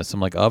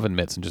like oven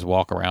mitts and just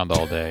walk around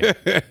all day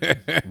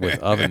with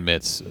oven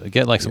mitts.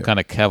 Get like some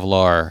kind of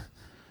Kevlar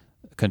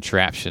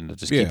contraption to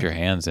just keep Yeah. your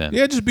hands in.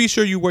 Yeah, just be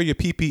sure you wear your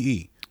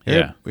PPE.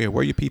 Yeah. Yeah,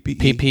 wear your PPE.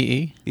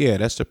 PPE. Yeah,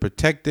 that's the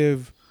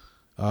protective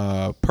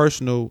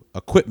personal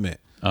equipment.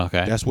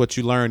 Okay. That's what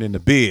you learn in the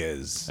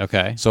biz.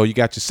 Okay. So you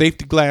got your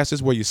safety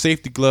glasses, wear your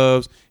safety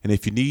gloves, and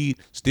if you need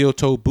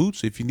steel-toe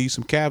boots, if you need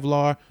some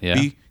Kevlar, Yeah.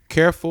 be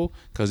careful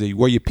because if you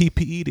wear your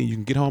PPE, then you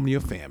can get home to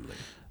your family.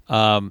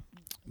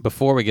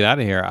 Before we get out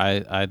of here,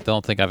 I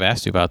don't think I've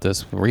asked you about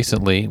this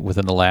recently.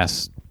 Within the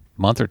last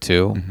month or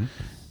two,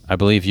 I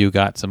believe you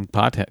got some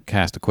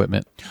podcast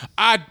equipment.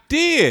 I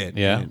did.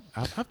 Yeah.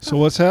 And So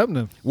what's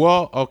happening?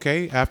 well,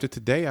 okay. After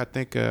today, I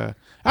think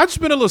I've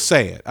just been a little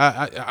sad.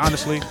 I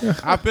honestly,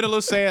 I've been a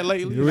little sad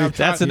lately. and I've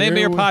That's the tried- name of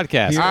your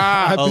podcast.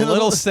 I've A been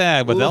little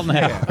sad, but they'll know.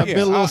 I've been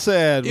a little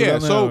sad. but Yeah, I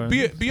so know.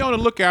 be on the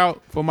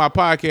lookout for my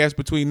podcast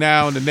between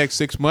now and the next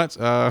 6 months.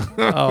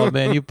 Oh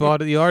man, you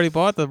bought it. You already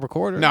bought the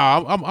recorder. No,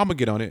 I'm gonna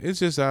get on it. It's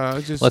just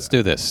Let's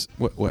do this.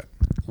 what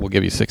We'll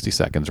give you 60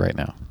 seconds right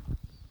now.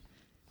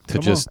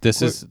 Come on,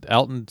 This is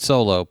Elton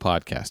solo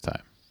podcast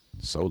time.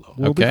 solo.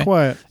 We'll okay. be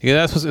quiet. Yeah,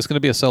 that's what it's going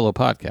to be, a solo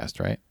podcast,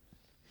 right?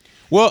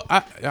 Well,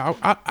 I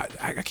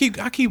keep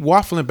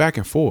waffling back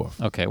and forth.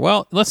 Okay.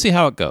 Well, let's see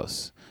how it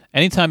goes.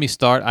 Anytime you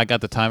start, I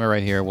got the timer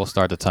right here. We'll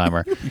start the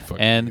timer.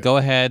 And go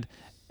ahead.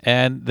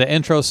 And the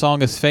intro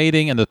song is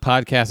fading and the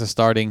podcast is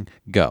starting.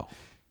 Go.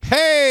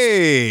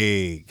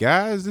 Hey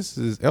guys, this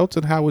is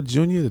Elton Howard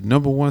Jr., the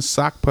 #1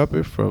 sock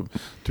puppet from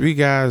 3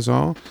 Guys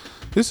On.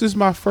 This is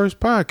my first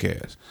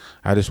podcast.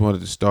 I just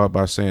wanted to start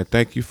by saying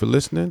thank you for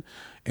listening.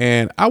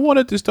 And I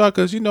wanted to start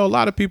because, a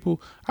lot of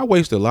people, I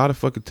waste a lot of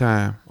fucking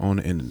time on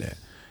the internet.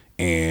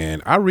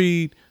 And I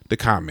read the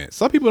comments.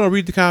 Some people don't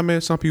read the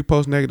comments. Some people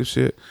post negative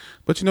shit.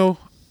 But, I'm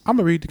going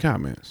to read the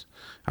comments.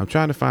 I'm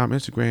trying to find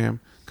Instagram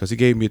because he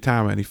gave me a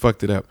timer and he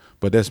fucked it up.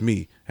 But that's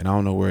me, and I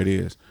don't know where it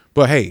is.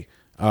 But, hey,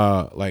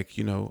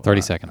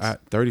 30 seconds.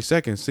 30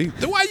 seconds. See,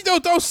 why you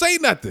don't say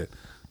nothing?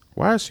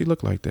 Why does she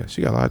look like that?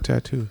 She got a lot of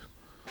tattoos.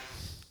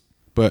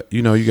 But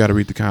you got to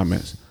read the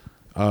comments.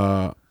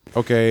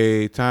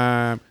 Okay,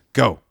 time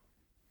go.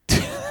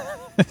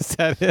 Is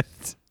that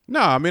it? No,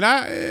 I mean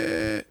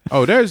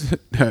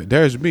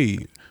there's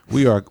me.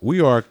 We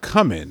are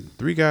coming.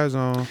 3 Guys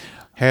On.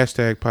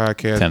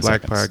 #podcast. 10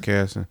 Black seconds.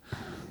 podcasting.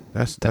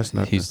 That's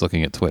nothing. He's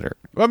looking at Twitter.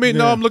 I mean,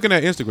 no, I'm looking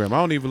at Instagram. I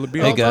don't even be.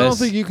 Hey, on guys. I don't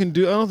think you can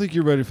do. I don't think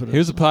you're ready for this.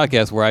 Here's a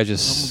podcast where I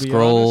just I'm gonna be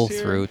scroll honest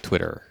here. through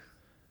Twitter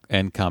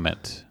and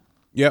comment.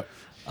 Yep.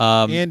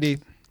 Andy,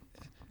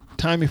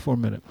 time me for a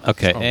minute.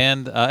 Okay,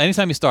 and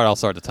anytime you start, I'll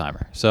start the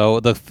timer. So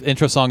the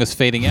intro song is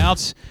fading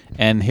out,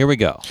 and here we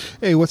go.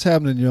 Hey, what's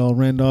happening, y'all?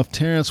 Randolph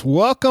Terrence.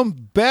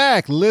 Welcome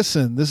back.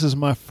 Listen, this is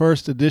my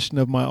first edition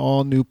of my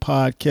all-new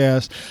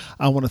podcast.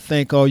 I want to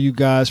thank all you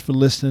guys for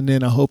listening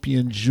in. I hope you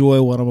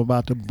enjoy what I'm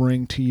about to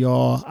bring to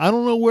y'all. I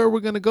don't know where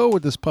we're going to go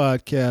with this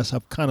podcast.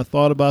 I've kind of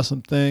thought about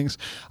some things.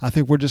 I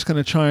think we're just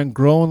going to try and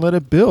grow and let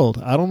it build.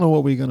 I don't know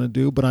what we're going to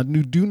do, but I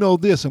do know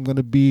this. I'm going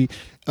to be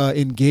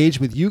engaged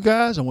with you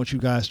guys. I want you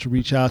guys to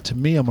reach out to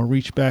me. I'm going to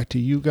reach back to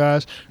you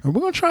guys, and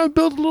we're going to try and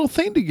build a little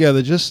thing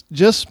together. Just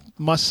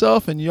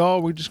myself and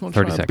y'all. We're just going to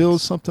try 30 and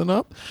build seconds. something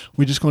up.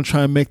 We're just going to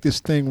try and make this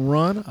thing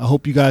run. I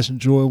hope you guys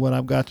enjoy what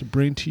I've got to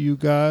bring to you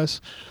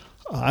guys.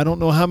 I don't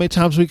know how many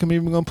times we can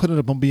even going to put it up.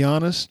 I'm gonna be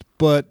honest,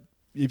 but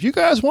if you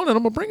guys want it, I'm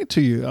gonna bring it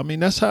to you. I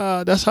mean, that's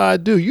how I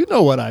do. You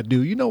know what I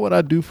do. You know what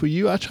I do for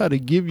you. I try to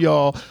give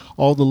y'all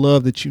all the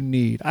love that you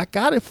need. I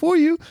got it for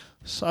you,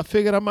 so I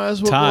figured I might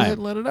as well Time. go ahead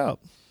and let it out.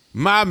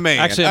 My man.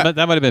 Actually, that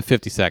might have been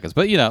 50 seconds,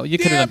 but you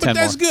could have done 10 but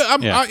that's more.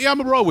 good. I'm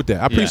gonna roll with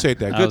that. I appreciate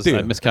that. Good deal.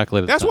 I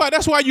miscalculated. That's the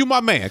time. why you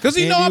my man. Because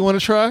Andy, you want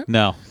to try?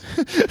 No,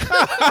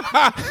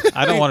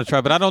 I don't want to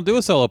try, but I don't do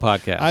a solo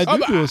podcast. I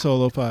do a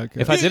solo podcast.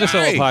 If I did a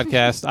solo Hey.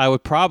 podcast, I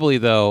would probably,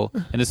 though,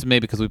 and this is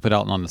maybe because we put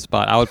Elton on the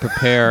spot, I would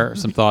prepare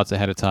some thoughts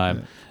ahead of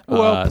time.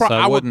 Well, so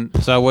I wouldn't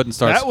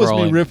start that was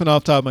scrolling. me ripping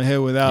off the top of my head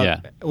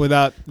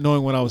without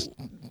knowing what I was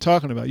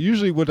talking about.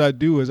 Usually, what I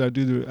do is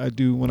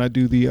when I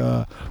do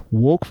the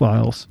woke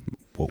files.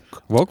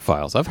 Woke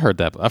Files. I've heard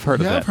that. I've heard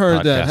of that. I've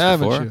heard that, podcast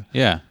haven't before. you?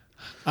 Yeah.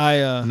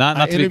 I Not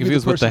I to be interview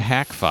confused with the person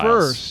Hack Files.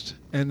 first,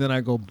 and then I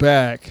go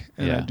back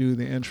and I Yeah. do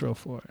the intro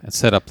for it. And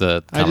set up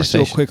the I just do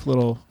conversation. a quick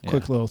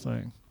little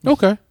thing.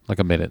 Okay. like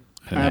a minute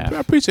and a I half.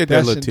 appreciate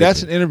that little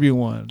That's an tidbit. interview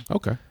one.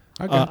 Okay.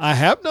 I got it. I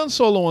have done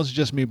solo ones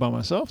just me by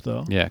myself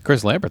though, Yeah,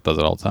 Chris Lambert does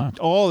it all the time.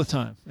 all the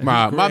time. And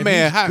my he's my great-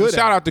 man. and he's good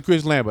Shout at out to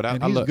Chris Lambert. it.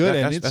 And I he's love good,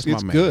 that. and That's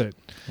it's my man. good.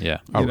 Yeah.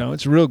 You know,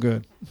 it's real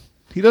good.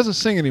 He doesn't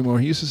sing anymore.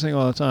 He used to sing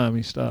all the time.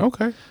 He stopped.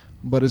 Okay.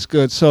 But it's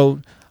good.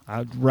 So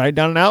I write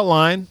down an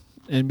outline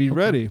and be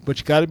ready. But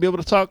you got to be able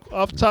to talk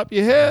off the top of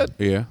your head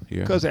Yeah.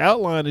 because the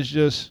outline is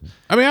just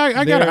I mean, I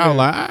got there an to-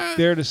 outline.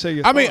 there to say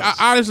your I mean, thoughts.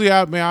 honestly,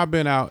 I've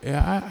been out.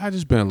 Yeah, I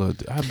just been a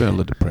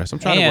little depressed. I'm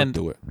trying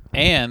to work through it.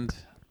 And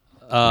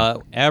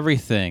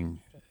everything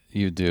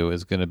you do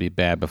is going to be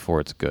bad before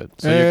it's good.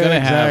 So you're going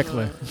to have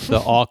the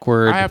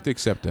awkward. I have to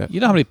accept that.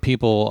 You know how many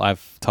people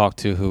I've talked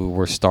to who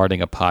were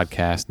starting a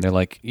podcast and they're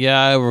like,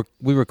 "Yeah,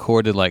 we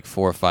recorded like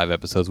 4 or 5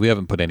 episodes. We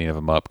haven't put any of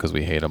them up because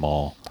we hate them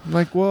all." I'm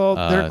like, well,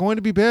 they're going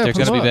to be bad. They're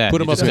Put going to be 'em up. bad.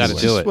 Put 'em You up just got to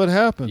anyway. do This it. is what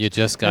happens. You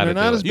just got to And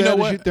they're not do as it. You know bad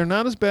what? as they're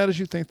not as bad as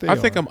you think they I are.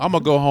 think I'm gonna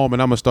go home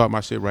and I'm gonna start my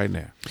shit right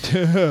now.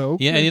 Okay.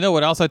 Yeah, and you know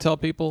what else I tell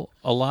people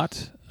a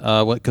lot?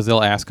 Because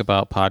they'll ask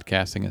about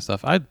podcasting and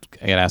stuff. I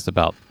get asked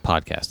about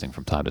podcasting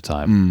from time to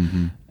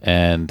time,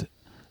 and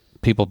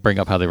people bring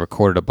up how they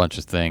recorded a bunch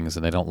of things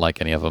and they don't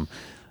like any of them.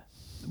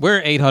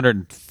 We're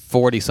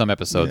 840 some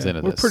episodes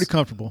into we're this. pretty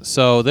comfortable.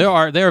 So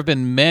there have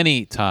been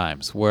many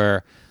times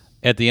where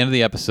at the end of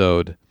the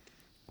episode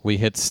we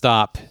hit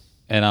stop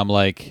and I'm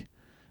like,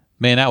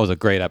 man, that was a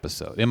great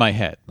episode. In my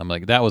head, I'm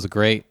like, that was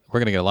great. We're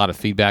gonna get a lot of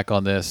feedback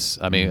on this.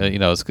 I mean,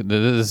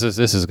 this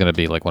is gonna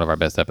be like one of our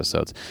best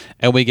episodes.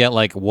 And we get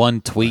like 1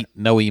 tweet,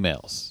 no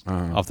emails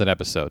off that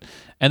episode.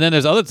 And then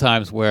there's other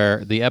times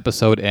where the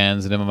episode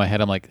ends, and in my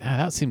head, I'm like,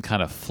 that seemed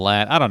kind of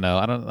flat. I don't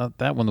know.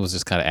 That one was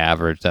just kind of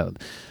average. I didn't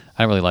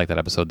really like that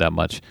episode that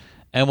much.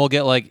 And we'll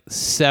get like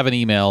 7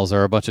 emails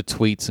or a bunch of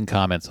tweets and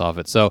comments off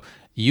it. So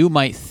you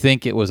might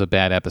think it was a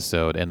bad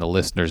episode and the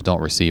listeners don't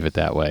receive it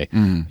that way.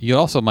 You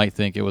also might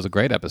think it was a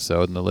great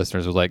episode and the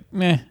listeners were like,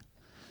 meh,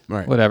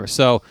 Right. whatever.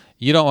 So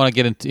you don't want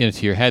to get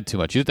into your head too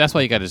much. That's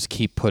why you got to just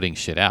keep putting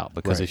shit out,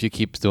 because Right. if you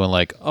keep doing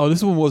like, oh,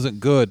 this one wasn't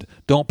good,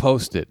 don't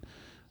post it.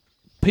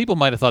 People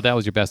might have thought that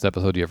was your best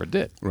episode you ever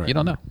did. Right. You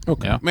don't know.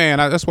 Okay. You know? Man,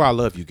 that's why I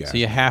love you guys. So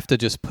you have to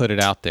just put it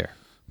out there.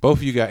 Both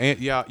of you guys,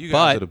 you guys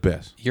But are the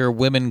best. your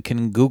women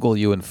can Google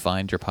you and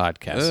find your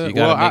podcast. So you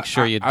got to make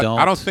sure you don't.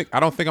 I don't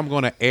think I'm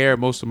going to air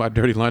most of my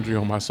dirty laundry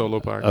on my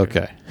solo podcast.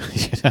 Okay.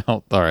 You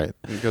don't. All right.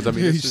 Because I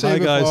mean, You it's just-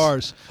 save it guys. for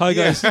ours. Hi,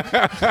 guys.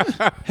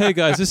 Hey,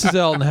 guys. This is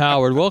Elton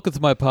Howard. Welcome to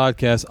my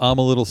podcast. I'm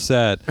a little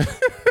sad.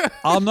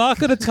 I'm not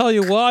going to tell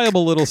you why I'm a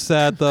little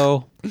sad,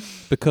 though,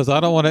 because I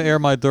don't want to air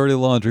my dirty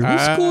laundry.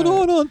 What's going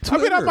on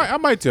Twitter? I mean, I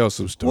might tell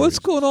some stories. What's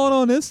going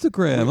on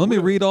Instagram? Let me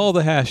read all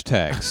the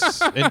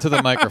hashtags into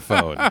the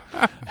microphone.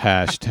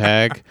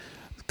 Hashtag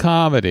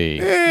comedy.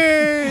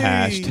 Hey.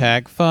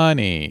 Hashtag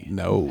funny.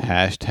 No.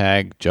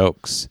 Hashtag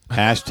jokes.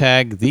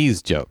 Hashtag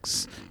these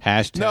jokes.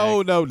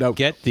 Hashtag No.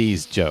 get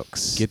these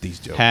jokes. Get these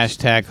jokes.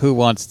 Hashtag who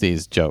wants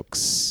these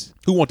jokes.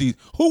 Who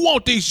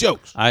want these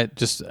jokes? I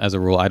just, as a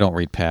rule, I don't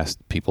read past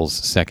people's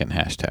second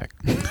hashtag.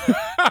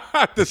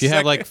 If you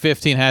have like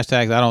 15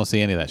 hashtags, I don't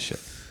see any of that shit.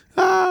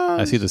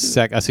 I see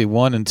I see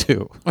 1 and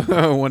 2.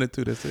 1 and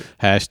 2. That's it.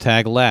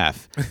 Hashtag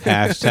laugh.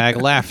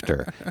 Hashtag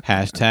laughter.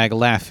 Hashtag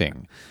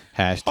laughing.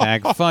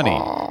 Hashtag funny.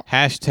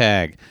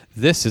 Hashtag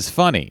this is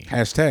funny.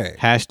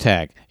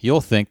 Hashtag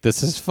you'll think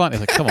this is funny.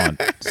 Like, come on,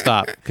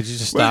 stop. Could you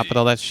just stop with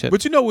all that shit?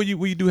 But you know when you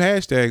do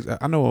hashtags,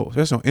 I know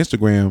that's on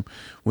Instagram.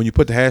 When you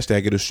put the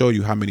hashtag, it'll show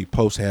you how many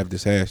posts have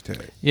this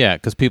hashtag. Yeah,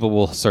 because people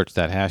will search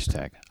that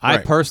hashtag. I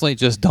Right. personally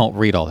just don't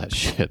read all that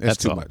shit. That's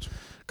too all. much.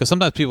 Because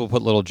sometimes people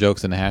put little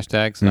jokes in the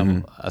hashtags.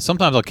 And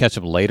sometimes I'll catch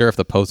them later if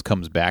the post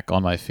comes back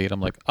on my feed.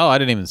 I'm like, oh, I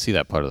didn't even see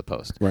that part of the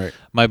post. Right.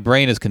 My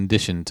brain is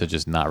conditioned to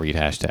just not read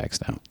hashtags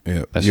now.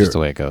 Yeah, That's just the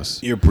way it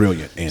goes. You're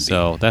brilliant, Andy.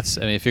 So that's,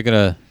 I mean, if you're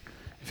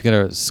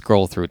gonna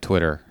scroll through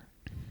Twitter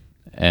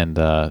and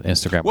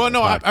Instagram. well, on the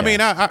no, I podcast-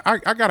 mean,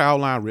 I got an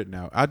outline written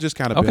out. I just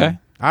kind of Okay.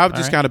 I've All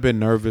just right. kind of been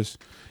nervous,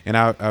 and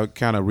I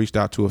kind of reached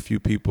out to a few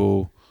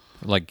people.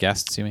 like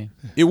guests, you mean?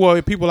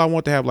 People I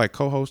want to have like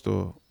co-host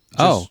or.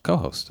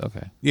 Co-host.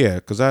 Okay. Yeah,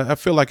 because I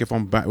feel like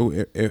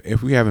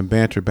if we having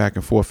banter back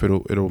and forth,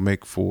 it'll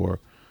make for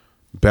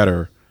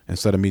better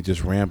instead of me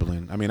just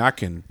rambling. I mean, I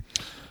can.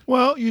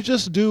 Well, you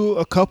just do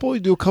a couple. You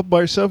do a couple by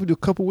yourself. You do a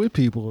couple with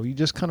people. You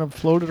just kind of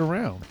float it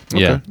around.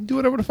 Yeah. You do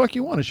whatever the fuck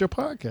you want. It's your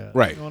podcast.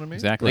 Right. You know what I mean?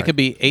 Exactly. Right. It could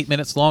be 8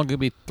 minutes long. It could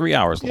be 3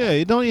 hours long. Yeah.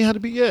 You don't even have to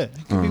be. Yeah.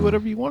 It can be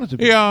whatever you want it to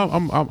be. Yeah,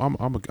 I'm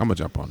gonna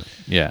jump on it.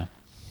 Yeah.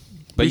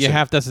 But you Appreciate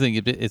have. That's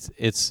the thing.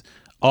 It's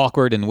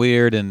awkward and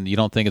weird, and you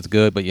don't think it's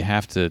good, but you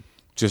have to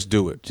Just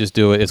do it. just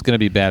do it. It's going to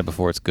be bad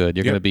before it's good.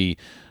 You're Yep. going to be.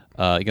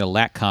 You're going to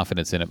lack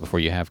confidence in it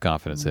before you have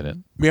confidence in it.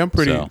 Yeah, I'm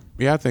pretty. So.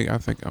 Yeah, I think.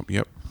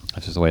 Yep.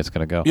 That's just the way it's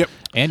going to go. Yep.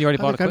 And you already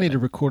I bought think I need to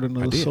equipment. record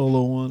another did.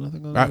 solo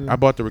one. I think I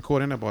bought the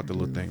recording. I bought the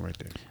little thing right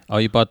there. Oh,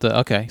 you bought the.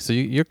 Okay, so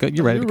you're good.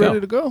 You're ready You're to go. ready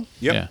to go.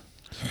 Yep. Yeah.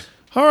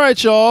 All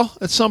right, y'all.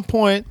 At some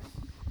point,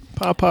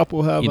 Pop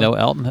will have. You know,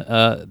 Elton,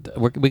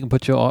 we can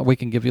put you on. We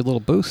can give you a little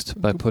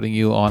boost by putting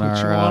you on Put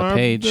you our on our-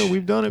 page. yeah,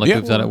 we've done it Like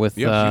before. we've done it with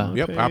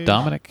Yep.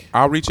 Dominic.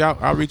 I'll reach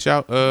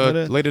out.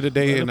 Later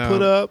today and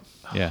put up.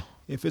 Yeah.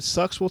 If it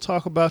sucks, we'll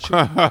talk about you.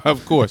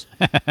 of course,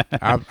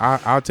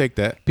 I'll take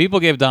that. People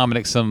gave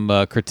Dominic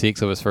some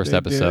critiques of his first They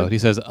episode. did. He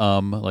says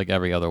like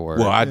every other word.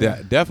 Well, I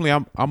definitely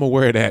I'm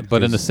aware of that.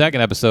 But in the 'cause-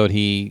 second episode,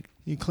 he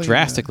He cleaned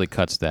drastically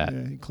cuts that,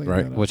 Yeah, he cleaned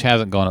Right. that up. which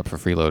hasn't gone up for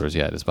freeloaders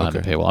yet. It's behind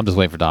Okay. the paywall. I'm just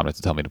waiting for Dominic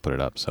to tell me to put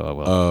it up, so I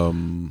will.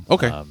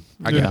 okay,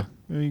 I get Yeah. it.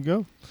 There you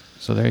go.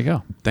 So there you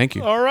go. Thank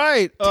you. All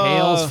right.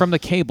 Tales from the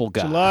Cable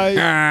Guy. July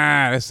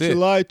That's it.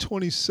 July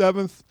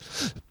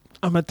 27th.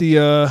 I'm at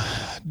the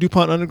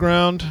DuPont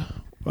Underground.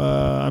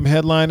 I'm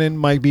headlining.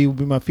 Mike B will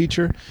be my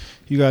feature.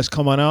 You guys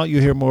come on out.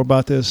 You'll hear more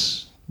about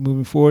this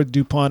moving forward.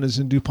 DuPont is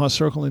in DuPont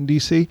Circle in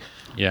D.C.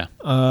 Yeah.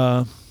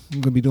 I'm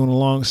going to be doing a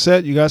long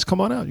set. You guys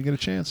come on out. You get a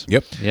chance.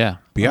 Yep. Yeah.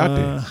 Be out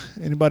there.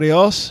 Anybody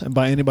else? And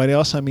by anybody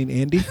else, I mean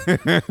Andy.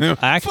 I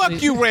actually,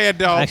 Fuck you, Red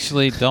Dog.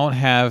 actually don't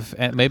have.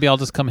 And maybe I'll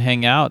just come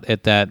hang out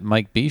at that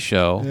Mike B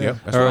show, Yeah. Yep,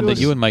 that's or what the I'll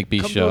you and Mike B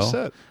Come to show.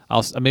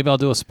 a set. Maybe I'll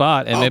do a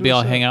spot, and maybe do a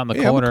I'll set. hang out in the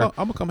Yeah, I'ma corner, come-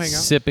 I'ma come hang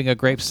out. sipping a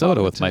grape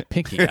soda with my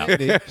pinky out.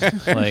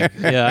 Like,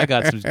 yeah, I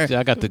got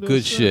the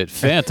good shit.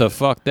 Fanta,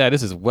 fuck that.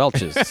 This is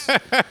Welch's.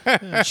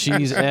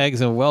 Cheese, eggs,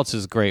 and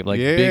Welch's grape, like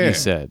Yeah. Biggie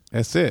said.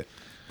 That's it.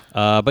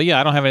 But yeah,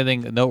 I don't have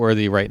anything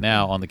noteworthy right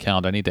now on the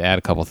calendar. I need to add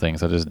a couple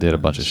things. I just did a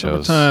bunch of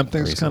shows. Summertime,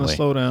 things kind of recently.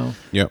 slow down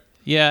Yep.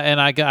 Yeah,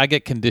 and I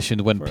get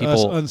conditioned when for us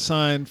people.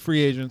 unsigned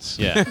free agents.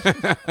 Yeah.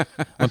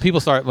 when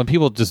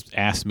people just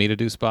ask me to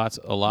do spots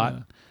a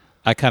lot,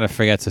 I kind of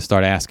forget to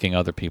start asking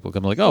other people.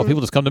 I'm like, oh, people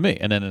just come to me,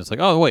 and then it's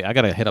like, oh, wait, I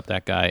got to hit up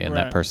that guy and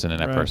that Right, person and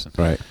that right. person,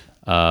 Right.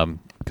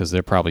 because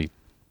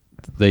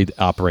they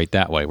operate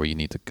that way where you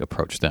need to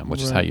approach them,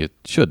 which is how Right. you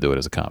should do it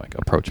as a comic,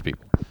 approach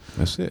people.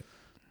 That's it.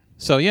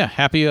 So yeah,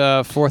 happy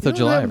 4th of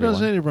July, I haven't done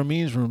everyone. any of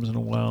Ramin's rooms in a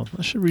while.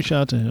 I should reach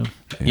out to him.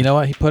 You know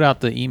what? He put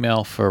out the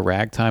email for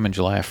Ragtime in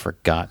July. I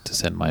forgot to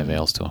send my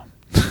mails to him.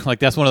 Like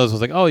that's one of those. I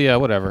was like, oh yeah,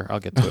 whatever, I'll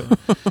get to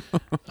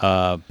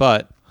it.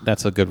 But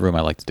that's a good room.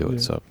 I like to do it,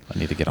 so I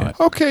need to get on it.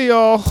 Okay,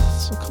 y'all.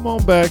 So come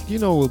on back. You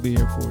know we'll be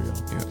here for you.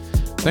 Yeah.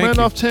 Thank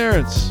Randolph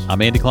Terrence.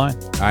 I'm Andy Klein.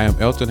 I am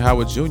Elton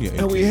Howard Jr.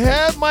 And we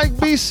had Mike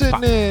B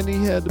sitting in.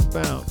 He had to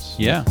bounce.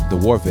 Yeah. the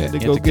war vet. To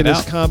go get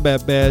his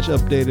combat badge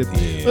updated.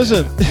 Yeah.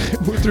 Listen,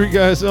 we're 3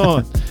 guys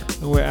on,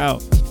 and we're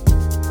out.